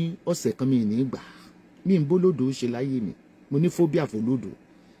for me ní ọ̀sẹ̀ kan mi ní gbà. Mi ń bólódò ṣe láyé mi. Mo ní phobia fólódò.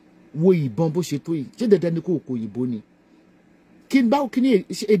 Wo ìbọn bó ṣe tó yìí. Ṣé dandan ni kò kó ìbọn ni? Kí ni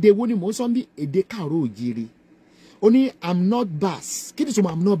èdè wo ni mò ń sọ bí èdè Káàárọ̀ Oòjíire. Ó ní I'm not bass. Kí ni sọ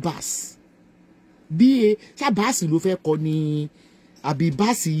I'm not bass? Bí ṣá bass ló fẹ́ kọ ni àbí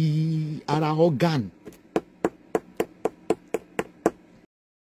bass ara organ.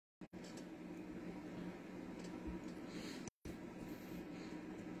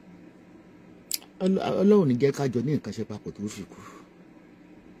 Ọlọ́run ní jẹ́ ká jọ ní nǹkan ṣe papọ̀ tó fi kú.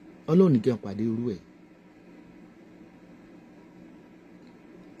 Ọlọ́run ní jẹ́ pàdé irú ẹ̀.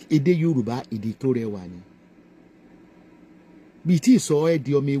 Èdè Yorùbá èdè tó rẹwà ni. Bí tí sọ ẹ́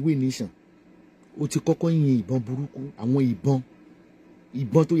di ọmọ ewé nation. Ó ti kọ́kọ́ yin ìbọn burúkú, àwọn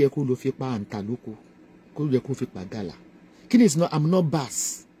ìbọn tó yẹ kó lọ fi pa àǹtà lóko. kó yẹ kó fi pàgàlà. Kí ni is not, I'm not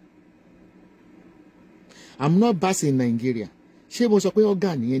bass. I'm not bass in Nigeria. Ṣé mo sọ pé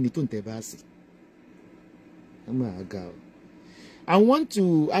ọ̀gá nìyẹn ni tó ń tẹ bass? I'm a girl. I want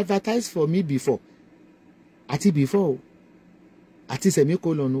to advertise for me before. Àti before. Àti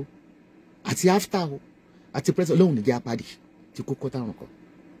semicolon. Àti after. Àti present. Lóhùn ní jẹ́ apádi. Ti kókó táwọn kan.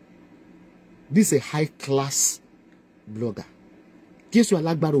 This is a high class blogger. Jésù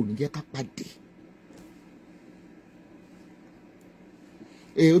alágbára ò ní jẹ́ ká pàdé.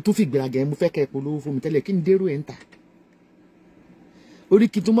 O tún fi ìgbéraga ẹ̀ mo fẹ́ kẹ́ ẹ polówó fún mi tẹ́lẹ̀ kí n dérò ẹ̀ ń tà. Orí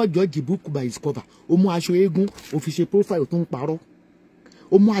kí n tún mọ̀ judge book by his cover. O mú aṣọ eégún, o fi ṣe profile tó ń parọ́.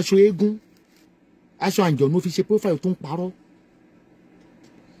 O mú aṣọ eégún, aṣọ àǹjọ̀nú o fi ṣe profile tó ń parọ́.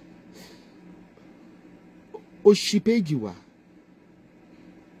 O ṣí péjì wá.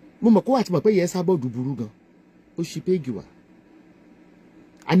 Mo mọ̀ kó wà tí mo pé yẹ Esabod burú gan. O ṣí péjì wá.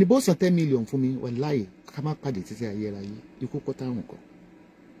 Àní bó san 10 million fún mi wàláhì ká má pàdé títí ayérayé ikú kọ́tà àrùn kan.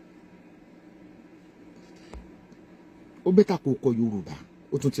 Ó bẹ́tà kó kọ Yorùbá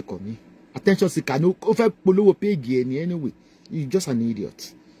ó tún ti kọ̀ mí. Attention seeker ni ó fẹ́ polówó péjì ẹ̀ ní anyway you just an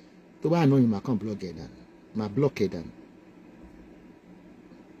idiot. Tó bá àná yìí máa kàn blog ẹ̀ dànù máa block ẹ̀ dànù.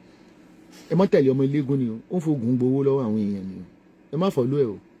 Ẹ mọ́ tẹ̀lé ọmọ ilégún ni o ó ń fògùn gbowó lọ́wọ́ àwọn èèyàn ni o ẹ má fọ́lú ẹ̀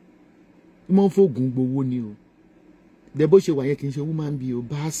o ẹ mọ́ ń fògùn gbowó ni o. Dẹ̀ bó ṣe wà yẹn kì í ṣe woman bí o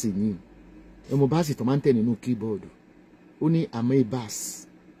báàsì ni ọmọ báàsì tó máa ń tẹ̀ nínú keyboard ó ní àmọ́ bass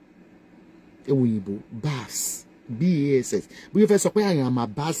ewu òyìnbó bass bass bí ó fẹ́ sọ pé àyàn àmà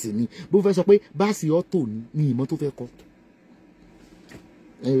báàsì ni bí ó fẹ́ sọ pé báàsì ọ̀tọ̀ ni ìmọ̀ tó fẹ́ kọ́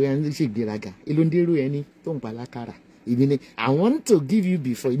ẹ̀rọ ẹni ṣe ìgbéraga elóńdéró ẹni tó ń pa lákàrà èmi ni I want to give you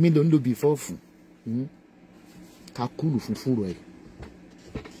before èmi ló ń lo before fún ká kúlù fún fúrò ẹ̀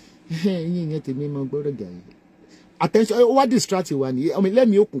ẹ̀yìn yẹn tèmi máa gbọ́dọ̀ gà yìí. Attention, what distract wa ni? I mean, let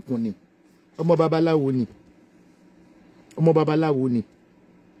me òkùnkùn ni. Ọmọ babaláwo ni. Ọmọ babaláwo ni.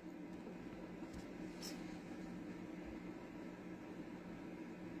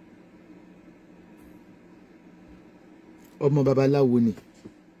 Ọmọ babaláwo ni.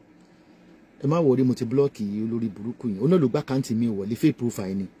 Ẹ má worry mo ti blọ́ọ̀kì olórí burúkú yẹn. Oná ló gbà àkáǹtì mi wọlé fake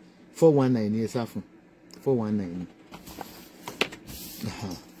profile ni. 419 ni ẹ sá fún. 419 ni.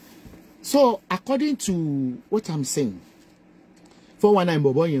 So, according to what I'm saying, 419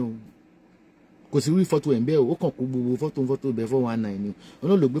 bọ̀bọ̀ yẹn o, kò sí rí fọ́tò ẹ̀ ń bẹ́ o, ó kàn kó gbogbo fọ́tò bẹ́ẹ̀ 419 ni o,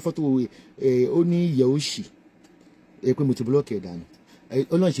 ọ̀nà ló gbé fọ́tò ó ní ìyẹ̀ òṣì, pé mo ti búlọ́ọ̀kì ẹ̀ dànù,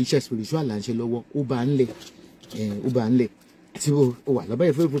 ọlọ́run ṣe iṣẹ́ spiritual là ń ṣe lọ́wọ́, ó bá ń lẹ̀, tí ó wà lábẹ́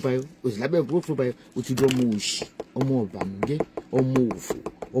ìfẹ́ profile, ó sì lábẹ́ ìfẹ́ profile, ó ti di ọmọ òṣì, ọmọ ọ̀bànújẹ́, ọmọ òfò,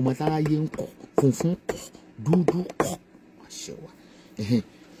 ọmọ táráyé ń kọ̀, funfun kọ̀, dúdú kọ̀, àṣẹ wa.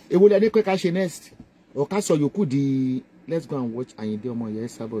 Èwo lẹ ní pé ká ṣe next or ká sọ yòókù di let's go and watch Àyìndé ọmọ ìyá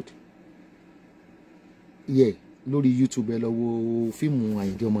Esabod lórí YouTube ẹ lọ wo fíìmù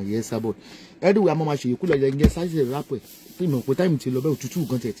Àyìndé ọmọ ìyá Esabod anyway àmọ́ máa ṣe yòókù lọ yẹn sáré rápẹ̀ fíìmù pé táìmù ti lọ bẹ́ẹ̀ òtútù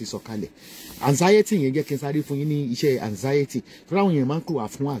gan tẹ̀ ti sọ kalẹ̀ anxiety yẹn jẹ́ kí n sáré fún yín ní iṣẹ́ anxiety tó láwọn yẹn máa ń pè wá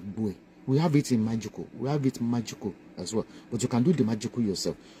fún àgbo ẹ̀ we have it magical as well but you can do the magical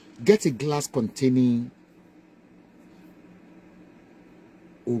yourself get a glass containing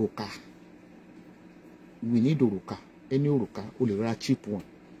òrùka we need òrùka any òrùka o lè ra cheap one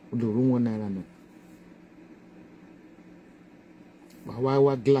o lè rú £1 náà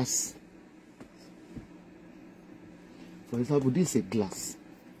wá glass for example this is a glass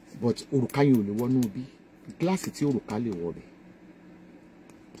but òrùka yẹn ò lè wọnú bí glass tí òrùka lè wọ rẹ̀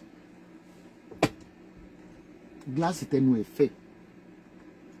glass tẹnu ẹ̀ fẹ̀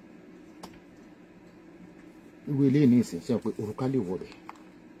ìwé ilé ní ìsìn sọ pé òrùka lè wọ rẹ̀.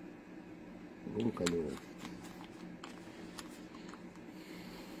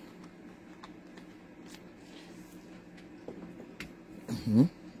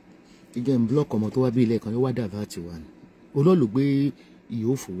 Ìjẹ́ ń blọ́ọ̀kì ọmọ tó wá bí ilé kan yóò wá dàbá ti wà ní olóòlùgbé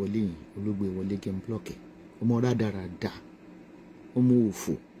ìyóòfò wọlé yìí olóògbé wọlé gẹ́ ń blọ́ọ̀kì ọmọ rádaràda ọmọ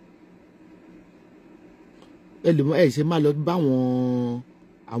òfò ẹ ṣe máa lọ bá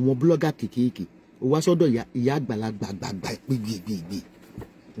àwọn blọ́gà kéékèèké ó wá sọ́dọ̀ ìyá àgbàlagbà gbàgbà gbégbégbé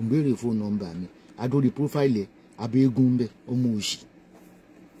ń béèrè fóònù nọ́mbà mi adórí profile abẹ́ẹ́gún ń bẹ ọmọ òṣì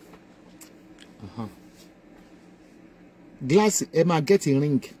glass ẹ máa get a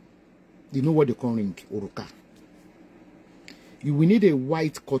ring you know what they call ring òrùka you will need a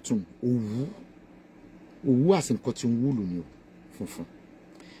white cotton òwú as in cotton wool ni o funfun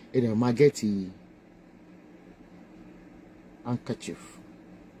ẹ dẹ̀ máa get a handkerchief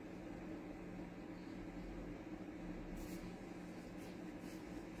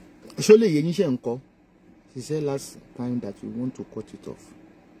ṣó lè yẹ yín ṣe nǹkan she said last time that you want to cut it off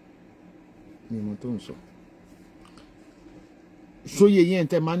ni mo tó ń sọ. ṣóyè yẹn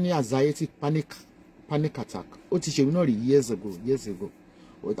tẹ́ máa ní anxiety panic attack ó ti ṣe náà rí years ago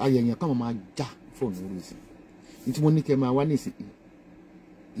ayẹyẹ kan máa já fóònù orí sí ní tí mo ní kẹ́ máa wá ní ìsìn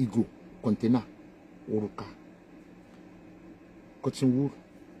ìgò container òrùka cotton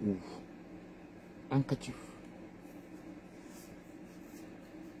wool handkerchief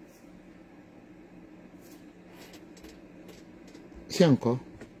ṣé nǹkan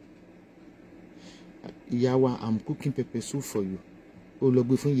ìyá wa I'm cooking pepper soup for you ó lọ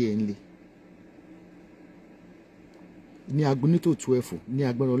gbé fún yẹn lé ní aago nítò 12 ní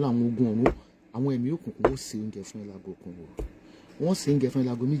agbára ọlọ́ àwọn ogun ọ̀run àwọn ẹ̀mí òkùnkùn ó ṣe oúnjẹ fún ẹlágo kan òru wọ́n ṣe oúnjẹ fún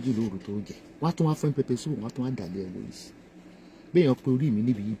ẹlágo méjì lóru tó jẹ wọ́n á tún wá fún pepper soup wọ́n á tún wá dàlẹ́ ẹ lórí béèyàn pé orí mi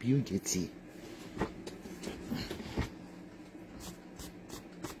níbi ibi yóò jẹ tiẹ̀.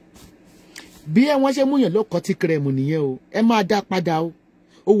 bí ẹ wọ́n ṣe múyàn lọ́kọ̀ tí kẹrẹ̀mù nìyẹn o ẹ máa dá padà o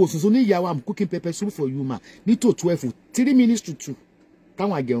owó sùnsùn ní ìyàwó I'm cooking pepper soup for you ma ní tò 12 3 minutes to 2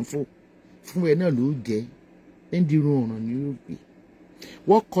 táwọn àjẹun fún ẹ náà ló jẹ ẹndí irun ọ̀ràn ní yóò gbé.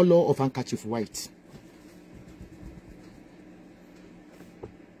 What color of handkerchief? White.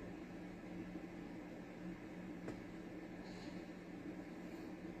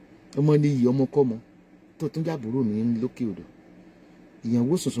 ọmọ ní iyì ọmọ kọ́mọ tó tún jábùrú mi lókè odò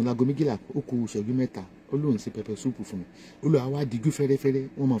ìyàwó sùnsùn láago méjìlá ó kù ìṣẹ́jú mẹ́ta ó lóun ṣe pẹpẹ súùpù fún mi ó lọ àwa dijú fẹ́rẹ́fẹ́rẹ́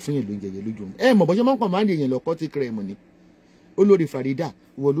wọ́n máa fún yẹn ló ń jẹyẹ lójú ọmọ ẹ mọ̀ bọ́jọ́ máa ń pọ̀ máa ń di èèyàn lọ́kọ́ tí kẹrẹ̀ mọ̀ ni olórí Farida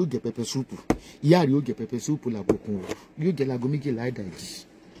wọ́n ló jẹ pẹpẹ súùpù ìyá rẹ̀ ó jẹ pẹpẹ súùpù làbòkun o yóò jẹ láago méjìlá ìdajì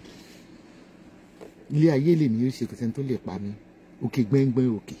ilé ayé lè ní ó ṣe kìsẹ́ni tó lè pa mí òkè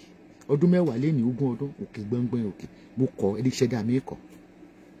gbẹ́ngbẹ́ng òkè ọdún mẹ́wàá lé ní 20 ọdún òkè gbẹ́ngbẹ́ng òkè mo kọ́ ẹni ṣẹ́dá mi kọ́.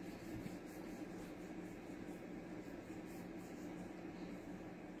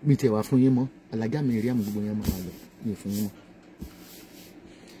 mi tẹ̀ wá fún yín mọ́ alájà mi rí àmọ́ gbogbo yẹn máa lọ mi ò fún yín mọ́.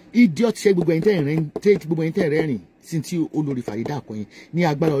 idiot ṣe gbogbo ẹ̀yin tẹ́ rẹ́rìn sí ti olórí Farida akọyin ní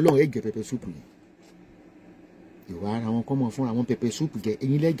agbára Ọlọ́run ẹ jẹ pẹpẹ súùpù yẹn ìwà ara wọn kọ́ mọ̀ fún àwọn pẹpẹ súùpù jẹ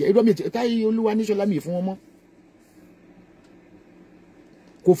ẹ̀yin lẹ́jẹ̀ irọ́ mi táyé olúwa níṣọ́lá mi fún wọn mọ́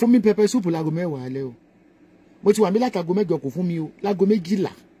kò fún mi pẹpẹ súùpù láago 10 alẹ́ o mo ti wà mí látago 8 kò fún mi o láago 12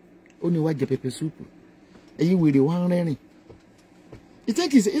 ó ní wá jẹ pẹpẹ súùpù ẹ̀yin wèrè wá ń rẹ́rìn. You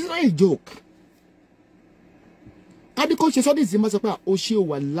think it's not a joke. Kábí kó ṣe sọ́dí ìsinmi sọ pé ó ṣe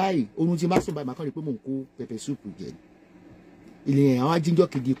wà láì orun tí má sùn báyìí máa rí pé mò ń kó pẹpẹ súùpù jẹ. Ilé yẹn àwọn ajíjọ́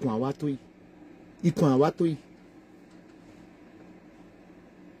kejì ikùn àwa tó yìí. Ikùn àwa tó yìí.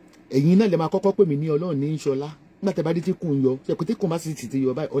 Ẹ̀yin náà lè máa kọ́kọ́ pè mí ní Ọlọ́run ní Ṣọlá. Nígbà tẹ́ bá dé tí kùn yọ. Ṣé kò tí kùn bá sì ti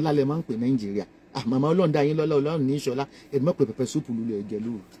yọ báyìí ọlá lẹ máa ń pè Nàìjíríà. Màmá Ọlọ́run dá yín lọ́lá Ọlọ́run ní Ṣọlá. Ẹ̀dùn mọ́ pẹpẹ súùpù lulẹ̀ ẹ̀jẹ̀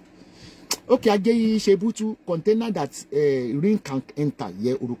lóru. Okay, Ajeyi Shebutu container that ring can enter.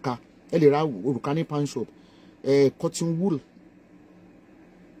 Yeah, òrùka. Ẹ lè ra òrùka ní pan shop. Cotton wool.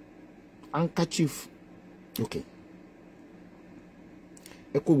 Handkerchief. Okay.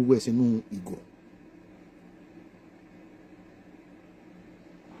 Ẹ kó gbogbo ẹ̀ sínú ìgò.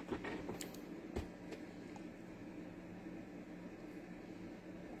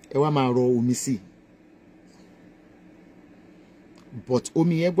 Ẹ wá máa rọ omi sí. But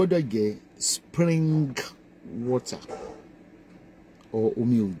omi yẹn gbọ́dọ̀ jẹ́ spring water or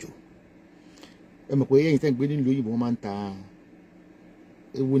omi òjò. Ẹ mọ̀ pé ẹ̀yin tẹ́ ń gbé nílùú òyìnbó wọ́n máa ń ta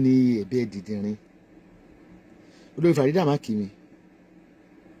ewu ní ẹ̀bẹ́ dídìrín. Olórí Farida má kì mí.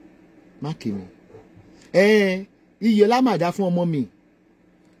 Iyọ̀ lámàdá fún ọmọ mi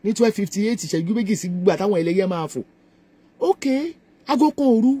ní 12:58 ìṣẹ́jú méjì sí gbígbà táwọn ẹlẹ́yẹ máa fò. Okay, aago kan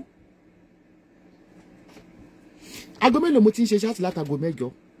òru. Aago mélòó mo ti ń ṣe ṣáàtì látago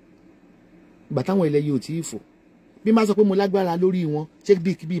 8 ìgbà táwọn ẹlẹ́yẹ ò tí ì fò bí má sọ pé mo lágbára lórí wọn ṣé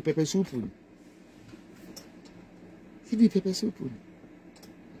bí pẹpẹ súùpù ni ṣé bí pẹpẹ súùpù ni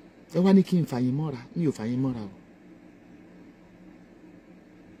ẹ wá ní kí n fàyín mọ́ra mi ò fàyín mọ́ra o.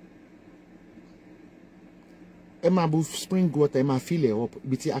 Ẹ máa bu spring water ẹ máa fill ẹ̀ up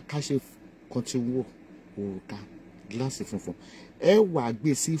ibi tí akáṣe kan ti wọ̀ òrùka gíláàsì funfun ẹ wà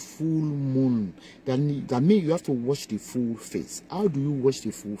gbé sí full moon that means you have to wash the full face. How do you wash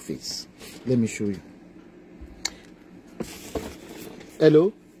the full face? Let me show you.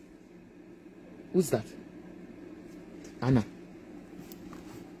 Hello, who's that? Anna.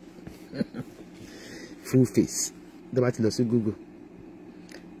 Full face. Dabati lọ sí Google.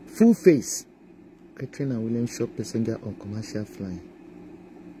 Full face. Katrina Williams shop passenger on commercial flying.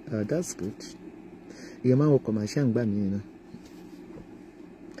 That's good. Ìyẹn máa wọ commercial ń gbà mí náà.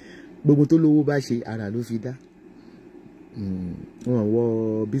 Gbogbo tó lówó bá ṣe ara ló fi dá. Wọ́n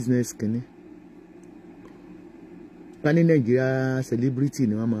wọ business kìíní. Ká ní Nàìjíríà celebrity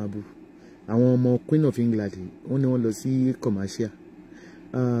ni wọ́n máa bú. Àwọn ọmọ Queen of England wọ́n ní wọ́n lọ sí commercial.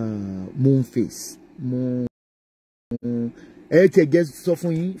 Moon face. ẹ tẹ̀ jẹ́ sọ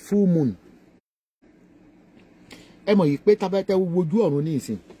fún yín full moon ẹ mọ̀ yìí pé tábẹ́tẹ́ wojú ọ̀run ní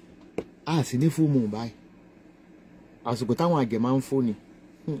ìsìn a sì ní full moon báyìí àsìkò táwọn àgbẹ̀ máa ń fó ni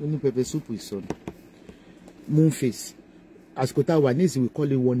ní pepper soup ìsọ̀nù moon face àsìkò táwọn wà ní ìsìn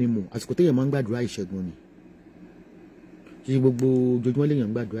ìkọ́lé wọ ni mò àsìkò téèyàn máa ń gbàdúrà ìṣẹ́gun ni ṣe gbogbo ojoojúmọ́ léèyàn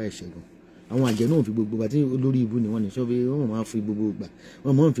ń gbàdúrà ìṣẹ́gun àwọn àjẹ́ náà fi gbogbo àti olórí ibu ni wọ́n ní sọ́fẹ́ wọ́n máa fi gbogbo ìgbà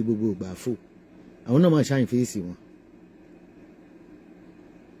wọ́n máa ń fi gbogbo ìgbà fò àwọn náà máa ṣáàyìn fèsì wọn.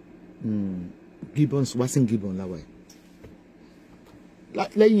 Gibbons Watson Gibbon láwa ẹ̀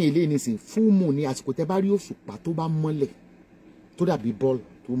lẹ́yìn èlé nísìn fún mù ní àsìkò tẹ́ bá rí òṣùpá tó bá mọ́lẹ̀ tó dàbí bọ́ọ̀lù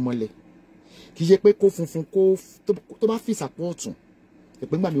tó mọ́lẹ̀ kì í ṣe pé kó funfun kó tó bá fi sàpọ̀ ọ̀tún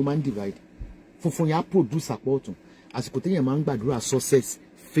ẹ̀pẹ́ ńgbà mi ó máa ń divide funfun yẹn á produce sàpọ̀ ọ̀tún àsìkò téèyàn máa ń gbàdúrà success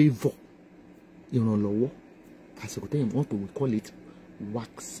favour ìrànlọ́wọ́ àsìkò téèyàn wọ́n pè we call it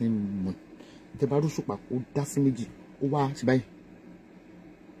waxing moon tẹ́ bá rí òṣùpá kó dá sí méjì ó wá sí báyìí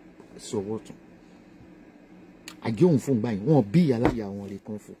sọ̀wọ́ ọ̀tún àgé òun fún gbà yín wọn bí aláya wọn lè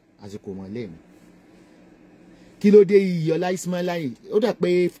kàn fún àsìkò wọn lẹ́nu kí ló dé iyọlá ismaila yìí ó dà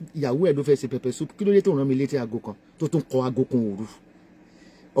pé ìyàwó ẹ̀ ló fẹ́ ṣe pepper soup kí ló dé tó rán mi létí aago kan tó tún kọ aago kan òru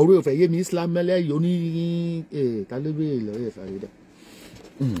ọ̀rọ̀ ìfẹ́ yé mi islam mẹ́lẹ́ oní ta ló béèrè lọ́wọ́ ẹ̀fà rẹ̀ dà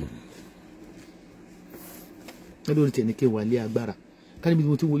ẹ lórí tẹ̀ ní kí wà lé agbára ká níbi tí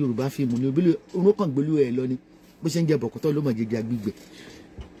mo ti wo yorùbá fíìmù ni òbí orúkàn gbólú ẹ̀ lọ ni bó ṣe ń jẹ bọ̀kọ̀tọ̀ ló mọ̀ jẹjẹ agbègbè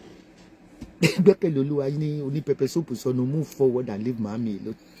gbẹ́kẹ̀lé olúwa ní oní pepper soup sọnù move forward and leave màmí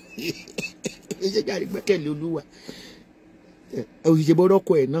lọ ṣe jáde gbẹ́kẹ̀lé olúwa òṣìṣẹ́ bọ́dọ̀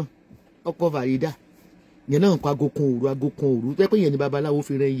ọkọ ẹ̀ náà ọkọ Farida yẹn náà ń kọ aago kan òru pé yẹn ni babaláwo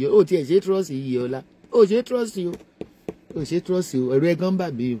fi rẹ iye ó tiẹ̀ ṣe trọ́ọ̀sì iye ọ̀la ó ṣe trọ́ọ̀sì o ẹ̀rọ ẹ̀gán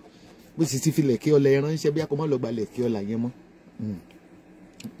bà mí o bó sì ti fi lẹ̀kẹ́ ọ̀la ẹ̀ ránṣẹ́ bí a kò má lọ gba lẹ̀kẹ́ ọ̀la yẹn mọ́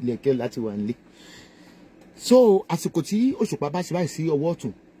lẹ̀kẹ́ ọ̀la ti wà nílé so àsìkò tí òṣùpá bá ṣe báyìí sí ọwọ́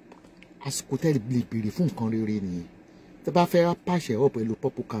ọ̀tún àsìkò tẹ́ lè béèrè fún nǹkan rere nìyẹn tẹ́ bá fẹ́ pàṣẹ ọ̀ pẹ̀lú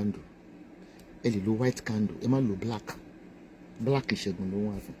purple candle ẹ lè lo white candle ẹ má lo black ìṣẹ́gun ló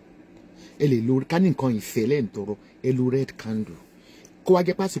wà fún ẹ lè lo ká ní nǹkan ìfẹ́ lẹ́yìn tọrọ ẹ lo red candle kó wá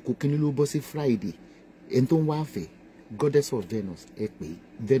jẹ́ pásìkò kínní ló bọ́ sí Friday ẹni tó ń wá fẹ́ goddess of Venus ẹ pè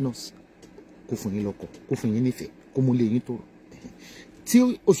Venus kó fún yín lọ́kọ kó fún yín nífẹ̀ẹ́ kó mú lé yín tòrò tí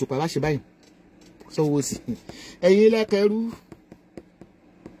òṣùpá bá ṣe báyìí sọ́wọ́ sí ẹ̀yin lẹ́kẹ̀rú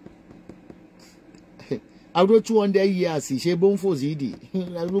àrò 200 years ṣe bó ń fò sí ìdí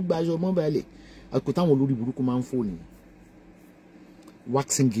arúgbó aṣọ mọ́bàlẹ̀ àkókò táwọn olórí burúkú máa ń fò ní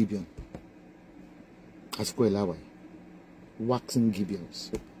waxing gibeon àsìkò ẹ̀ láwàá waxing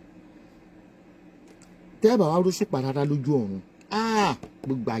gibeons tẹ́ẹ̀bà wá róṣù parada lójú ọ̀run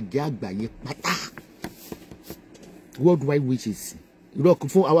gbogbo àjẹ́ àgbáyé pátá worldwide witches ìrọ̀kù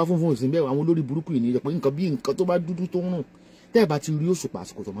fún àwa funfun òsín bẹ́ẹ̀ àwọn olórí burúkú yìí ní ìjọpọ̀ nǹkan bí nǹkan tó bá dúdú tó ń rùn tẹ́ẹ̀bà ti rí òṣùpá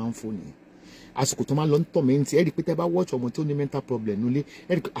àsìkò tó máa ń fò nìyẹn àsìkò tó máa lọ ń tọ̀ mẹ́ntì ẹ̀rí pé tẹ́ bá wọ́ọ̀tì ọmọ tí ó ní mental problem nílé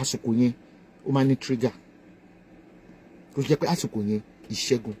ẹ̀rí pé àsìkò yẹn ó máa ní trigger tó jẹ́ pé àsìkò yẹn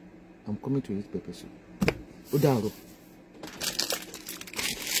ìṣẹ́gun I'm coming to eat pepper soup ó dàárọ̀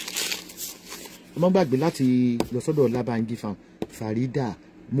ọmọ gbàgbé láti lọ sọ́dọ̀ Labanji farm Farida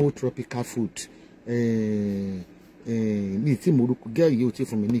mo tropical food ní tí mo rúkú gẹ́rì yóò tí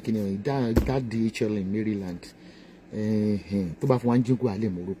fún mi ní kíni ọ̀hún that DHL in Maryland tó bá fún wa ń jíǹkù alẹ́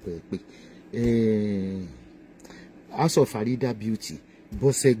mo rúkú ẹ̀ pé house of Farida beauty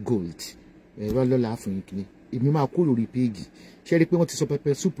bọ́sẹ̀ gold ẹ̀rọ lọ́la fún yín kìíní èmi máa kó lórí péèjì ṣé rí i pé wọ́n ti sọ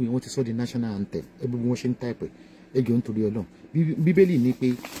pepper soup yẹn wọ́n ti sọ di national anthem ẹbí bí wọ́n ṣe ń táìpẹ̀ ẹjọ́ nítorí Ọlọ́run bíbélì ní pé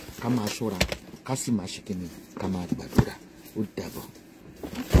ká máa ṣọ́ra ká sì máa ṣe kíni ká máa gbàdúrà ó dàbọ̀.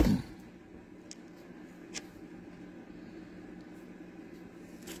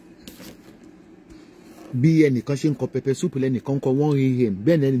 bí ẹnìkan ṣe ń kọ pepper soup lẹ́nìkan kọ 1 AM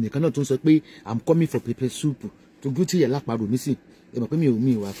bẹ́ẹ̀ ni ẹnìkan náà tún sọ pé I'm coming for pepper soup tójú tìlẹ̀ lápárò mi sì ẹ mọ̀ pé mi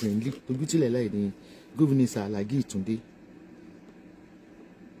ò wà friendly tójú tìlẹ̀ láì ní gómìnà Sàlágì Ìtúndé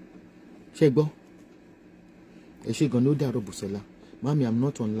ṣe gbọ́ ẹ ṣe gan ni ó dàrọ̀ Bùsọ́lá mami I'm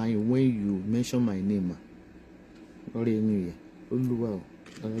not online when you mention my name ọ̀rẹ́ mi yẹ olúwa o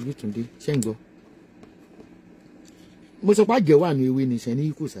Sàlágì Ìtúndé ṣe ń gbọ́ mo sọ pé àjẹ́ wà ní ewé ní ṣe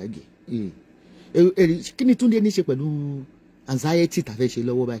ní kò ságẹ̀ kí ni Túndé ní ṣe pẹ̀lú anxiety tàfẹ́ ṣe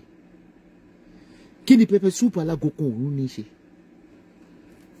lọ́wọ́ báyìí kí ni pepper soup alágokun òru ní ṣe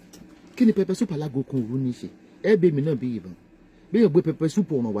kí ni pepper soup alágokun òru ní ṣe ẹ bẹ mi náà bí ìbọn bí yóò gbé pepper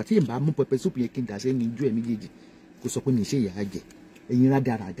soup ọ̀ràn wá tí yìí bá mú pepper soup yẹn kí n dà sẹ́ni ju ẹ̀ méjèèjì kó sọ pé mi ṣe ìyá jẹ ẹ̀yin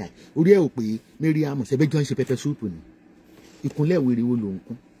rádaràdà orí ẹ̀ ò pé Mariam ṣẹbẹ́jọ́ ń ṣe pepper soup ni ìkúnlẹ̀ wèrè wo ló ń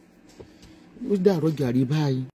kún ó dàrọ́ jàre báyìí.